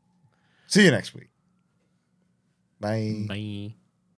listening. See you next week. Bye. Bye.